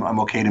say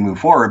I'm okay to move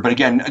forward. But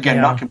again,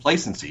 not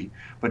complacency,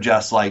 but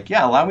just like,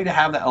 allow me to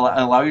have that.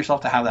 Allow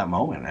yourself to have that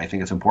moment. I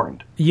think it's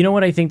important. You know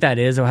what I think that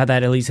is, or how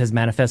that at least has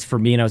manifested for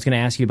me. And I was going to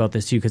ask you about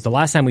this too, because the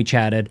last time we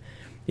chatted,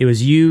 it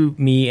was you,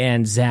 me,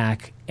 and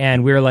Zach,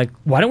 and we were like,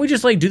 why don't we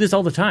just like do this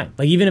all the time?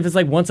 Like even if it's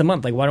like once a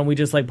month, like why don't we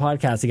just like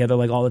podcast together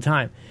like all the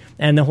time?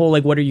 And the whole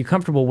like, what are you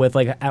comfortable with?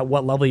 Like at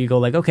what level you go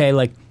like, okay,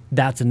 like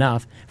that's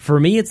enough. For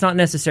me, it's not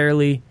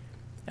necessarily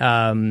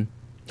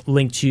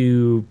linked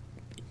to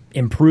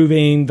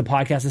improving the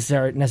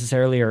podcast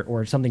necessarily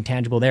or something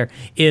tangible there.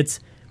 It's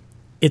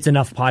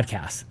enough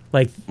podcasts.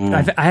 Like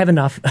I have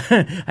enough.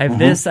 I have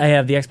this. I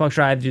have the Xbox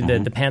Drive, do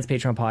the Pants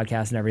Patreon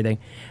podcast and everything.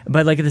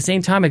 But like at the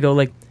same time, I go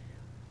like,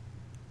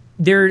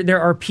 there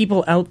are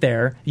people out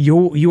there.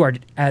 You are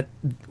at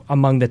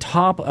among the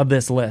top of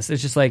this list.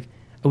 It's just like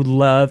I would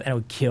love and I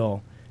would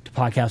kill to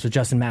podcast with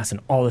Justin Masson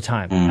all the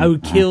time. I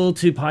would kill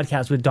to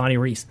podcast with Donnie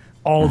Reese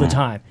all the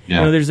time.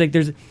 Yeah. You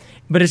know,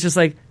 but it's just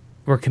like,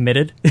 we're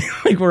committed.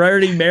 Like we're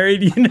already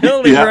married, you know,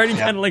 like we're already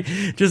kind of like,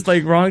 just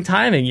like wrong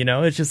timing, you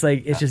know, it's just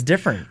like, it's just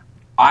different.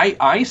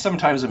 I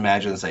sometimes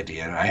imagine this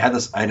idea, and I had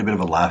a bit of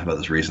a laugh about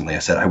this recently. I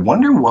said, I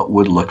wonder what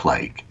would look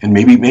like, and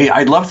maybe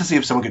I'd love to see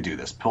if someone could do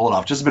this, pull it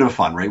off, just a bit of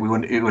fun, right? It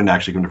wouldn't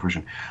actually come to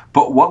fruition.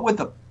 But what would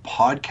the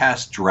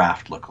podcast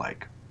draft look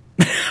like?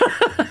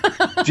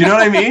 Do you know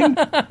what I mean?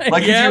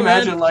 Like, could you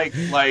imagine,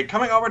 like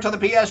coming over to the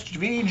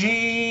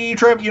PSVG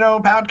trip, you know,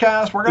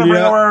 podcast? We're gonna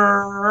bring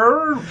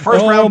our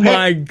first round pick. Oh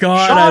my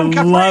God, Sean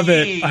I love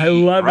it! I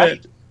love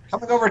it.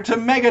 Coming over to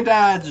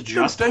Megadad's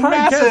Justin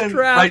Masson.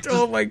 Right?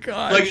 Oh my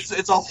God! Like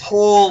it's a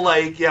whole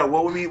like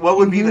what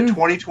would be the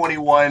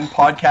 2021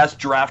 podcast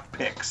draft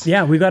picks?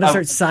 Yeah, we got to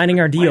start signing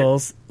our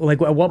deals.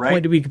 Like at what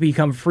point do we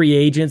become free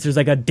agents? There's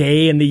like a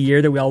day in the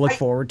year that we all look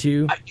forward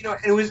to. You know,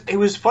 it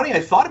was funny.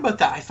 I thought about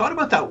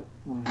that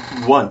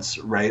once,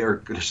 right?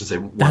 Or I should say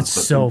once. That's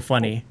so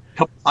funny. A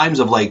couple times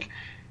of like,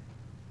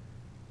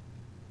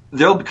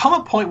 there'll come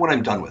a point when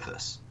I'm done with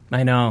this.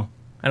 I know.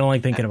 I don't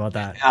like thinking about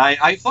that.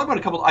 I thought about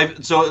a couple.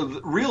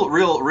 So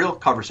real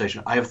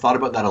conversation. I have thought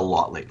about that a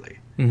lot lately.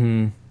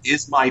 Mm-hmm.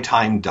 Is my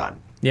time done?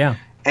 Yeah.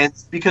 And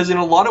because in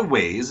a lot of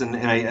ways, and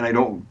I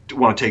don't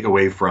want to take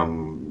away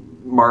from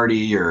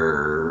Marty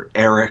or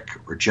Eric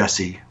or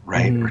Jesse,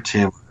 right, or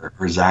Tim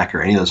or Zach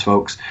or any of those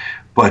folks,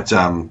 but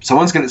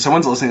someone's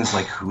listening. It's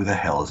like, who the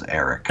hell is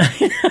Eric?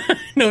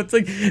 No, it's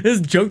like this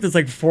joke that's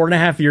like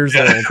 4.5 years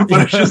old.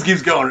 But it just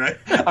keeps going, right?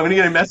 I'm going to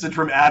get a message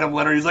from Adam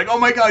Leonard. He's like, oh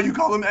my God, you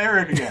call him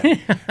Eric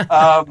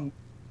again.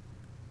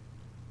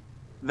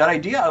 That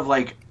idea of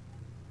like,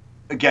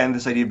 again,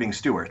 this idea of being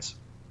stewards,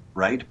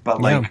 right?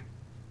 But like,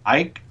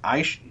 I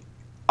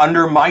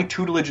under my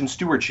tutelage and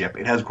stewardship,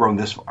 it has grown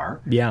this far.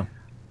 Yeah.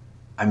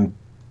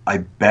 I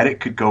bet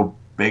it could go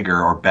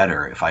bigger or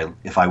better if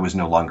I was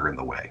no longer in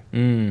the way. Do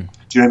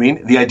you know what I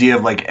mean? The idea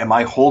of like, am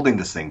I holding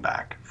this thing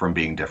back from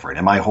being different?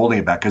 Am I holding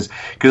it back?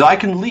 Because I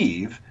can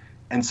leave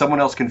and someone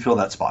else can fill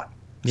that spot.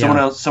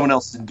 Yeah. Someone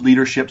else's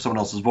leadership, someone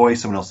else's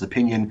voice, someone else's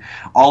opinion,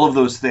 all of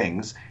those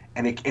things,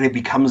 and it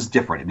becomes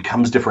different. It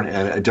becomes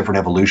different, a different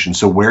evolution.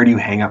 So where do you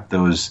hang up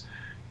those?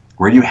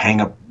 Where do you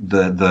hang up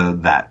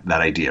that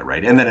idea,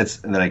 right? And then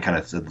I kind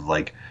of said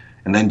like,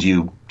 and then do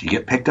you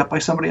get picked up by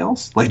somebody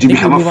else? Like, do you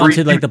become a free?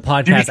 To like the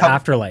podcast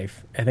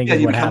afterlife? I think. Yeah,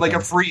 you become happens. like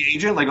a free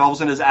agent. Like all of a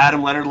sudden, is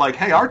Adam Leonard like,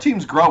 hey, our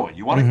team's growing.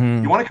 You want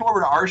to come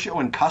over to our show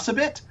and cuss a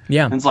bit?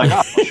 Yeah. And it's like,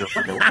 oh, well, sure,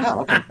 okay,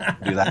 okay,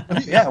 do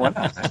that. Yeah, why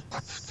not?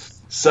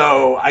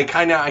 So I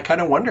kind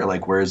of wonder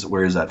like, where is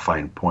that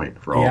fine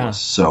point for all of us?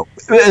 So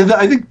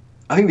I think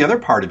the other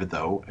part of it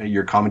though,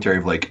 your commentary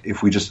of like,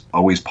 if we just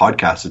always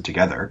podcasted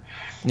together,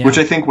 which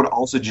I think would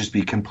also just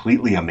be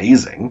completely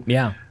amazing.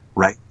 Yeah.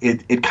 Right.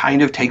 It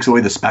kind of takes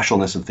away the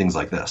specialness of things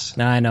like this.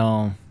 I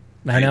know.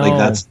 Like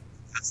that's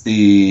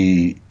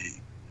the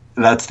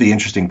that's the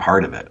interesting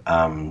part of it.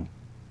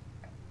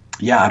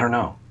 Yeah, I don't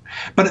know.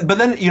 But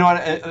then, you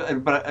know,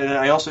 but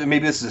I also,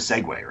 maybe this is a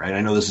segue, right?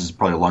 I know this is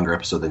probably a longer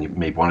episode than you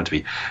may want it to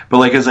be, but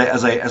like as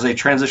I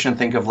transition,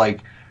 think of like,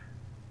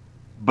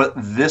 but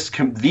these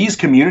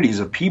communities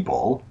of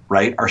people,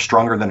 right, are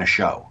stronger than a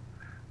show,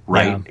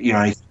 right?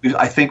 Yeah. You know,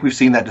 I think we've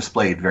seen that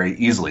displayed very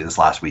easily this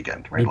last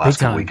weekend, right? Last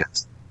couple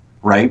weekends,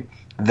 right?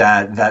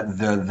 That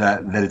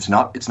it's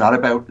not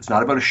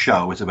about a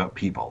show. It's about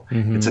people.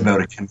 Mm-hmm. It's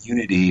about a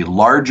community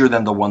larger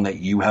than the one that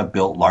you have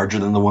built, larger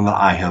than the one that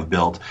I have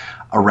built,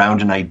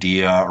 around an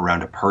idea,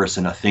 around a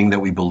person, a thing that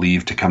we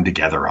believe to come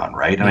together on,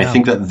 right? And I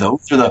think that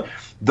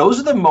those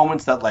are the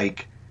moments that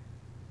like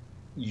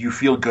you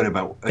feel good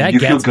about. That you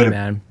gets me,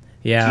 man.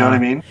 Yeah, do you know what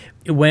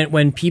I mean?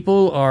 When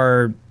people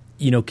are,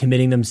 you know,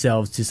 committing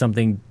themselves to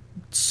something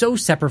so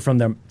separate from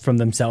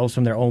themselves,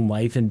 from their own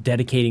life, and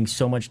dedicating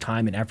so much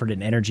time and effort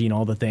and energy and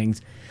all the things,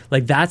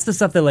 like that's the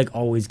stuff that like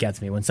always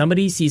gets me. When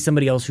somebody sees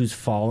somebody else who's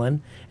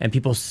fallen and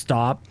people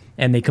stop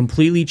and they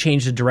completely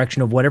change the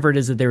direction of whatever it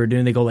is that they were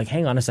doing, they go like,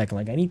 hang on a second,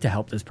 like I need to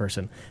help this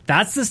person.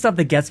 That's the stuff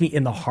that gets me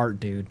in the heart,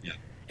 dude. Yeah.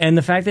 And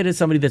the fact that it's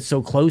somebody that's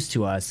so close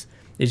to us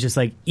is just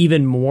like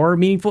even more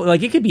meaningful.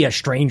 Like it could be a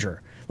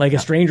stranger. Like a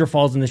stranger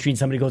falls in the street and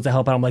somebody goes to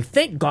help out. I'm like,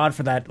 thank God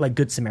for that, like,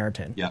 Good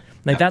Samaritan. Yeah.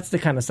 Like, that's the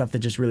kind of stuff that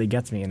just really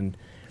gets me. And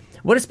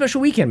what a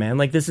special weekend, man.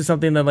 Like, this is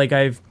something that, like,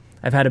 I've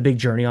had a big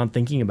journey on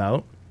thinking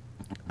about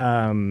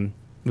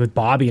with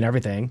Bobby and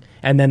everything.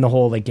 And then the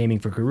whole, like, Gaming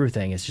for Guru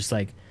thing. It's just,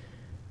 like,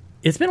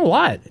 it's been a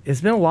lot. It's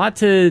been a lot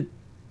to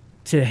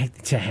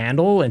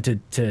handle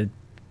and to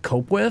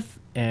cope with.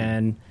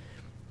 And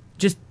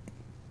just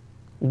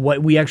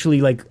what we actually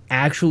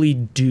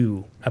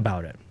do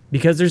about it.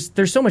 Because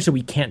there's so much that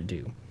we can't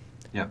do.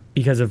 Yeah.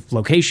 Because of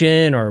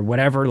location or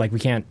whatever, like we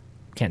can't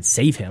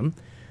save him,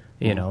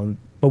 you know,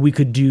 but we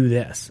could do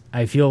this.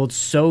 I feel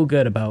so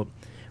good about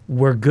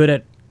we're good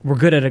at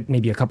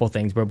maybe a couple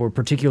things, but we're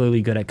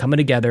particularly good at coming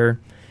together,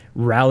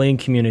 rallying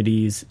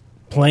communities,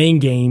 playing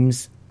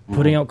games,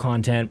 putting out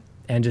content,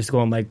 and just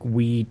going like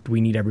we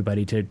need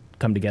everybody to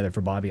come together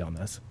for Bobby on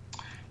this.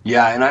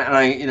 Yeah, and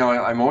I you know,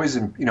 I'm always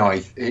I'm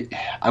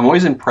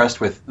always impressed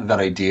with that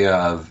idea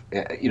of,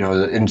 you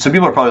know, and some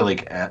people are probably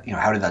like, you know,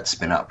 how did that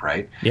spin up,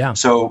 right? Yeah.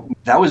 So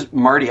that was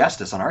Marty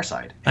Estes on our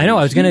side. I know.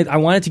 I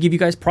wanted to give you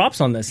guys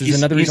props on this. This is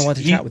another reason I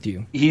wanted to chat with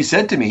you. He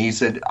said to me, he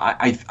said,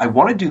 I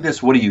want to do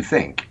this. What do you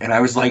think? And I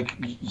was like,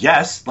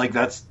 yes, like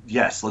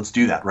yes, let's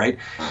do that, right?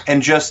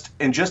 And just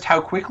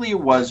how quickly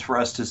it was for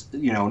us to,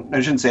 you know,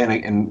 I shouldn't say,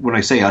 and when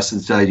I say us,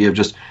 it's the idea of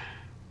just,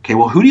 okay,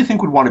 well, who do you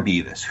think would want to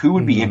be this? Who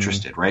would be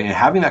interested, right? And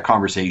having that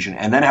conversation,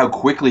 and then how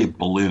quickly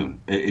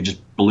it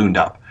just ballooned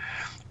up,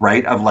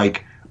 right? Of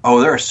like, oh,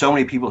 there are so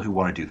many people who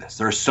want to do this.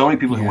 There are so many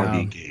people who want to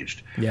be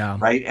engaged,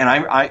 right? And I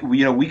got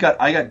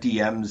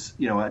DMs,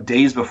 you know,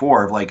 days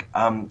before of like,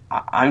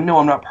 I know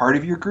I'm not part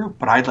of your group,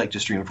 but I'd like to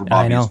stream for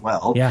Bobby as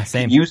well. Yeah,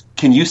 same.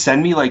 Can you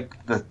send me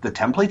like the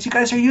templates you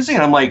guys are using?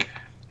 And I'm like,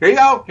 here you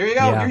go.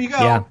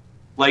 Yeah.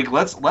 Like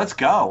let's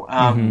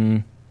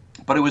go.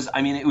 But it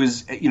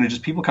was, you know,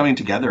 just people coming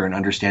together and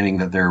understanding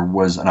that there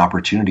was an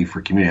opportunity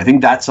for community. I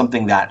think that's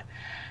something that,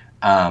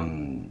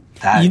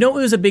 you know,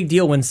 it was a big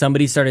deal when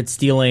somebody started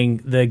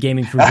stealing the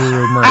Gaming for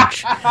Guru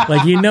merch.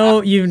 Like,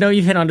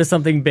 you've hit onto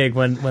something big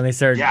when they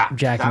started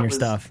jacking your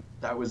stuff.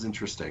 That was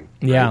interesting.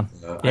 Right?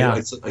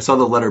 Yeah. I saw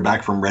the letter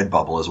back from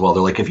Redbubble as well.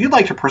 They're like, if you'd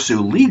like to pursue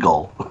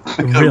legal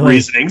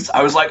reasonings,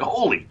 I was like,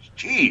 holy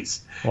jeez.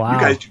 Wow. You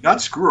guys do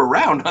not screw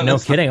around on this. No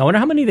kidding. I wonder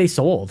how many they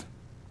sold.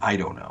 I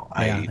don't know.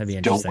 I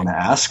don't want to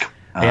ask.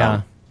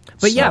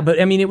 But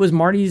I mean, it was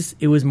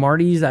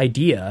Marty's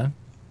idea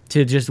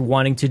to just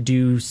wanting to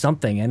do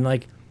something, and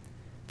like,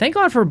 thank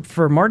God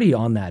for Marty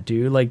on that,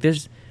 dude. Like,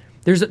 there's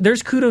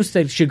kudos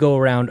that should go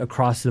around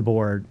across the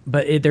board,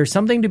 but there's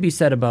something to be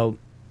said about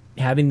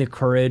having the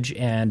courage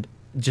and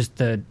just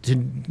to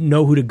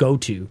know who to go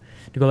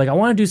like, I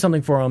want to do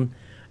something for him,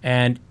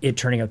 and it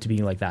turning out to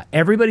being like that.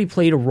 Everybody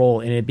played a role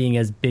in it being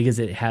as big as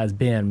it has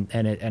been,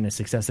 and a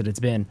success that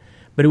it's been.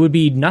 But it would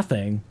be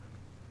nothing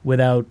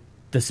without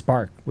the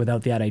spark,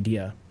 without that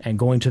idea, and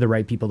going to the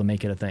right people to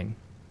make it a thing.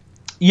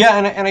 Yeah,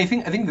 and I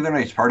think the other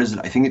nice part is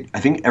that I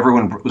think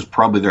everyone was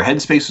probably, their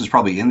headspace was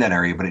probably in that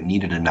area, but it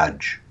needed a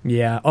nudge.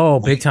 Yeah. Oh,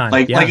 big time.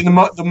 Like in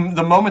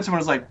the moment someone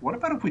was like, "What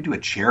about if we do a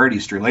charity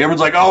stream?" Like everyone's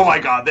like, "Oh my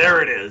God,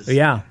 there it is."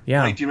 Yeah.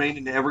 Like, do you mean?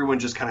 And everyone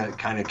just kind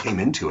of came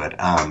into it.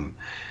 And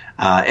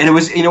it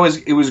was, you know,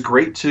 it was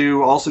great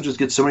to also just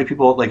get so many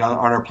people like on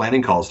our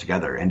planning calls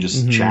together and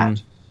just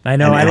chat. I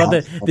know. I love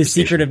the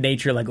secretive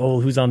nature, like,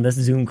 oh, who's on this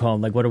Zoom call?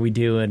 Like, what are we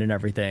doing and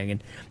everything?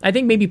 And I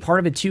think maybe part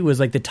of it, too, was,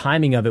 like, the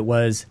timing of it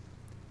was,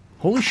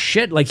 holy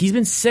shit, like, he's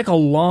been sick a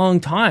long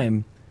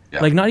time. Yeah.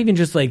 Like, not even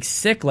just, like,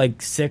 sick,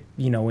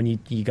 you know, when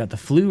you got the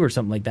flu or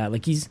something like that.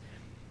 Like, he's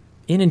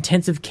in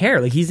intensive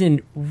care. Like, he's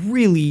in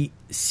really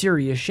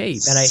serious shape.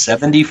 And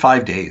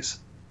 75 days.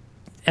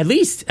 At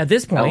least, at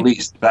this point. At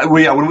least.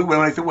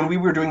 When we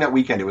were doing that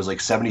weekend, it was, like,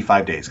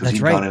 75 days. Because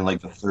he'd gone in,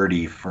 like, the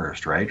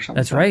 31st, right?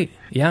 That's right,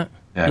 yeah.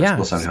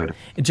 Yeah,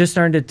 it just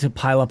started to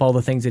pile up all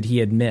the things that he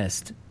had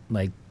missed,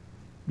 like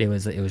it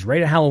was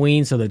right at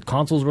Halloween, so the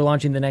consoles were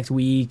launching the next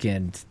week,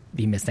 and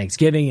he missed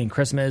Thanksgiving and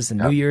Christmas and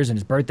New Year's and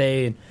his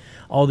birthday and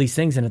all these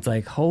things, and it's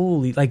like,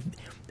 holy, like,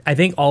 I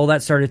think all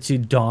that started to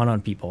dawn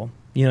on people.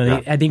 You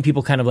know, I think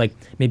people kind of like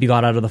maybe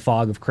got out of the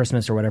fog of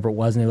Christmas or whatever it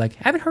was, and they're like,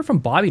 I haven't heard from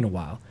Bobby in a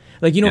while.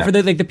 Like, you know, for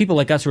the people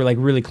like us who are like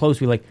really close,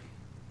 we like,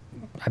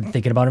 I'm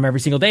thinking about him every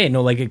single day and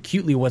know like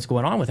acutely what's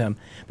going on with him.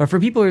 But for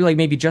people who are like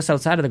maybe just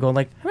outside of the going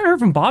like, I haven't heard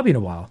from Bobby in a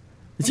while.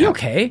 Is he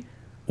okay?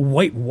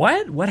 Wait,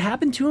 what? What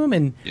happened to him?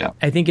 And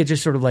I think it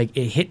just sort of like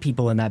it hit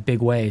people in that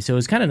big way. So it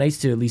was kind of nice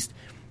to at least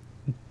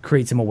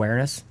create some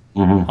awareness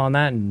on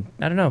that, and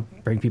I don't know,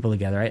 bring people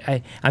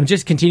together. I'm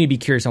just continue to be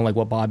curious on like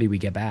what Bobby we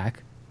get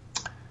back.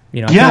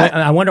 You know,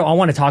 I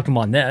want to talk to him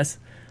on this.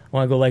 I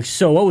want to go like,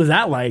 so what was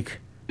that like?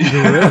 You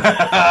know?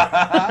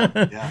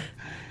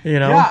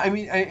 Yeah, I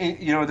mean,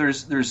 you know,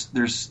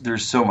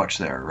 there's so much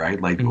there, right?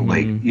 Like,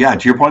 to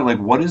your point, like,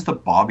 what is the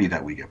Bobby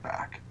that we get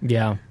back?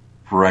 Yeah.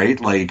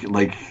 Right? Like,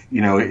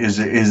 you know,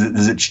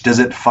 does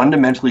it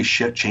fundamentally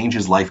change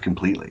his life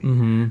completely?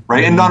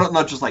 Right? And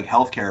not just like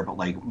healthcare, but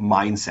like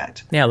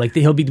mindset. Yeah, like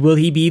will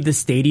he be the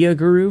Stadia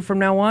guru from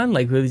now on?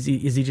 Like, is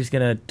he just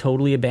gonna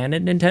totally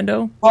abandon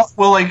Nintendo?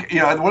 Well, like, you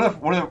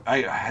know,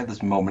 I had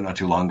this moment not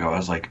too long ago. I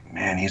was like,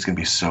 man, he's gonna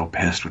be so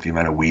pissed with the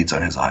amount of weeds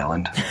on his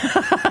island.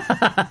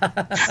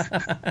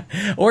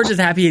 Or just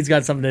happy he's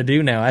got something to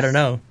do now. I don't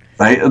know.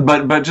 Right,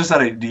 but just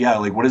that idea,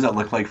 like, what does that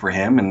look like for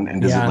him,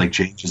 and does it like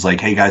change? It's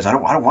like, hey guys, I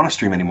don't want to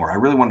stream anymore. I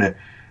really want to.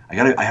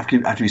 I have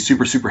to be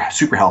super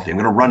healthy. I'm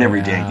going to run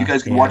every day. You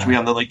guys can watch me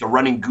on the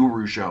running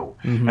guru show,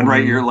 and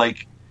right, you're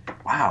like,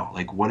 wow,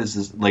 like what is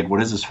this? Like, what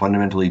does this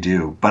fundamentally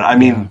do? But I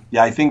mean,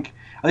 I think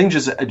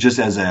just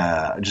as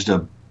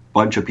a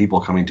bunch of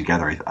people coming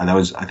together,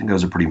 I think that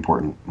was a pretty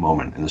important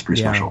moment, and it's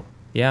pretty special.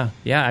 Yeah.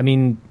 I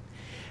mean,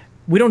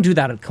 we don't do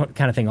that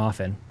kind of thing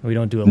often. We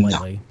don't do it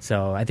lightly. No.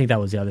 So I think that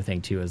was the other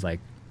thing too, is like,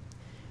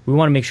 we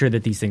want to make sure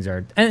that these things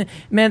are, and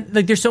man,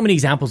 like there's so many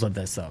examples of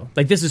this though.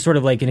 Like this is sort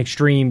of like an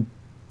extreme,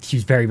 he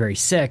was very, very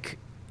sick,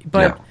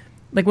 but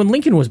like when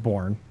Lincoln was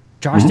born,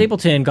 Josh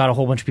Stapleton got a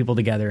whole bunch of people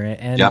together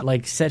and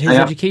like set his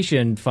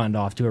education fund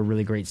off to a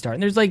really great start.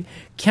 And there's like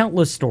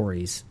countless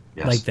stories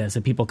like this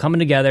of people coming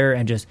together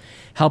and just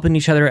helping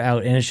each other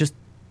out. And it's just,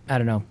 I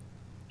don't know.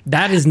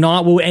 That is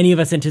not what any of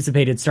us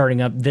anticipated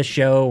starting up this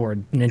show or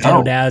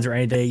Nintendo Dads or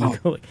anything. You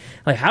go,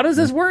 like, how does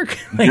this work?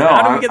 Like,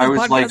 how do we get this I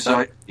was podcast like,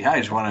 so I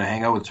just want to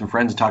hang out with some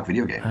friends and talk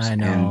video games. I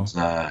know,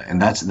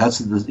 and that's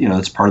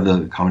that's part of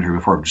the commentary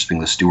before, just being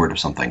the steward of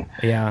something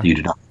that you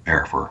did not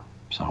prepare for.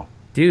 So,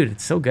 dude,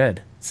 it's so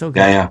good, so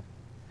good. Yeah.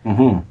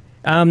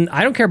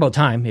 I don't care about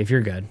time if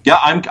you're good. Yeah,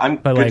 I'm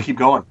good to keep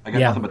going. I got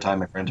nothing but time,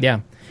 my friend.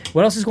 Yeah.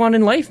 What else is going on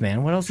in life,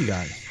 man? What else you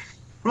got?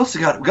 What else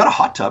you got? We got a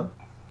hot tub.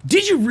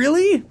 Did you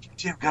really?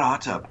 Yeah, we got a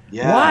hot tub.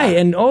 Yeah. Why?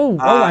 And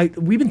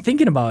we've been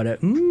thinking about it.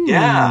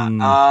 Yeah.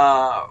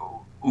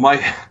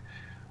 My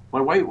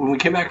wife, when we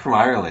came back from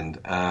Ireland,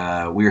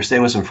 we were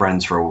staying with some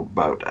friends for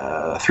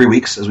about 3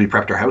 weeks as we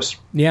prepped our house.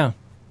 Yeah.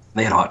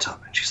 They had a hot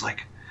tub, and she's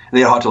like, and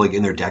they had a hot tub like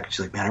in their deck. She's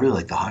like, man, I really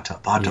like the hot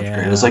tub. The hot tub's great.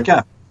 And I was like,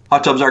 yeah,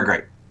 hot tubs are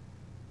great.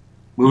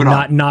 Moving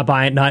on. Not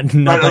buying. Not. Right,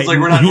 I was like,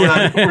 we're not buying a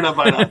hot tub. We're not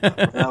buying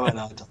a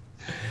hot tub.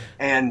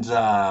 And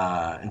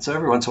so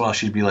every once in a while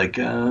she'd be like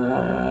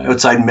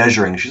outside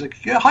measuring. She's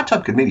like, yeah, hot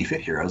tub could maybe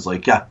fit here. I was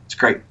like, yeah, it's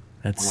great.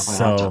 That's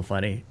so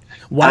funny.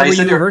 Why were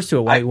you reversed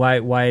to it?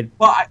 Why?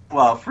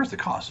 Well, first the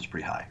cost was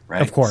pretty high,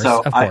 right? Of course.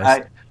 So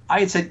I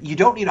had said, you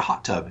don't need a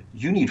hot tub.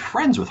 You need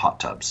friends with hot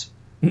tubs.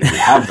 We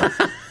have them.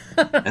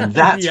 And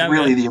that's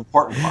really the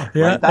important part.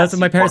 Yeah, right? that's what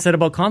my parents said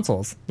about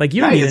consoles. Like,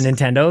 you don't need a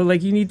Nintendo.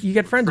 Like, you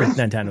get friends with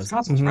Nintendos.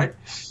 Consoles, right?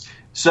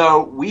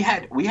 So we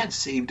had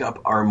saved up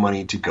our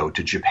money to go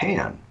to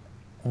Japan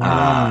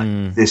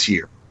this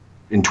year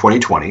in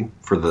 2020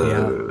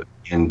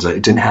 and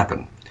it didn't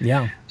happen.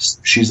 Yeah.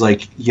 She's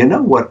like, you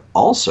know what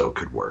also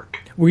could work?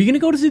 Were you going to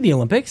go to the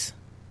Olympics?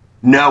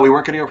 No, we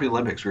weren't going to go for the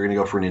Olympics. We were going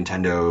to go for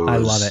Nintendo's. I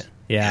love it.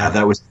 Yeah,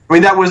 that was. I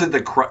mean, that wasn't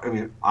the. I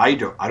mean, I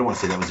don't want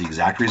to say that was the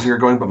exact reason we were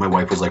going, but my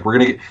wife was like, "We're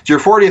gonna it's your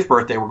 40th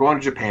birthday. We're going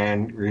to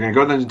Japan. We're gonna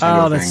go to the Nintendo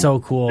thing. Oh, that's so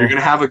cool. You're gonna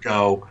have a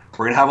go.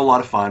 We're gonna have a lot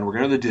of fun. We're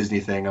gonna do the Disney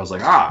thing." I was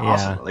like,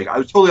 awesome. Like, I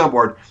was totally on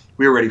board.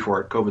 We were ready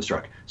for it. COVID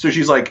struck. So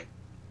she's like,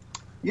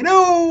 you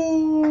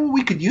know,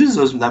 we could use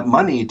that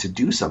money to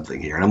do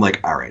something here. And I'm like,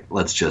 all right,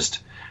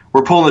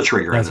 we're pulling the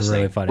trigger on this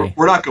really thing. Funny.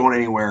 We're not going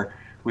anywhere.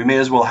 We may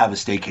as well have a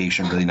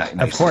staycation really nice.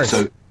 Of course.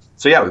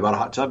 So yeah, we bought a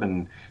hot tub,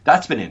 and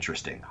that's been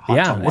interesting.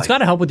 It's got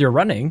to help with your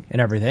running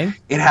and everything.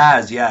 It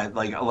has, yeah.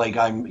 Like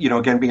I'm,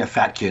 again, being a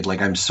fat kid,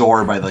 like I'm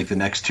sore by like the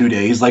next 2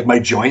 days. Like my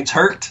joints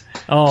hurt.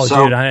 Oh,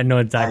 so dude, I know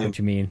exactly what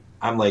you mean.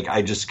 I'm like,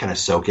 I just kind of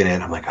soak in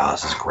it. I'm like, oh,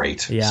 this is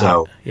great. Yeah.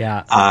 So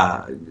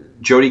yeah.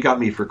 Jody got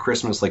me for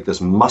Christmas like this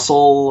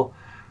muscle,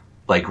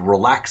 like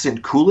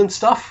relaxant coolant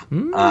stuff.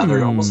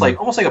 They're almost like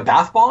a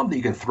bath bomb that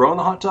you can throw in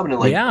the hot tub, and it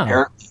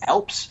apparently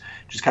helps.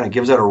 Just kind of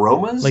gives out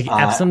aromas. Like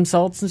Epsom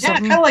salts and stuff? Yeah,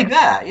 kind of like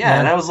that. Yeah.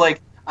 And I was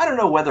like, I don't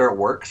know whether it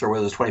works or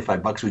whether it's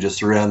 $25 we just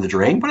threw down the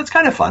drain, but it's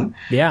kind of fun.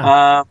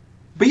 Yeah.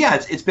 But yeah,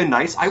 it's been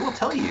nice. I will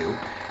tell you,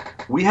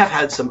 we have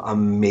had some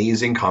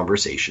amazing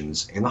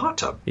conversations in the hot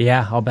tub.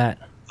 Yeah, I'll bet.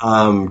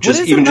 What is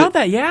it about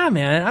that? Yeah,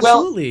 man,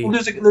 absolutely. Well,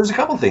 there's a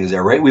couple things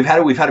there, right? We've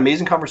had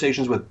amazing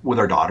conversations with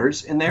our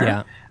daughters in there.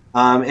 Yeah.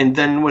 And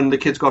then when the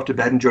kids go off to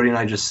bed and Jody and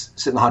I just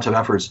sit in the hot tub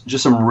afterwards,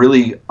 just some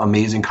really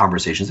amazing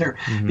conversations there.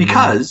 Mm-hmm.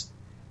 Because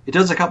it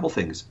does a couple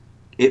things.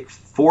 It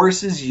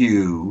forces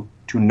you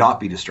to not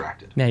be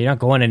distracted. Yeah, you're not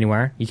going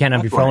anywhere. You can't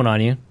have your phone on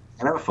you. You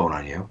can't have a phone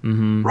on you,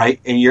 right?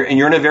 And you're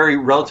in a very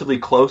relatively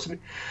close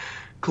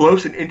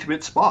and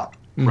intimate spot,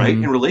 right,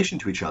 in relation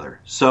to each other.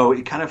 So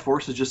it kind of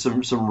forces just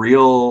some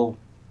real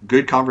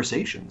good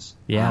conversations.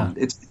 Yeah,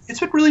 it's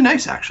been really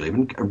nice, actually.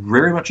 I've been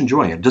very much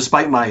enjoying it,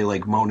 despite my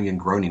like moaning and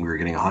groaning. We were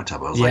getting a hot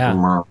tub. I was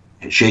like,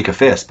 shake a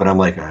fist, but I'm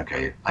like,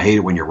 okay, I hate it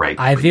when you're right.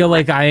 I feel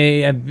like I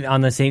am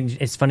on the same.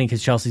 It's funny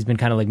because Chelsea's been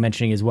kind of like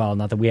mentioning as well.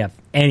 Not that we have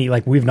any,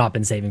 like, we've not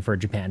been saving for a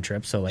Japan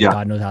trip, so like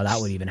God knows how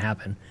that would even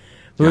happen.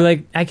 But we're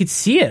like, I could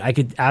see it. I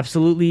could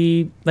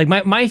absolutely, like,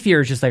 my fear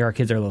is just like our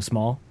kids are a little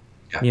small.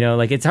 Yeah. You know,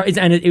 like it's hard.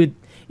 And it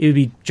would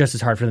be just as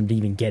hard for them to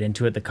even get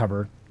into it. The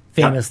cover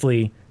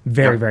famously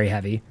very, very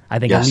heavy. I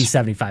think at least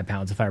 75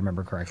 pounds, if I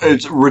remember correctly.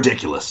 It's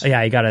ridiculous.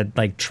 Yeah, you got to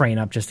like train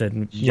up just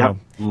to, you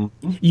know.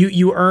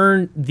 You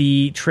earn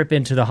the trip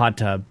into the hot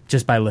tub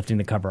just by lifting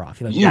the cover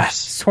off. You're like,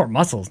 sore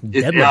muscles.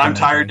 I'm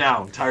tired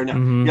now.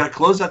 You got to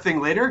close that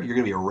thing later, you're going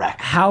to be a wreck.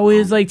 How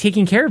is like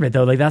taking care of it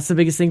though? Like that's the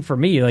biggest thing for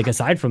me, like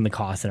aside from the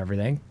cost and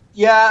everything.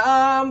 You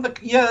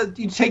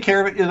take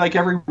care of it. Like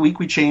every week,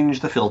 we change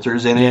the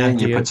filters in it, and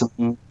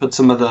you put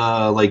some of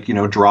the like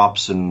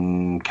drops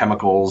and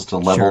chemicals to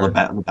level the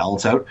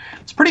balance out.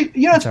 It's pretty,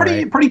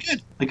 pretty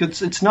good. Like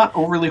it's not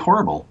overly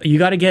horrible. You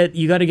got to get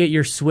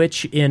your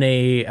Switch in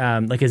a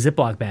like a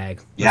Ziploc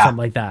bag or something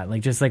like that.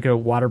 Like just like a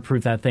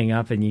waterproof that thing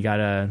up, and you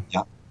gotta.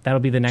 Yeah.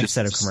 That'll be the next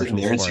set of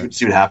commercials. There and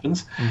see what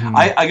happens.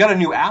 I got a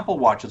new Apple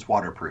Watch that's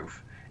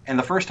waterproof. And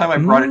the first time I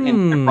brought it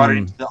into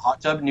the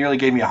hot tub, nearly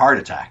gave me a heart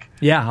attack.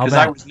 Yeah, because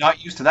I was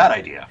not used to that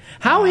idea.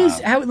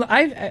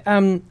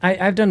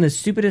 I've done the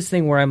stupidest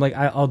thing where I'm like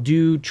I'll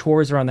do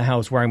chores around the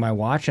house wearing my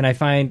watch, and I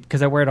find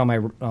because I wear it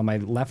on my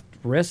left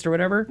wrist or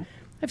whatever,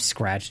 I've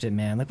scratched it,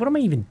 man. Like, what am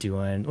I even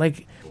doing?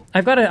 Like,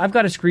 I've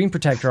got a screen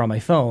protector on my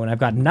phone. I've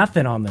got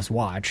nothing on this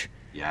watch.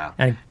 Yeah.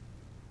 And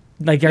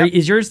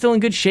is yours still in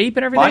good shape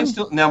and everything? Mine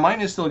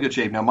is still in good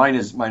shape. Now mine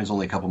is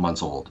only a couple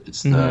months old.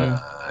 It's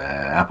the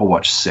Apple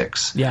Watch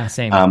 6. Yeah,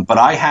 same. But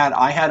I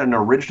had an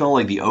original,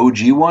 like the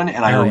OG one,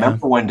 and I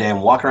remember one day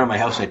I'm walking around my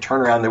house and I turn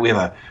around there. We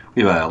have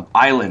an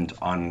island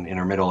in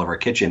our middle of our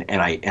kitchen,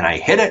 and I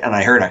hit it and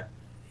I heard a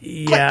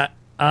click.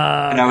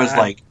 And I was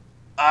like,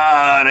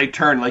 and I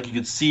turned, like you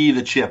could see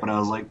the chip, and I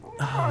was like,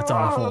 oh, it's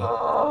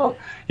awful.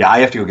 Yeah, I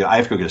have to go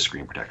get a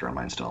screen protector on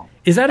mine still.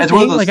 Is that a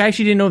thing? Like, I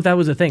actually didn't know if that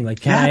was a thing. Like,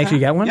 can I actually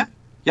get one?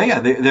 Yeah.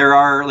 There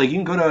are, like,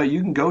 you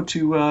can go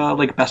to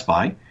like Best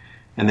Buy,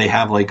 and they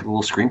have like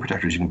little screen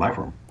protectors you can buy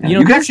for them. And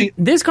you know,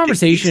 this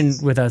conversation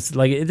with us,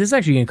 like, this is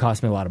actually going to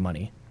cost me a lot of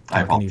money.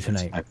 I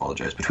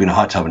apologize. Between a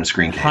hot tub and a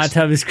screen case. Hot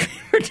tub and screen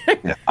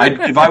protector. Yeah,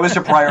 if I was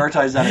to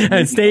prioritize that,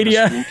 and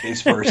Stadia, screen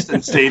case first,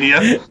 and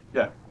Stadia.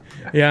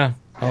 Yeah.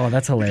 Oh,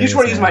 that's hilarious. If you just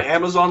want to use my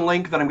Amazon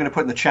link that I'm going to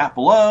put in the chat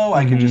below,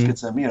 I can just get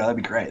some. That'd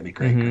be great.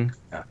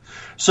 Yeah.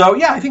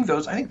 So I think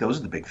those are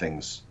the big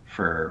things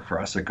for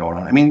us that are going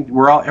on. I mean,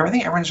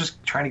 everyone's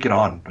just trying to get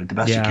on the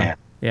best you can.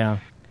 Yeah.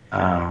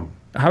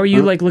 How are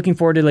you like looking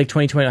forward to like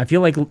 2020? I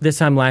feel like this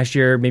time last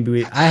year,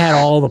 I had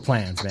all the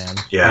plans, man.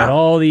 Yeah. I had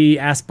all the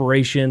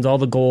aspirations, all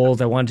the goals.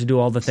 I wanted to do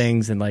all the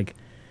things, and like,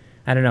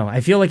 I don't know.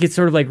 I feel like it's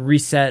sort of like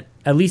reset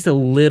at least a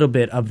little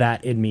bit of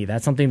that in me.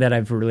 That's something that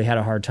I've really had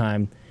a hard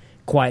time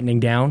quietening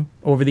down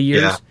over the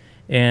years,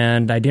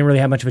 and I didn't really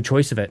have much of a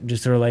choice of it.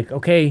 Just sort of like,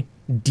 okay,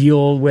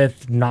 deal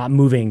with not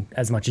moving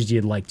as much as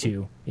you'd like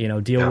to,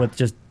 deal with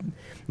just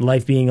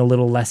life being a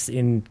little less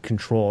in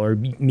control, or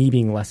me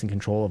being less in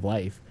control of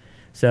life.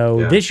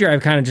 So this year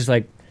I've kind of just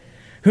like,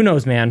 who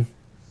knows, man,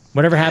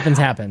 whatever happens.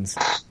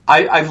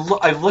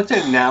 I've looked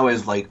at it now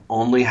as like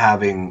only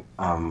having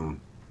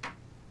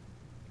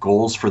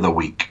goals for the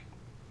week.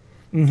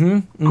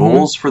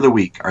 Goals for the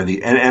week are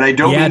and I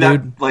don't mean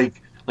that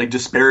like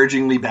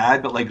disparagingly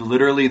bad, but like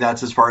literally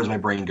that's as far as my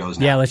brain goes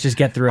now. Yeah, let's just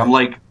get through it. I'm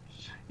like,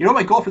 what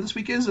my goal for this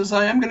week is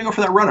I am going to go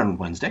for that run on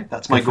Wednesday.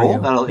 That's my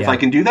goal. If I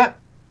can do that,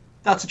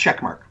 that's a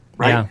check mark,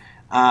 right? Yeah.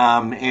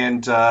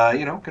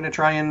 Going to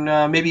try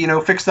and maybe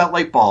fix that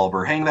light bulb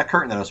or hang that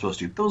curtain that I was supposed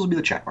to. Those will be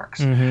the check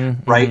marks,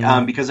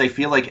 right? Because I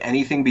feel like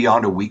anything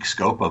beyond a week's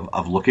scope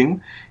of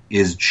looking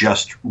is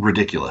just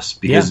ridiculous.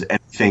 Because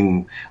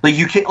anything like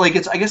you can't like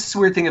I guess it's a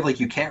weird thing of like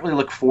you can't really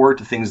look forward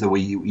to things the way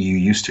you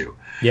used to.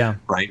 Yeah.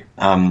 Right.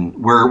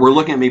 We're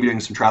looking at maybe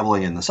doing some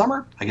traveling in the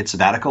summer. I get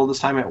sabbatical this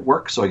time at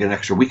work, so I get an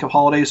extra week of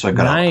holidays. So I've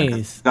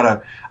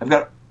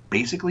got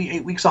basically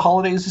 8 weeks of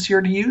holidays this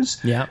year to use.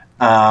 Yeah.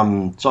 So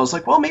I was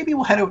like, well, maybe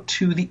we'll head out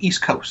to the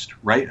East Coast,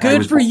 right?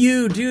 Good for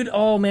you, dude.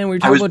 Oh man, we were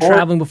talking about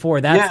traveling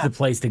before. That's the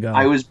place to go.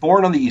 I was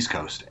born on the East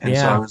Coast, and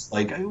so I was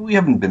like, we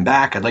haven't been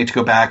back. I'd like to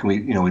go back,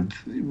 and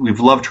we've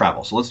loved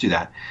travel, so let's do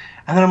that.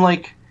 And then I'm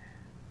like,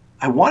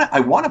 I want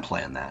to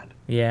plan that.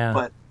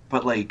 Yeah.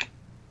 But like,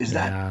 is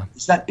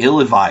that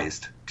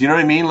ill-advised? Do you know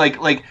what I mean?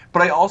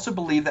 But I also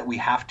believe that we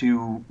have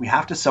to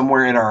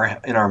somewhere in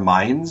our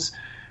minds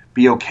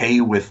be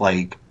okay with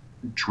like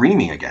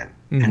dreaming again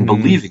and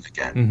believing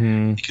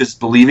again, because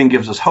believing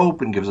gives us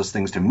hope and gives us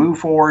things to move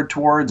forward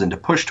towards and to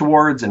push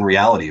towards in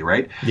reality,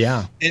 right?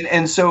 Yeah.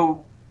 And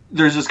so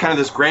there's this kind of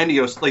this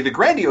grandiose, like the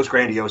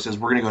grandiose is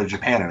we're going to go to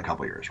Japan in a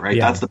couple of years, right?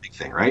 Yeah. That's the big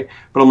thing, right?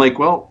 But I'm like,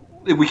 well,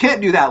 if we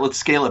can't do that, let's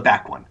scale it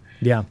back one.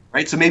 Yeah.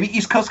 Right. So maybe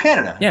East Coast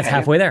Canada. Yeah, it's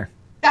halfway there.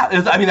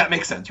 Yeah, I mean that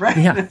makes sense, right?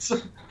 Yeah.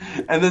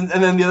 And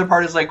then the other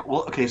part is like,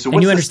 well, okay, so what's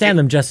and you understand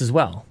them just as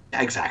well.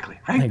 Exactly,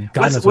 right?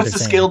 Like, what's the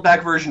scaled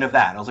back version of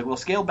that? And I was like, well,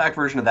 scaled back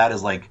version of that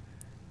is like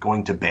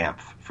going to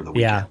Banff for the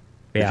weekend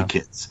with the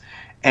kids.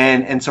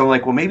 And so I'm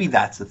like, well, maybe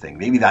that's the thing.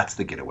 Maybe that's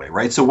the getaway,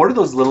 right? So what are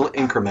those little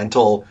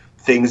incremental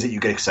things that you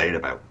get excited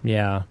about?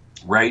 Yeah.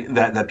 Right?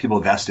 That people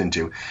invest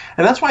into.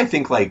 And that's why I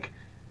think like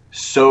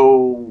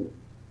so,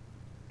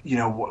 you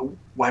know,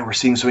 why we're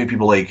seeing so many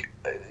people like,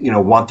 you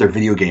know, want their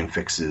video game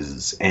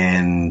fixes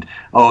and,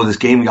 oh, this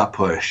game got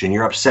pushed and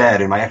you're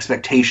upset and my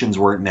expectations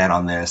weren't met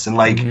on this. And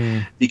like,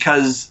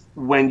 because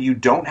when you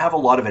don't have a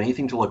lot of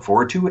anything to look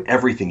forward to,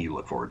 everything you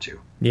look forward to.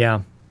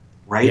 Yeah.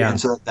 Right. Yeah. And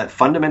so I think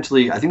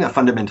that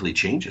fundamentally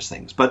changes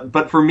things.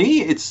 But for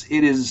me, it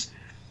is,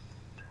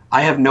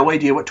 I have no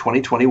idea what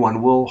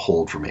 2021 will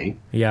hold for me.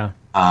 Yeah.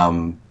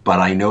 But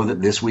I know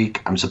that this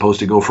week I'm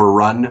supposed to go for a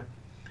run.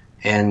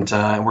 And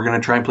we're going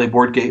to try and play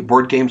board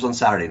games on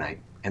Saturday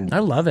night. And I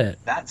love it.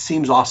 That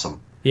seems awesome.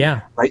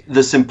 Yeah. Right?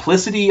 The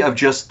simplicity of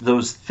just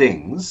those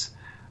things,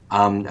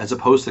 as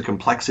opposed to the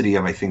complexity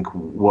of, I think,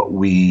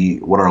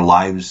 what our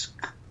lives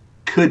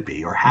could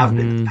be or have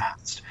been in the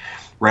past.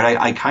 Right?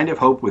 I kind of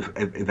hope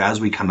if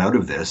as we come out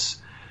of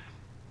this,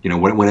 you know,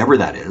 whenever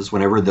that is,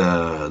 whenever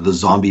the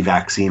zombie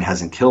vaccine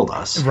hasn't killed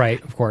us.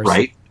 Right, of course.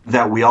 Right?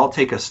 That we all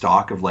take a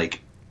stock of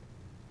like,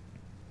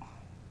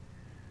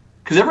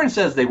 because everyone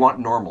says they want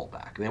normal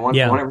back. They want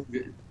whatever,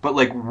 but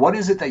like, what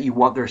is it that you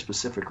want there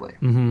specifically?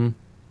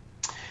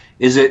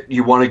 Is it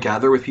you want to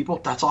gather with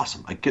people? That's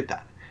awesome. I get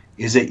that.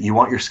 Is it you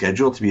want your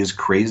schedule to be as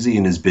crazy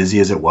and as busy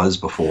as it was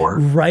before?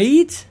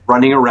 Right.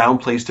 Running around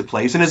place to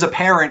place. And as a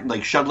parent,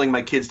 like shuttling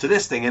my kids to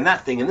this thing and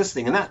that thing and this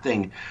thing and that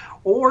thing.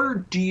 Or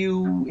do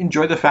you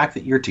enjoy the fact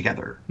that you're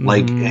together?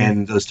 Like,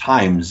 and those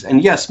times.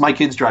 And yes, my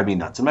kids drive me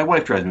nuts and my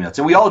wife drives me nuts.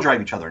 And we all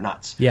drive each other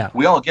nuts. Yeah.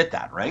 We all get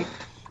that, right?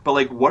 But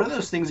like, what are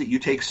those things that you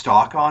take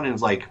stock on and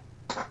it's like,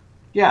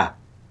 I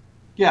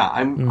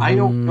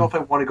don't know if I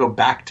want to go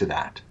back to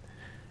that.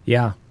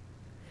 Yeah.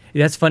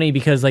 That's funny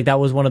because like that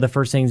was one of the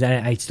first things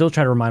I still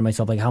try to remind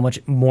myself like how much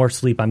more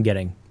sleep I'm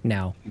getting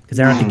now because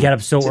I don't have to get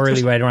up so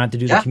early where I don't have to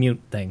do the commute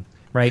thing,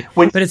 right?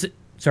 But it's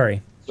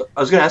sorry.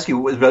 I was going to ask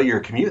you about your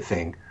commute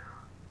thing.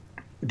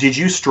 Did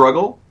you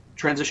struggle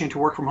transitioning to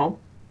work from home?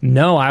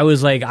 No, I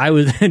was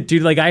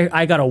dude, like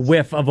I got a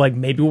whiff of like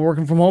maybe we're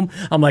working from home.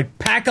 I'm like,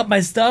 pack up my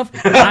stuff.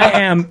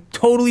 I am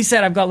totally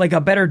set. I've got like a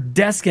better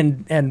desk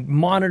and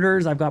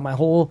monitors. I've got my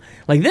whole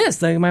like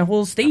this, like my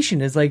whole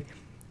station is like,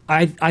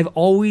 I've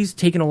always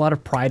taken a lot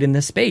of pride in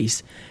this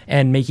space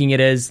and making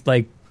it as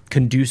like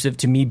conducive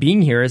to me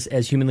being here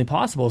as humanly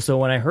possible. So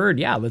when I heard,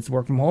 let's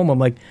work from home, I'm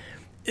like,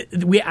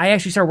 I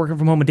actually started working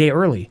from home a day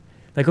early.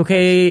 Like,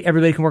 okay,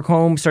 everybody can work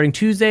home starting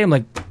Tuesday. I'm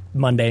like,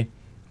 Monday.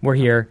 We're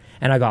here,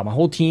 and I got my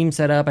whole team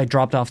set up. I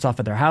dropped off stuff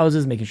at their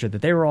houses, making sure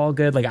that they were all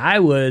good. Like, I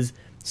was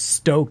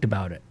stoked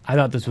about it. I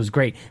thought this was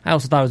great. I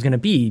also thought it was going to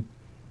be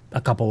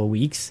a couple of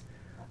weeks,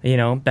 you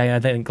know, I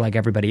think like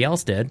everybody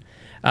else did.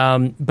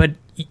 But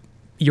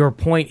your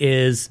point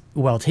is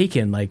well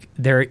taken. Like,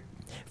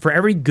 for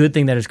every good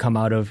thing that has come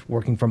out of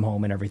working from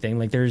home and everything,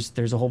 like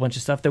there's a whole bunch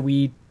of stuff that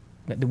we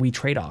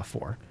trade off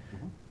for.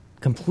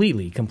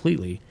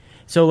 Completely.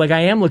 So, like, I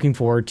am looking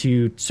forward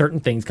to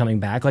certain things coming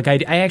back. Like, I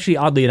actually,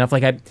 oddly enough,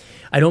 like,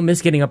 I don't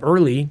miss getting up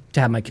early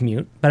to have my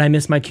commute, but I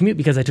miss my commute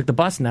because I took the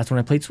bus, and that's when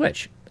I played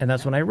Switch, and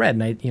that's when I read,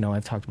 and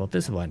I've talked about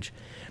this a bunch.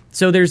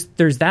 So there's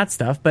that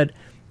stuff, but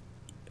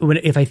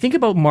if I think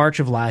about March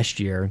of last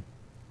year,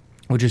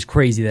 which is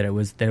crazy that it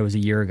was a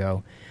year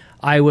ago,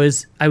 I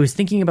was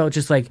thinking about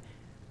just, like,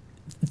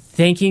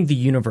 thanking the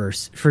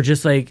universe for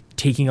just, like,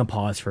 taking a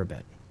pause for a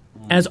bit.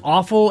 As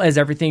awful as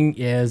everything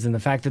is, and the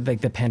fact that,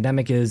 like, the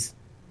pandemic is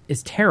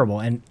terrible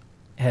and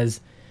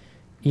has,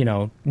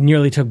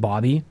 nearly took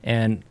Bobby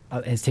and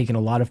has taken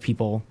a lot of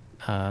people,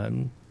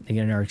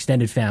 again, our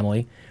extended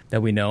family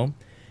that we know.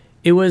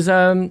 It was,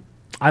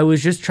 I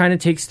was just trying to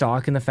take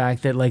stock in the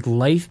fact that like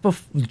life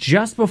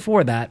just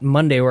before that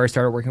Monday where I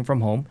started working from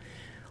home,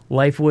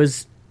 life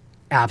was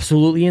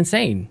absolutely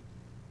insane.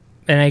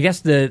 And I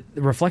guess the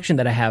reflection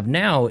that I have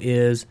now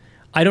is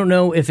I don't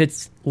know if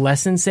it's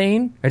less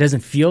insane or it doesn't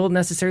feel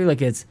necessarily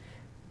like it's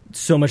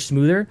so much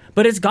smoother,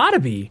 but it's got to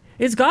be.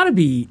 It's got to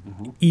be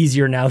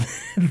easier now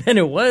than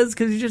it was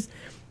because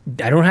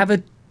I don't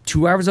have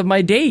 2 hours of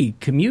my day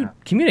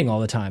commuting all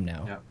the time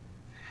now. Yeah.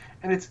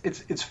 And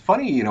it's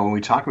funny, when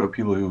we talk about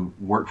people who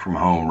work from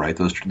home, right?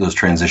 Those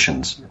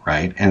transitions,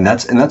 right? And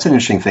that's an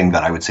interesting thing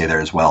that I would say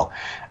there as well.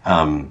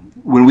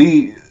 When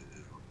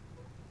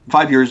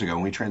 5 years ago,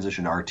 when we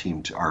transitioned our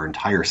team to our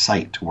entire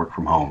site to work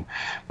from home,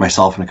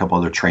 myself and a couple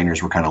other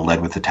trainers were kind of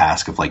led with the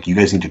task of like, you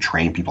guys need to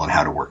train people on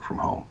how to work from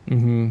home.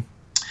 Mm-hmm.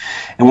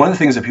 And one of the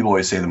things that people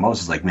always say the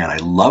most is like, man, I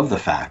love the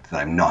fact that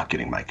I'm not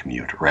getting my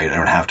commute, right? I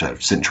don't have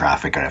to sit in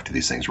traffic. I don't have to do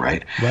these things,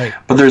 right? Right.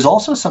 But there's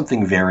also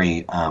something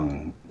very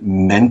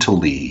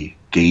mentally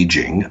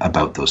gauging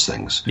about those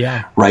things.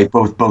 Yeah. Right.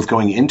 Both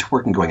going into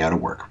work and going out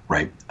of work.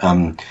 Right.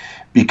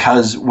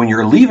 Because when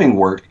you're leaving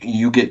work,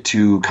 you get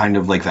to kind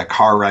of like that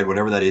car ride,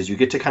 whatever that is, you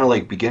get to kind of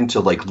like begin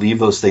to like leave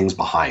those things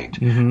behind,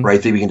 mm-hmm. right?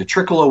 They begin to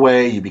trickle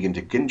away. You begin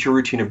to get into your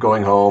routine of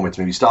going home. It's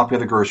maybe stopping at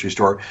the grocery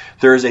store.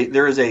 There is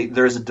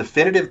a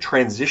definitive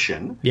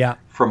transition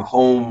from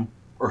home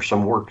or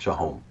some work to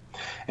home.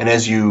 And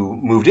as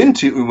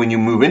when you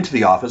move into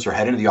the office or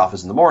head into the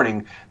office in the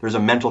morning, there's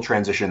a mental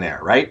transition there,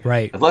 right?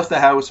 Right. I've left the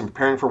house, I'm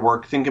preparing for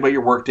work, thinking about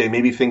your work day,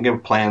 maybe thinking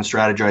of plans,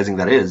 strategizing,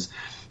 that is,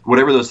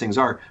 whatever those things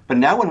are. But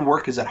now when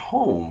work is at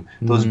home,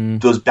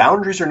 those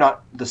boundaries are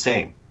not the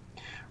same,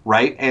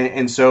 right?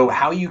 And so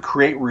how you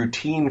create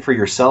routine for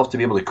yourself to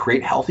be able to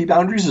create healthy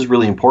boundaries is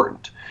really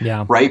important.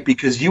 Yeah. Right?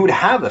 Because you would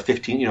have a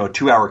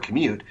 2-hour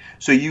commute,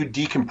 so you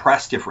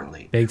decompress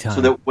differently. Big time.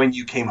 So that when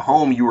you came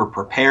home, you were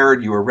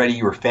prepared, you were ready,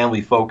 you were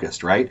family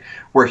focused, right?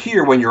 Where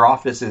here, when your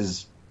office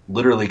is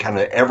literally kind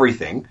of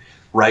everything,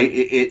 right?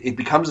 It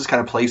becomes this kind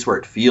of place where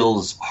it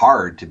feels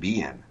hard to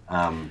be in.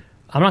 I'm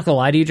not gonna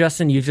lie to you,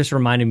 Justin. You just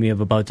reminded me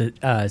of about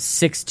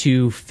 6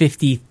 to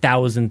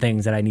 50,000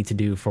 things that I need to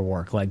do for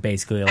work. Like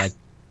basically, like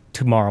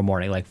tomorrow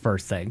morning, like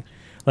first thing.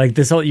 Like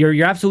this,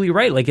 you're absolutely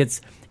right. Like it's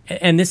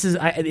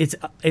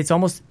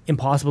almost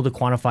impossible to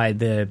quantify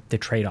the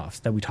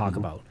trade-offs that we talk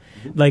about.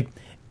 Like,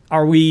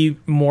 are we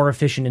more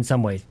efficient in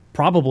some ways?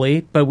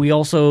 Probably, but we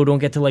also don't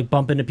get to like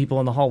bump into people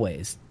in the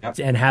hallways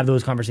and have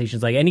those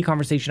conversations. Like any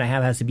conversation I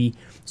have has to be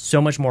so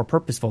much more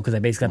purposeful because I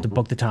basically have to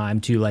book the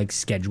time to like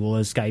schedule a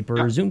Skype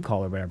or a Zoom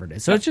call or whatever it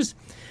is. So it's just,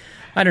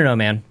 I don't know,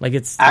 man. Like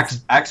it's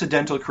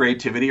accidental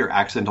creativity or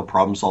accidental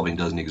problem solving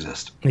doesn't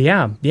exist.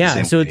 Yeah.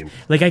 So it's,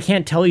 like I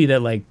can't tell you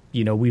that like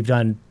we've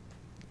done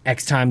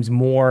X times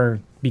more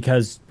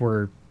because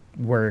we're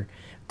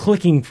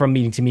clicking from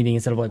meeting to meeting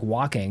instead of like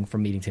walking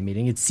from meeting to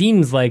meeting. It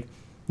seems like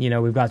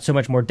we've got so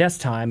much more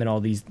desk time and all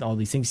these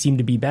things seem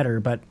to be better,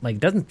 but like it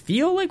doesn't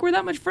feel like we're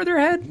that much further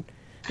ahead.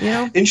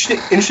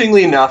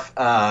 Interestingly enough,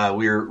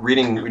 we were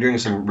doing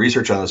some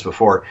research on this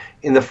before.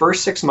 In the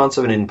first 6 months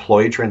of an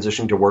employee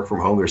transition to work from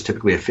home, there's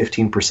typically a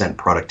 15%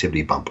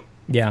 productivity bump.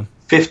 Yeah.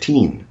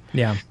 15.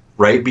 Yeah.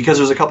 Right? Because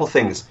there's a couple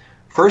things.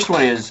 First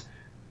one is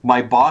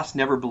my boss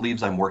never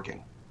believes I'm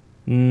working.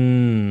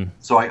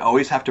 So I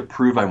always have to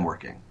prove I'm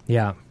working.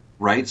 Yeah.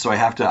 Right. So I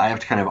have to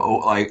kind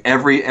of like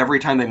every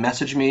time they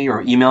message me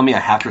or email me, I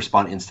have to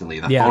respond instantly.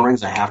 The phone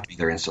rings, I have to be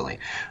there instantly.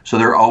 So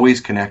they're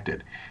always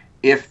connected.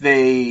 If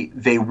they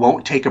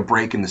won't take a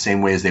break in the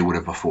same way as they would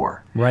have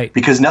before. Right.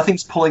 Because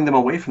nothing's pulling them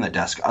away from the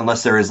desk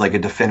unless there is like a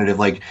definitive,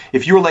 like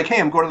if you were like, hey,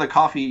 I'm going to the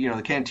coffee,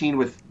 the canteen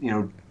with,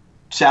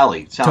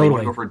 Sally, totally. You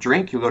want to go for a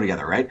drink? You'll go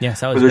together, right? Yeah,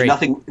 but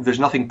there's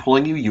nothing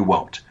pulling you, you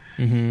won't.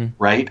 Mm-hmm.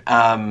 Right.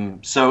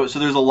 So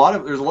there's a lot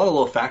of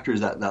little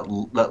factors that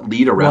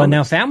lead around. Well,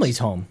 now family's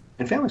home.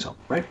 And family's home,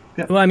 right?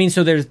 Yeah. Well, I mean,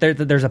 so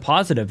there's a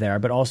positive there,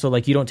 but also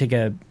like you don't take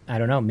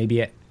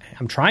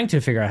I'm trying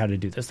to figure out how to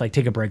do this, like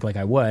take a break like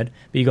I would,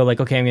 but you go like,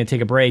 okay, I'm going to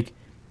take a break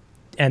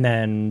and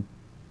then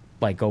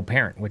like go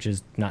parent, which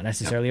is not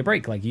necessarily a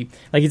break. Like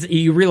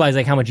you realize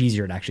like how much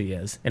easier it actually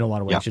is in a lot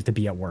of ways just to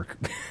be at work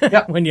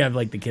when you have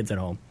like the kids at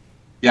home.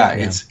 Yeah,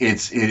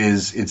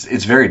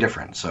 it's very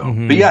different. So,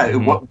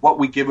 but what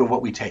we give and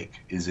what we take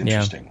is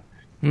interesting. Yeah.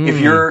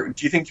 Do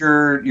you think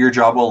your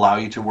job will allow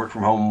you to work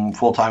from home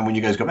full time when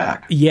you guys go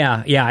back?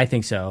 Yeah, I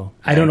think so.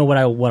 Okay. I don't know what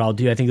I'll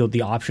do. I think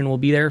the option will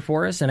be there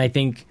for us, and I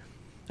think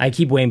I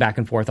keep weighing back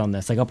and forth on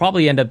this. Like I'll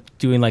probably end up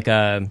doing like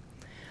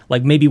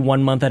maybe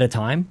 1 month at a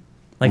time.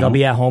 Like I'll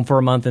be at home for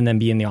a month and then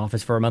be in the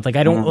office for a month. Like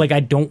I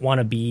don't want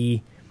to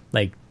be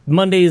like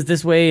Mondays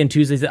this way and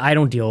Tuesdays. I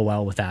don't deal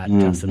well with that.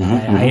 Justin.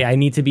 I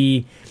need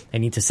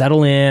to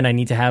settle in. I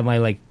need to have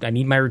I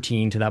need my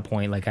routine to that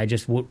point. Like I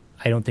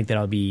don't think that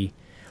I'll be.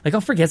 Like,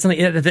 I'll forget something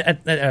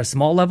at a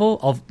small level.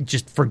 I'll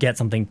just forget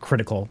something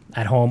critical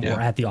at home or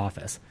at the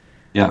office.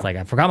 Yeah. It's like,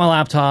 I forgot my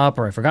laptop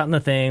or I've forgotten the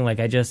thing. Like,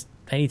 I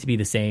need to be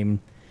the same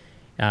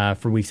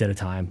for weeks at a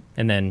time.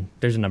 And then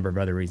there's a number of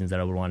other reasons that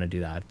I would want to do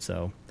that.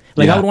 So,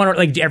 I would want to,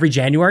 like, every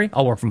January,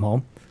 I'll work from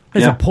home.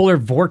 There's a polar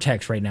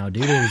vortex right now,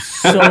 dude. It is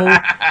so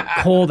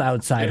cold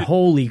outside.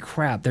 Holy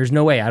crap. There's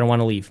no way. I don't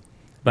want to leave.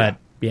 But,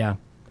 yeah.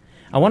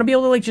 I want to be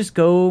able to like just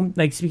go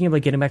like speaking of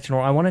like getting back to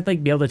normal. I want to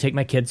like be able to take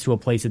my kids to a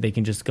place that they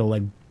can just go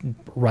like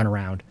run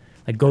around,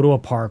 like go to a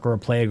park or a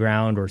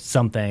playground or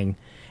something.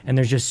 And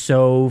there's just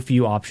so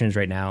few options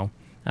right now.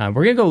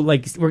 We're gonna go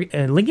like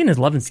Lincoln is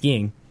loving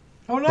skiing.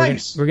 Oh,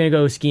 nice. We're gonna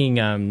go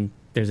skiing.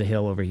 There's a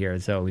hill over here,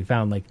 so we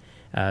found like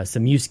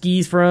some used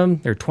skis for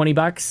him. They're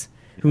 $20.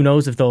 Who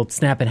knows if they'll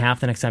snap in half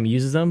the next time he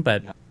uses them?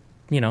 But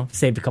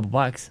saved a couple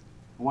bucks.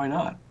 why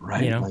not,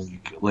 right? You know?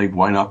 Like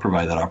why not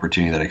provide that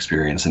opportunity, that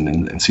experience,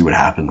 and see what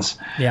happens?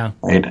 Yeah.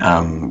 Right.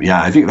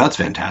 Yeah, I think that's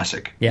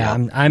fantastic.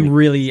 Yeah. I'm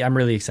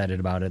really excited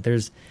about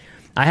it.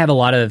 I have a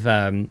lot of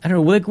I don't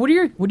know, like what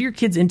are your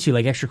kids into,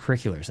 like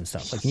extracurriculars and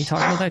stuff? Like, can you talk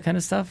about that kind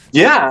of stuff?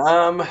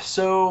 Yeah.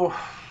 So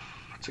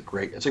it's a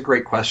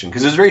great question,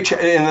 because it's very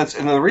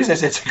and the reason I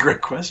say it's a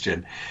great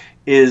question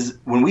is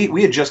when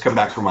we had just come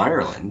back from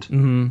Ireland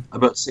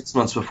about 6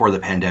 months before the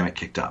pandemic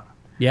kicked up.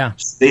 Yeah.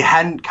 They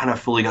hadn't kind of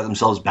fully got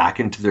themselves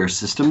back into their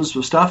systems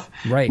of stuff.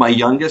 Right. My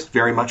youngest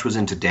very much was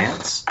into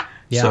dance.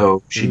 Yeah.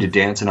 So she did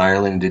dance in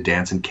Ireland and did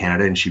dance in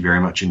Canada, and she very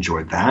much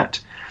enjoyed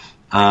that.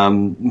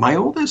 My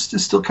oldest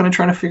is still kind of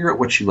trying to figure out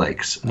what she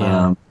likes.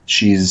 Yeah.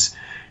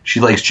 She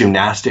likes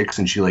gymnastics,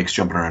 and she likes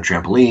jumping around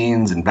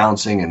trampolines and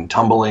bouncing and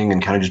tumbling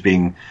and kind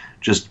of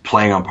just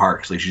playing on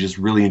parks. Like, she just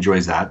really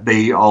enjoys that.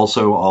 They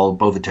also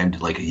both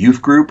attended like a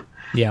youth group.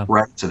 Yeah.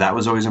 Right. So that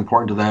was always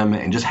important to them,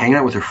 and just hanging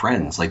out with her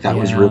friends. Like, that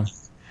was really,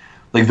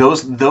 like,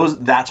 those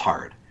that's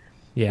hard.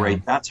 Yeah.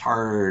 Right. That's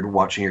hard,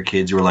 watching your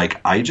kids who are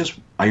like, I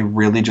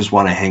really just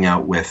want to hang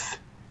out with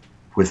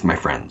my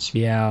friends.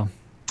 Yeah.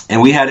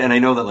 And I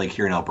know that, like,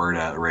 here in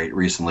Alberta, right,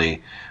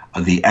 recently,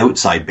 the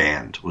outside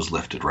ban was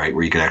lifted, right,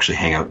 where you could actually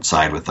hang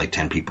outside with like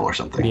 10 people or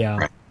something. Yeah.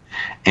 Right?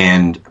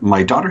 And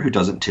my daughter, who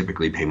doesn't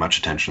typically pay much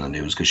attention to the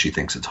news because she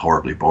thinks it's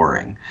horribly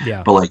boring.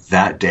 Yeah. But like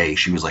that day,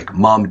 she was like,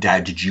 "Mom,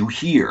 Dad, did you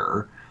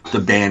hear the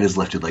ban is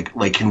lifted?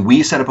 Like, can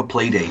we set up a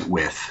play date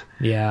with?"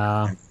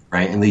 Yeah.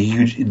 Right.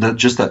 And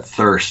just that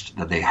thirst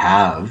that they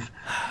have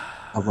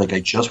of like, I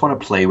just want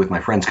to play with my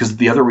friends. Because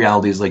the other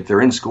reality is, like, they're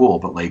in school,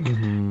 but like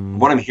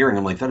what I'm hearing,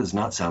 I'm like, that does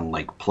not sound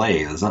like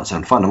play. That does not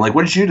sound fun. I'm like,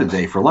 what did you do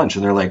today for lunch?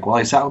 And they're like, well,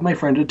 I sat with my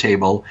friend at a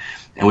table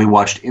and we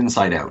watched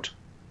Inside Out.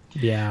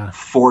 Yeah.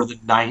 For the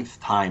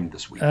 9th time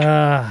this week.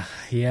 Yeah.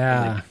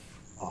 Like,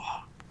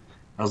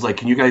 I was like,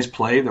 can you guys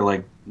play? They're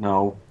like,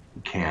 no,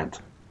 we can't.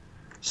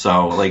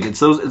 So like, it's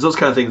those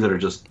kind of things that are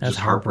just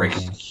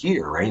heartbreaking to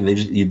hear, right? And they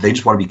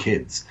just want to be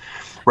kids.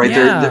 Right.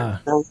 Yeah.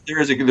 There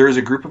is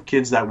a group of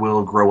kids that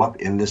will grow up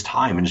in this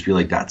time and just be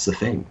like, that's the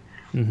thing.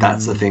 Mm-hmm.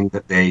 That's the thing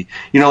that they,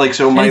 like,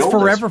 so my oldest,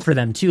 forever for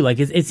them too. Like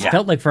it's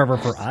felt like forever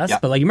for us,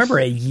 but like, you remember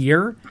a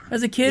year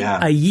as a kid,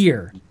 a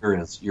year.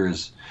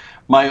 Years.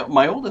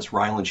 My oldest,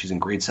 Ryland, she's in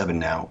grade 7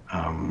 now.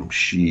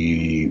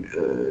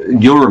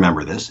 You'll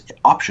remember this,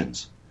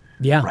 options.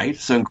 Yeah. Right.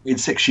 So in grade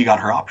 6, she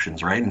got her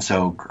options. Right. And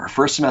so her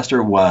first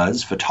semester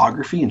was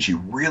photography, and she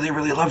really,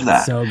 really loved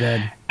that. So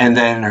good. And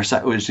then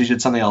she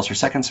did something else. Her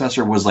second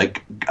semester was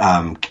like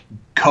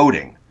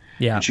coding.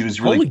 Yeah. And she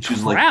was really,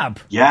 holy crap.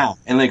 Like, yeah.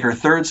 And like her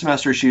third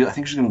semester, I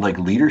think she's going to like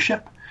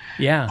leadership.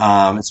 Yeah.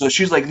 And so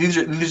she's like, these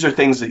are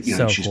things that,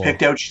 she's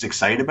picked out, she's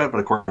excited about, but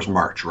of course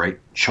March, right?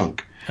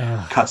 Chunk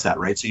cuts that,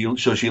 right?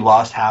 So she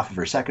lost half of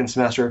her second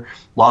semester,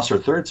 lost her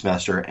third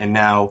semester, and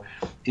now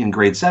in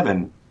grade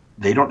 7,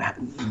 they're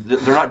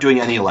not doing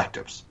any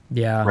electives.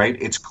 Yeah. Right?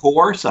 It's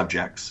core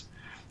subjects,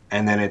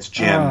 and then it's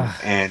gym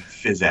and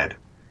phys ed.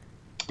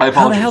 I apologize.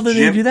 How the hell did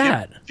they do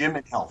that? Gym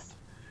and health.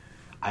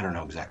 I don't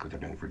know exactly what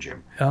they're doing for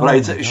gym.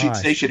 But she'd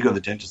say she had to go to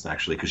the dentist,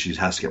 actually, because she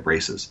has to get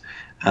braces.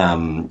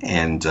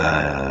 And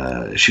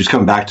she's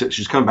coming back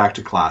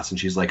to class, and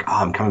she's like,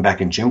 I'm coming back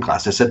in gym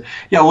class. I said,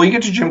 yeah, well, you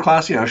get to gym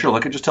class, sure,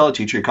 look, just tell the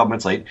teacher you're a couple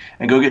minutes late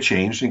and go get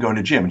changed and go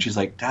into gym. And she's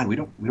like, Dad, we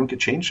don't get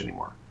changed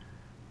anymore.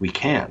 We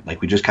can't.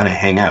 Like, we just kind of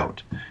hang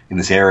out in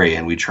this area,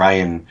 and we try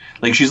and,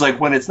 like, she's like,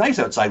 when it's nice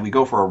outside, we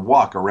go for a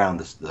walk around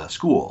the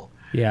school.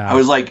 Yeah. I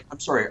was like, I'm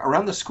sorry,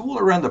 around the school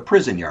or around the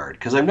prison yard?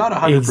 Because I'm not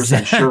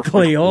 100% sure.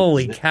 Exactly.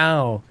 Holy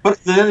cow.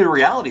 But then the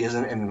reality is,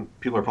 and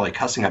people are probably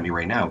cussing at me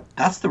right now,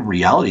 that's the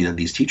reality that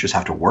these teachers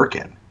have to work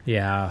in.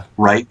 Yeah.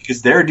 Right?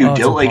 Because their due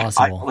diligence.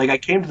 I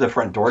came to the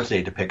front door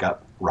today to pick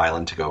up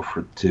Ryland to go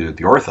to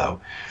the ortho,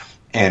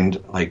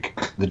 and like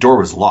the door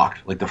was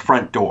locked, like the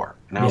front door.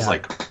 And I was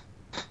like,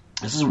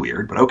 this is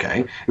weird, but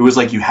okay. It was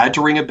like you had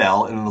to ring a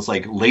bell, and this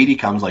like lady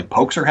comes, like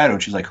pokes her head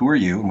out. She's like, "Who are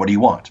you? And what do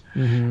you want?"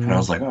 Mm-hmm. And I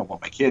was like, "Oh, I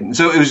want my kid." And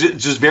so it was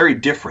just very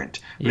different.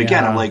 But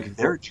again, I'm like,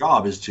 their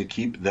job is to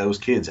keep those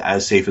kids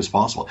as safe as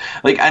possible.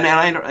 Like, and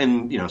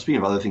speaking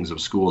of other things of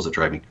schools that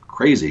drive me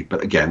crazy,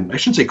 but again, I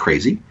shouldn't say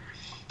crazy,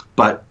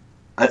 but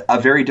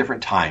a very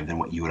different time than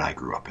what you and I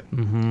grew up in.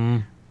 Mm-hmm.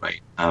 Right.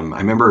 I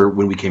remember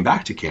when we came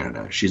back to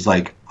Canada, she's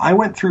like, "I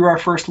went through our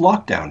first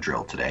lockdown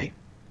drill today."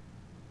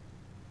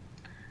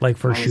 Like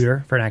for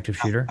an active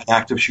shooter? An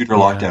active shooter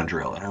lockdown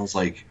drill. And I was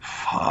like,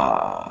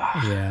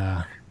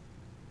 yeah.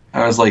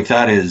 I was like,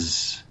 that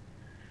is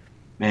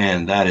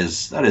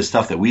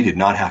stuff that we did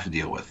not have to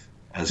deal with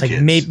as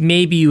kids.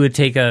 Maybe you would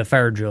take a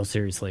fire drill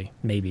seriously.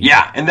 Maybe.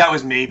 Yeah, and that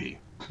was maybe.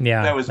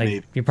 Yeah. That was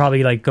maybe. You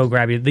probably like go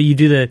grab you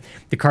do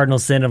the cardinal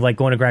sin of like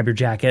going to grab your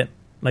jacket.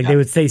 Like they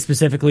would say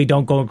specifically,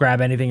 don't go and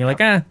grab anything. You're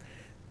like,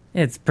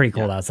 it's pretty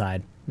cold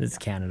outside. It's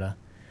Canada.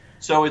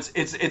 So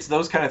it's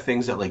those kind of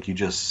things that like you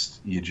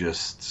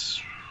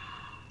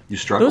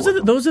struggle.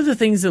 Those are the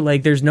things that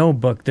like there's no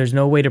book, there's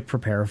no way to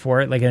prepare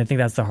for it. Like, and I think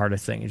that's the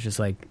hardest thing. It's just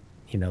like,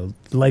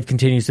 life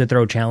continues to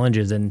throw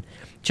challenges in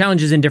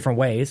different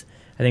ways.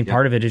 I think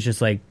part of it is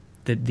just like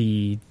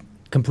the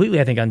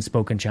completely, I think,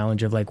 unspoken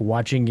challenge of like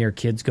watching your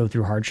kids go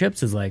through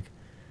hardships is like,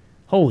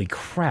 holy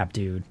crap,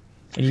 dude.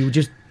 And you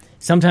just,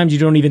 sometimes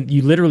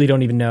you literally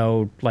don't even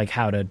know like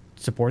how to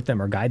support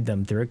them or guide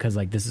them through it. Cause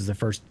like, this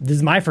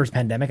is my first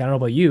pandemic. I don't know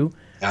about you.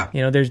 Yeah.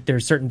 You know,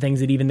 there's certain things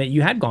that even that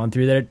you had gone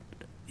through that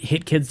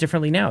hit kids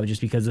differently now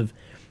just because of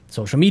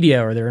social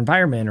media or their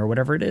environment or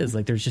whatever it is.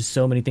 Like there's just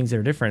so many things that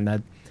are different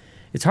that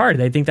it's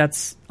hard. I think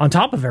that's on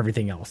top of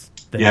everything else.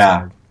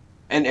 Yeah.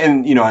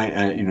 And you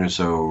know,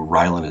 so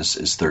Rylan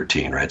is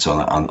 13, right?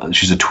 So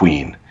she's a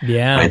tween.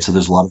 Yeah. Right. So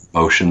there's a lot of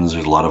emotions,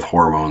 there's a lot of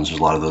hormones, there's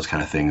a lot of those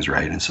kind of things,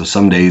 right? And so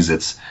some days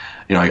it's,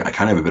 you know, I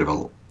kind of have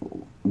a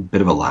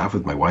bit of a laugh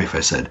with my wife. I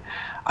said,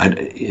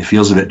 it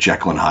feels a bit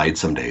Jekyll and Hyde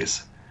some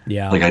days.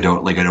 Yeah. Like I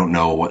don't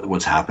know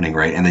what's happening,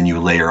 right? And then you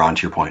layer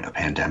onto your point a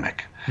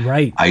pandemic,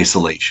 right?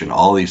 Isolation,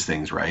 all these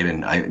things, right?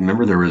 And I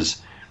remember there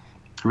was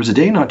a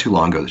day not too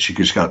long ago that she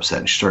just got upset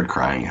and she started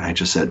crying, and I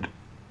just said,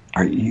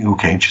 "Are you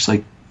okay?" And she's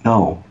like,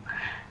 "No."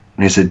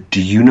 And I said,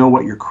 "Do you know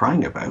what you're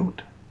crying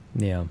about?"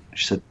 Yeah.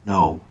 She said,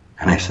 "No."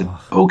 And I said,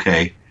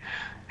 "Okay,"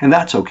 and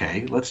that's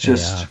okay. Let's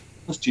just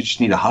you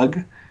just need a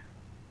hug.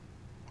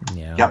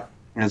 Yeah. Yep.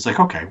 And it's like,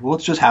 okay, well,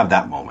 let's just have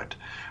that moment.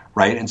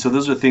 Right. And so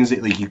those are things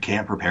that like you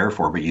can't prepare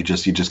for, but you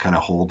just kind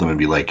of hold them and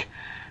be like,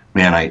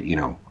 man,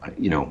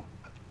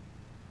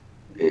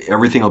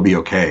 everything will be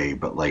okay.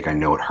 But like, I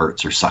know it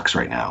hurts or sucks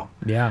right now.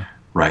 Yeah.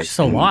 Right. Just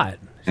a lot.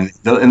 And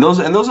those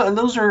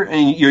are,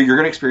 and you're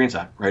going to experience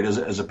that, right.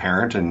 As a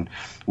parent, and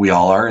we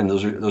all are. And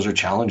those are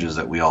challenges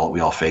that we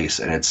all face.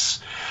 And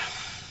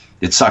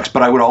it sucks.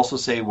 But I would also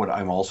say what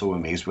I'm also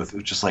amazed with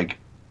is just like,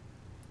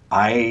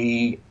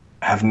 I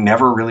have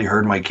never really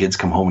heard my kids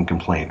come home and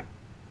complain.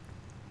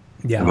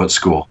 Yeah. About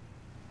school.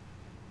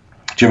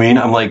 Do you mean?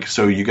 I'm like,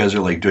 so you guys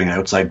are like doing an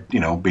outside,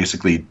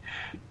 basically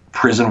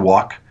prison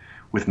walk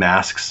with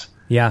masks.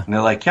 Yeah. And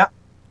they're like, yeah,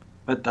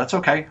 but that's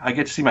okay. I do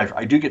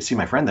get to see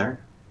my friend there,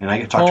 and I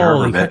get to talk to her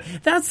for a bit.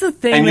 That's the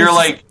thing. And you're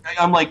like,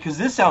 I'm like, because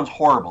this sounds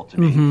horrible to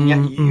me. Mm-hmm,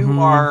 Yet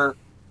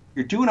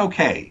you're doing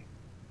okay.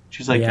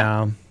 She's like,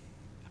 yeah, I'm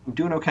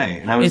doing okay.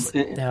 And I was,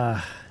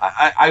 I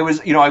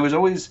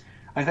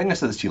think I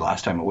said this to you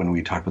last time when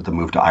we talked about the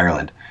move to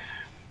Ireland.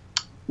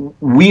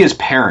 We as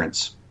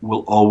parents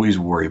will always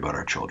worry about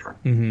our children.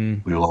 Mm-hmm.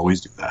 We will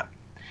always do that.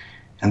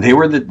 And they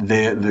were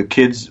the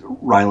kids,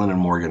 Rylan and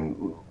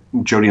Morgan,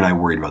 Jody and I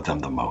worried about them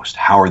the most.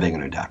 How are they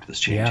going to adapt to this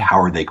change? Yeah. How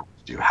are they going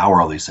to do? How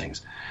are all these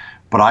things?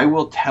 But I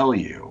will tell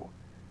you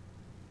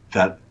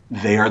that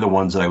they are the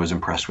ones that I was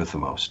impressed with the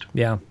most.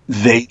 Yeah.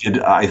 They did.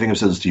 I think I've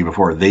said this to you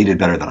before. They did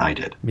better than I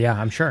did. Yeah,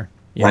 I'm sure.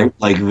 Yeah. Right?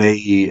 Like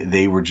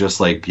they were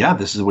just like, yeah,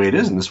 this is the way it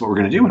is, and this is what we're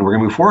going to do, and we're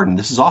going to move forward, and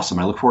this is awesome.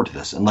 I look forward to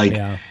this. And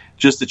like,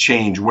 just the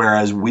change.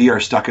 Whereas we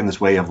are stuck in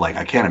this way of like,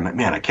 I can't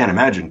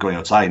imagine going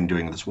outside and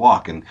doing this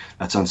walk, and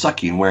that sounds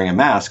sucky, and wearing a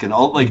mask, and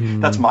all like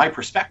that's my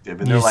perspective.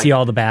 And you see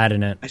all the bad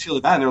in it. I see all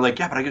the bad, and they're like,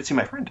 yeah, but I get to see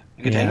my friend.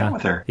 I get to hang out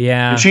with her.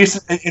 Yeah.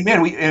 And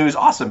man, it was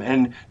awesome.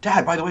 And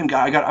Dad, by the way, I'm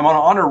on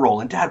an honor roll.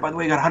 And Dad, by the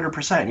way, I got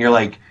 100%. And you're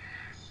like.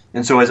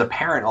 And so as a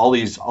parent, all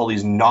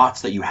these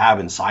knots that you have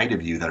inside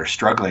of you that are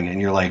struggling, and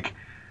you're like,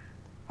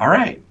 all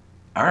right.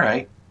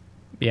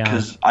 Yeah.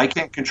 Because I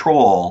can't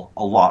control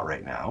a lot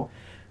right now.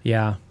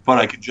 Yeah. But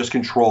I can just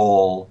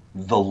control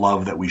the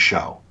love that we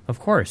show. Of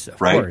course.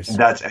 Right? Course.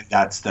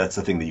 That's the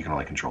thing that you can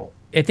only control.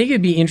 I think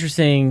it'd be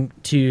interesting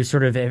to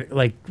sort of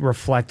like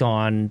reflect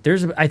on.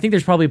 I think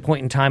there's probably a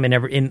point in time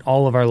in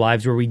all of our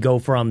lives where we go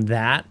from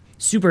that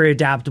super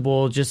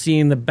adaptable, just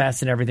seeing the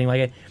best and everything.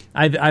 Like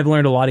I've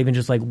learned a lot, even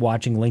just like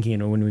watching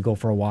Lincoln when we go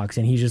for walks,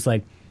 and he's just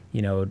like,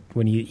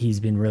 when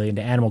he's been really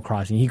into Animal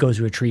Crossing, he goes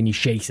to a tree and he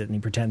shakes it and he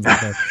pretends like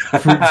the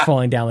fruit is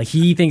falling down. Like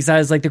he thinks that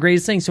is like the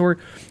greatest thing. So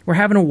we're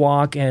having a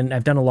walk, and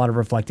I've done a lot of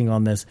reflecting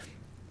on this,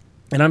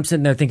 and I'm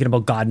sitting there thinking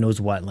about God knows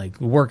what, like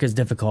work is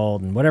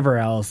difficult and whatever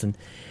else, and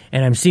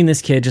I'm seeing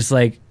this kid just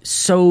like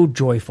so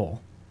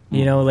joyful,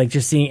 like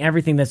just seeing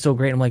everything that's so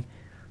great. I'm like,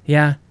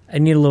 yeah, I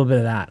need a little bit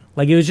of that.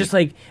 Like it was just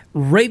like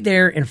right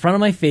there in front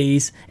of my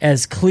face,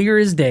 as clear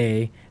as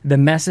day, the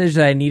message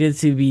that I needed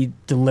to be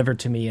delivered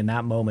to me in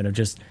that moment of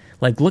just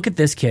like, look at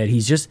this kid.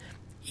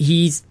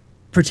 He's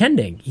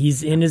pretending.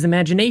 He's in his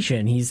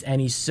imagination.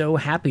 He's so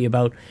happy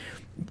about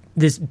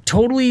this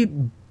totally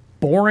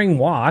boring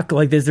walk.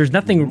 Like there's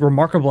nothing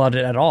remarkable about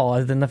it at all,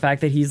 other than the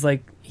fact that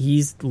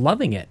he's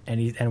loving it,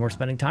 and we're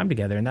spending time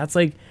together. And that's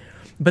like,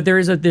 but there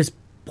is this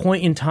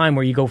point in time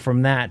where you go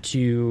from that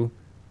to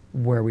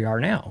where we are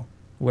now,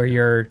 where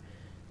you're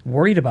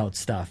worried about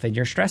stuff and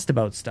you're stressed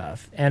about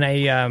stuff. And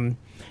I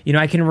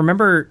can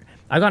remember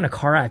I got in a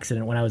car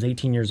accident when I was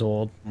 18 years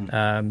old,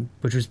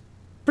 which was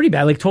pretty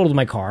bad, like totaled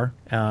my car.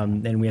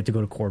 And we had to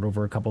go to court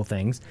over a couple of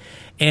things.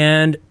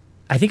 And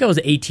I think I was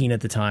 18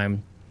 at the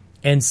time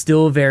and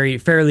still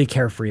fairly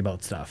carefree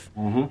about stuff.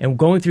 Mm-hmm. And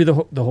going through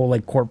the whole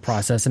like court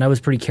process, and I was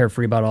pretty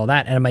carefree about all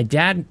that. And my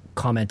dad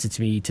commented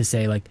to me to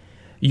say like,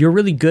 you're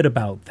really good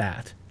about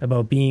that,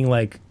 about being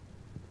like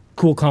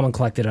cool, calm, and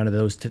collected under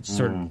those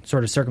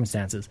sort of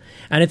circumstances.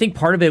 And I think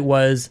part of it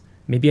was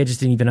maybe I just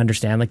didn't even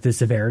understand like the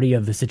severity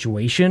of the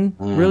situation.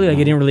 Really, like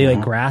I didn't really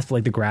like grasp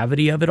like the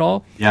gravity of it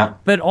all. Yeah.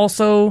 But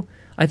also,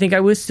 I think I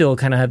was still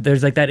kind of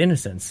there's like that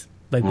innocence,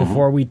 like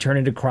before we turn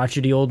into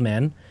crotchety old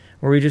men,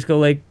 where we just go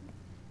like,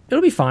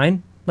 it'll be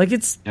fine. Like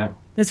it's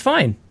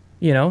fine.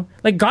 You know,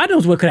 like God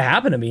knows what could have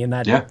happened to me in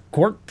that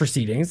court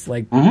proceedings.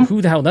 Like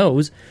who the hell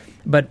knows?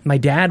 But my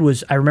dad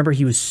I remember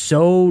he was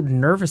so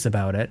nervous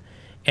about it,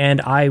 and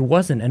I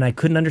wasn't, and I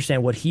couldn't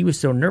understand what he was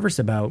so nervous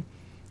about.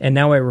 And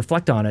now I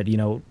reflect on it,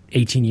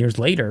 18 years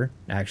later,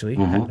 actually,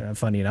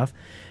 funny enough.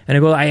 And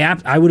I go,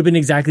 I would have been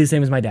exactly the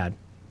same as my dad.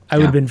 I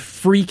would have been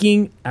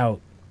freaking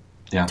out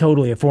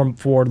totally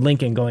for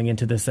Lincoln going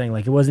into this thing.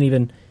 Like it wasn't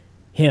even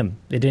him.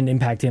 It didn't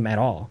impact him at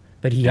all,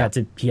 but he had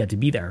to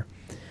be there.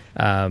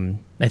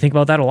 I think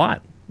about that a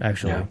lot,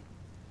 actually. Yeah.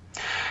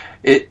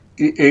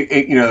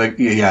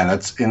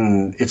 It's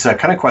that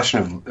kind of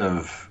question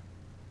of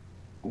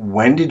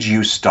when did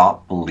you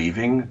stop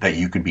believing that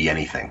you could be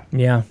anything?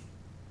 Yeah.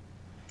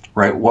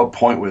 Right. What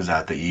point was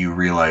that you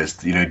realized,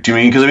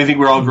 doing, because I think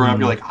we're all growing up,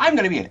 you're like, I'm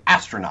going to be an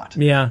astronaut.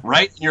 Yeah.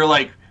 Right. And you're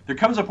like, there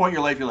comes a point in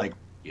your life, you're like,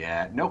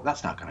 yeah, nope,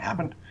 that's not going to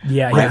happen.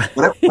 Yeah. Right?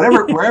 Yeah.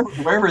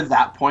 Wherever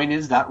that point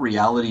is, that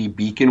reality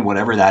beacon,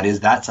 whatever that is,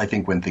 that's, I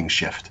think, when things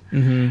shift.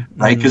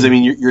 Right. Because,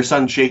 your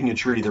son's shaking a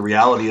tree. The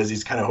reality is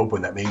he's kind of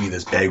hoping that maybe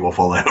this bag will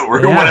fall out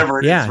or whatever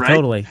it is. Right. Yeah,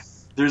 totally.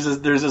 There's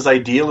this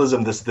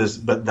idealism,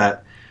 but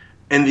that,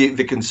 and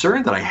the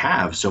concern that I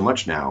have so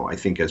much now, I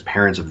think, as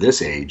parents of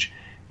this age,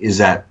 is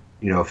that,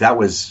 if that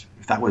was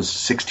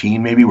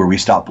 16 maybe, where we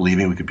stopped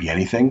believing we could be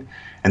anything,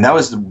 and that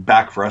was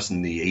back for us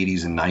in the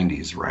 80s and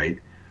 90s, right?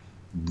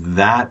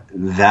 That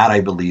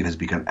I believe has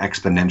become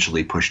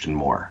exponentially pushed and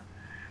more.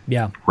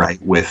 Yeah.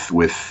 Right.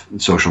 With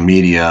social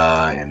media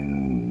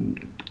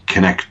and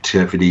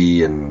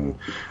connectivity and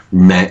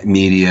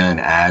media and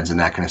ads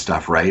and that kind of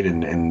stuff, right?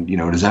 And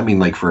does that mean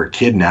like for a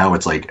kid now,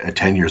 it's like at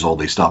 10 years old,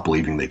 they stop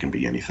believing they can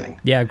be anything?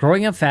 Yeah,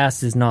 growing up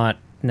fast is not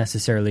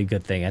necessarily a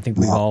good thing. I think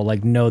we all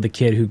like know the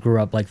kid who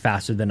grew up like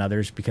faster than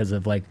others because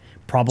of like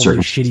probably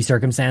shitty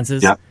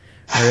circumstances. Yeah.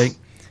 Right?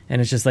 And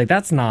it's just like,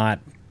 that's not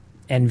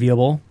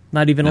enviable,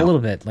 not even a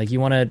little bit. Like you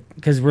want to,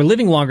 because we're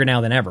living longer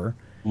now than ever.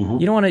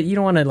 You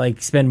don't want to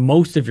like spend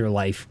most of your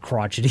life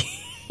crotchety,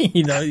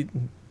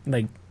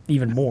 like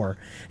even more.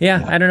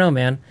 Yeah, I don't know,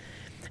 man.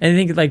 And I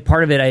think like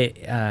part of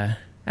it, I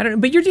don't know,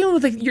 but you're dealing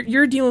with like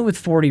you're dealing with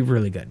 40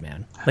 really good,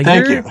 man. Like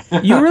Thank you.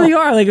 You really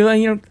are. Like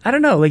I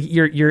don't know. Like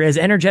you're as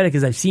energetic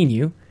as I've seen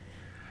you,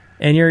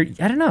 and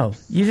I don't know.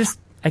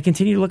 I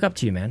continue to look up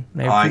to you, man.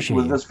 I appreciate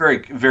you. That's very,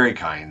 very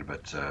kind,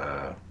 but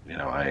I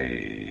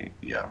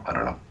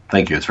don't know.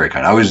 Thank you. It's very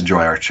kind. I always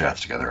enjoy our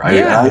chats together. I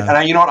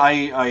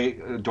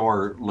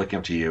adore looking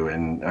up to you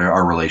and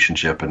our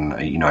relationship, and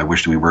I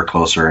wish that we were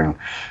closer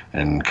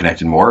and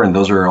connected more. And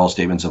those are all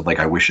statements of like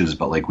I wishes,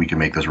 but like we can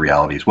make those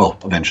realities. Well,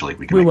 eventually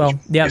we can. We will.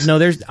 Yeah. No,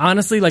 there's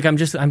honestly like I'm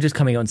just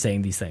coming out and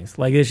saying these things.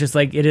 Like it's just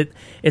like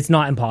it's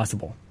not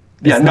impossible.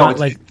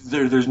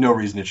 There's no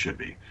reason it should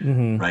be,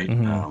 right?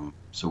 Mm-hmm.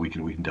 So we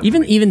can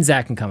definitely even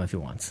Zach can come if he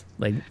wants.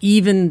 Like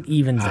even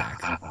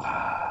Zach.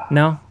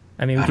 No,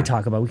 I mean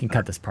we can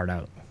cut this part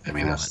out. I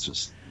mean that's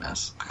just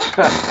mess.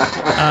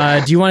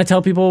 Do you want to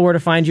tell people where to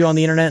find you on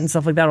the internet and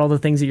stuff like that? All the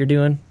things that you're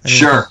doing.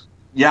 Sure.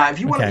 Yeah, if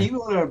you want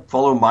to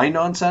follow my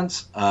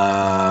nonsense,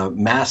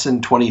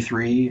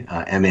 Masson23,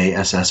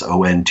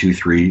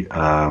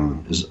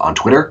 MASSON23 is on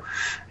Twitter,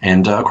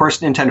 and of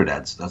course Nintendo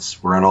Dads.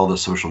 We're on all the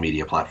social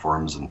media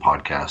platforms and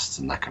podcasts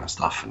and that kind of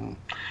stuff, and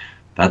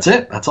that's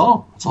it. That's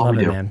all. That's all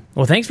we do. Man.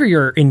 Well, thanks for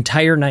your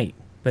entire night.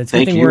 But it's a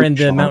good thing we're in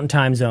the Mountain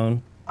Time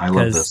Zone. I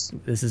love this.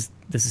 This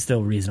is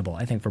still reasonable,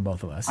 I think, for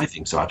both of us. I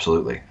think so,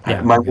 absolutely.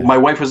 Yeah, my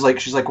wife was like,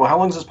 she's like, well, how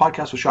long is this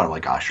podcast was shot? I'm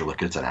like, gosh,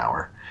 look, it's an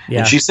hour. Yeah.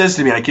 And she says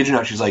to me, I kid you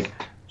not, she's like,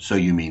 so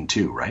you mean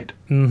 2, right?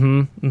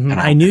 Mm-hmm. And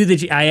I knew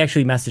that I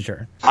actually messaged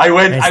her. I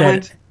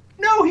went,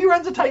 no, he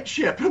runs a tight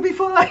ship. He'll be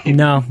fine.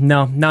 No,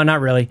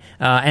 not really.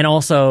 And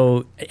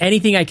also,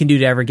 anything I can do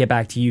to ever get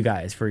back to you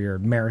guys for your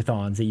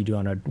marathons that you do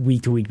on a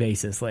week-to-week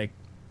basis, like,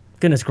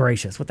 goodness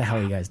gracious, what the hell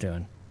are you guys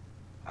doing?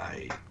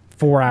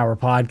 4-hour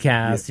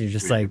podcast. You're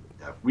just like,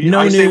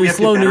 no news,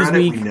 slow news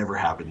week. It never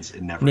happens.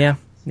 It never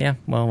happens. Yeah.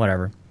 Well,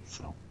 whatever.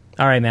 So.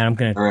 All right, man. I'm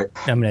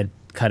gonna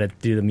cut it.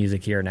 Do the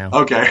music here now.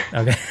 Okay.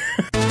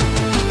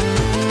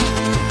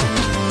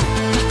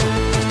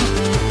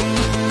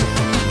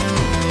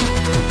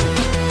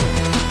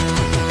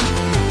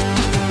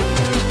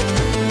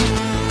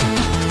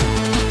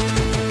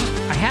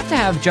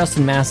 Have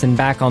Justin Masson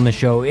back on the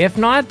show, if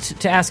not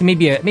to ask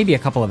maybe a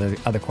couple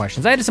of other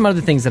questions. I had some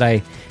other things that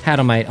I had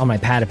on my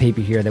pad of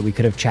paper here that we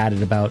could have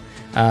chatted about.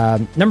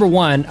 Number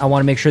one, I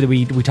want to make sure that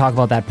we talk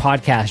about that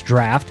podcast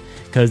draft,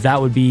 because that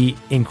would be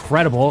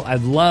incredible.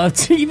 I'd love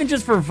to, even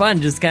just for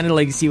fun, just kind of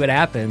like see what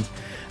happens.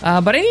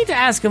 But I need to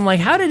ask him,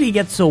 like, how did he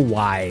get so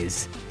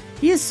wise?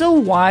 He is so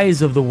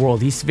wise of the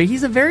world.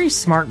 He's a very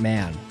smart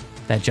man,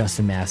 that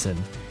Justin Masson,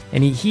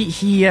 and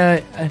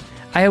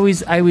I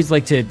always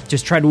like to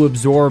just try to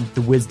absorb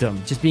the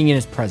wisdom. Just being in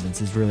his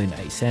presence is really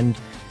nice, and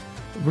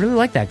really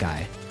like that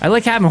guy. I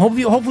like having him.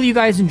 Hopefully you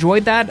guys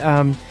enjoyed that.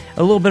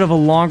 a little bit of a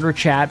longer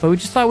chat, but we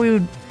just thought we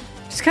would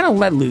just kind of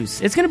let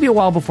loose. It's going to be a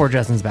while before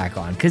Justin's back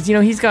on, because, you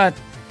know, he's got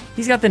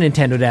the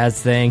Nintendo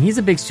Dads thing. He's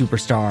a big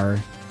superstar.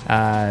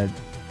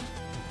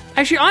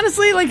 Actually,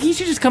 honestly, like, he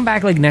should just come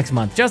back, like, next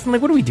month. Justin,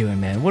 like, what are we doing,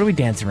 man? What are we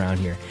dancing around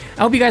here?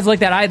 I hope you guys like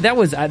that.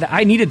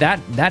 I needed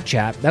that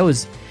chat. That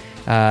was,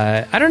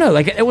 I don't know,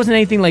 like, it wasn't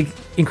anything, like,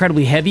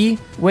 incredibly heavy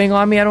weighing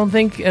on me, I don't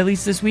think, at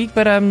least this week,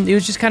 but it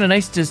was just kind of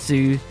nice just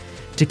to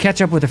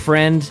catch up with a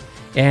friend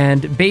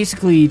and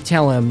basically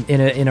tell him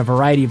in a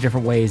variety of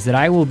different ways that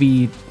I will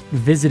be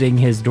visiting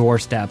his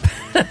doorstep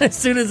as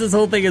soon as this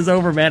whole thing is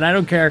over, man. I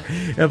don't care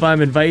if I'm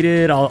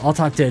invited. I'll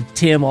talk to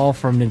Tim all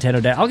from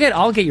Nintendo Dad.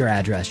 I'll get your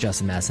address,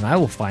 Justin Masson. I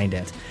will find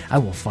it.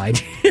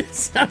 It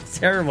sounds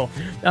terrible.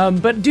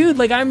 But dude,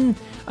 like, I'm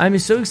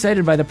so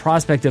excited by the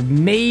prospect of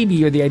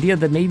maybe, or the idea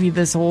that maybe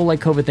this whole, like,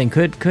 COVID thing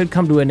could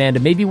come to an end,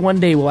 and maybe one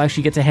day we'll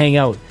actually get to hang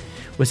out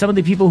with some of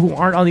the people who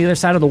aren't on the other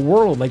side of the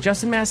world. Like,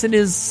 Justin Masson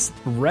is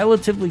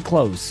relatively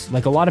close,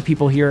 like a lot of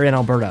people here in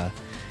Alberta,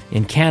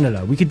 in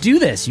Canada. We could do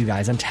this, you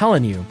guys. I'm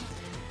telling you.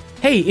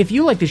 Hey, if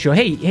you like the show,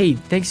 hey,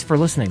 thanks for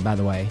listening, by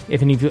the way.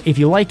 If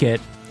you like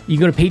it, you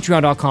go to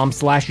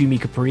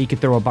patreon.com/YumiKapri. You can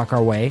throw $1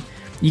 our way.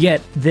 You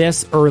get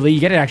this early. You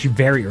get it actually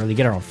very early. You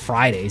get it on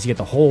Fridays. You get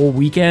the whole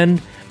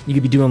weekend. You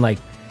could be doing, like,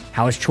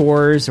 house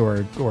chores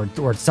or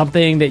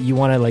something that you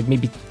want to, like,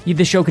 maybe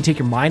the show could take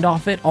your mind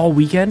off it all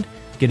weekend.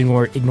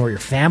 Ignore your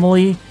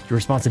family, your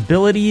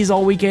responsibilities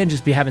all weekend.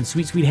 Just be having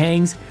sweet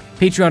hangs.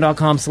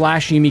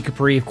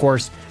 Patreon.com/YumiKapri, of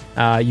course.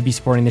 You'd be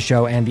supporting the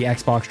show and the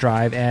Xbox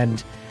Drive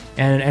and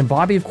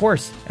Bobby, of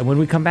course. And when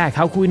we come back,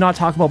 how could we not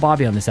talk about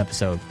Bobby on this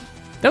episode?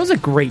 That was a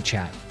great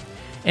chat.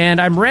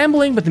 And I'm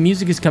rambling, but the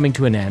music is coming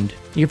to an end.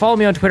 You can follow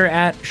me on Twitter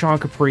at Sean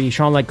Capri,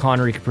 Sean like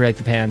Connery, Capri like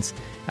the pants.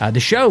 The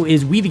show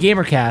is We the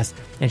Gamercast,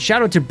 and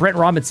shout out to Brent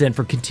Robinson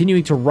for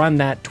continuing to run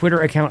that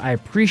Twitter account. I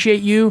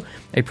appreciate you.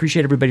 I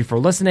appreciate everybody for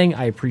listening.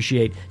 I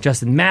appreciate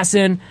Justin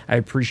Masson. I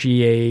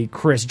appreciate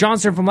Chris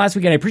Johnson from last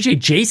weekend. I appreciate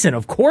Jason,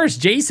 of course.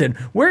 Jason,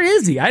 where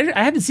is he? I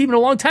haven't seen him in a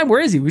long time. Where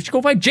is he? We should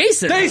go find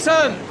Jason.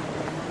 Jason!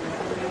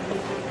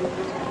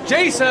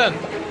 Jason!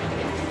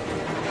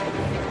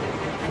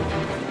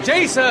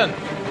 Jason!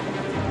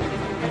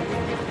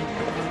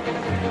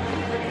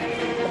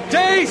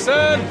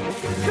 Jason!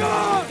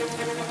 Sean!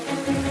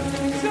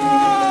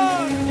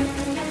 Sean!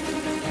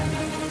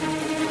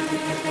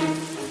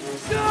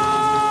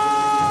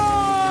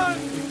 Sean!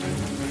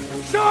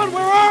 Sean,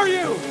 where are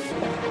you?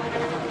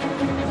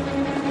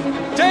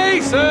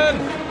 Jason!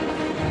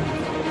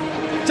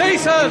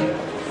 Jason!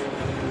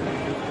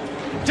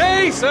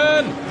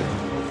 Jason!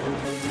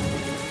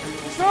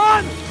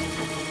 Sean!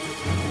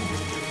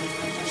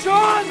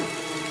 Sean!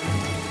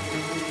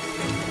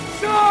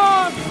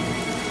 Sean!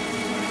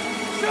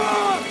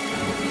 Sean!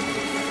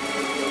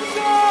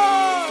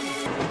 Sean!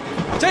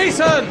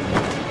 Jason!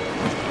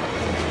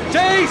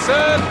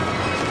 Jason!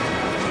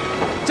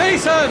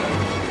 Jason!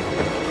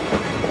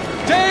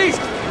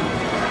 Jason!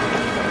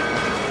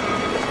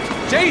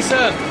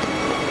 Jason!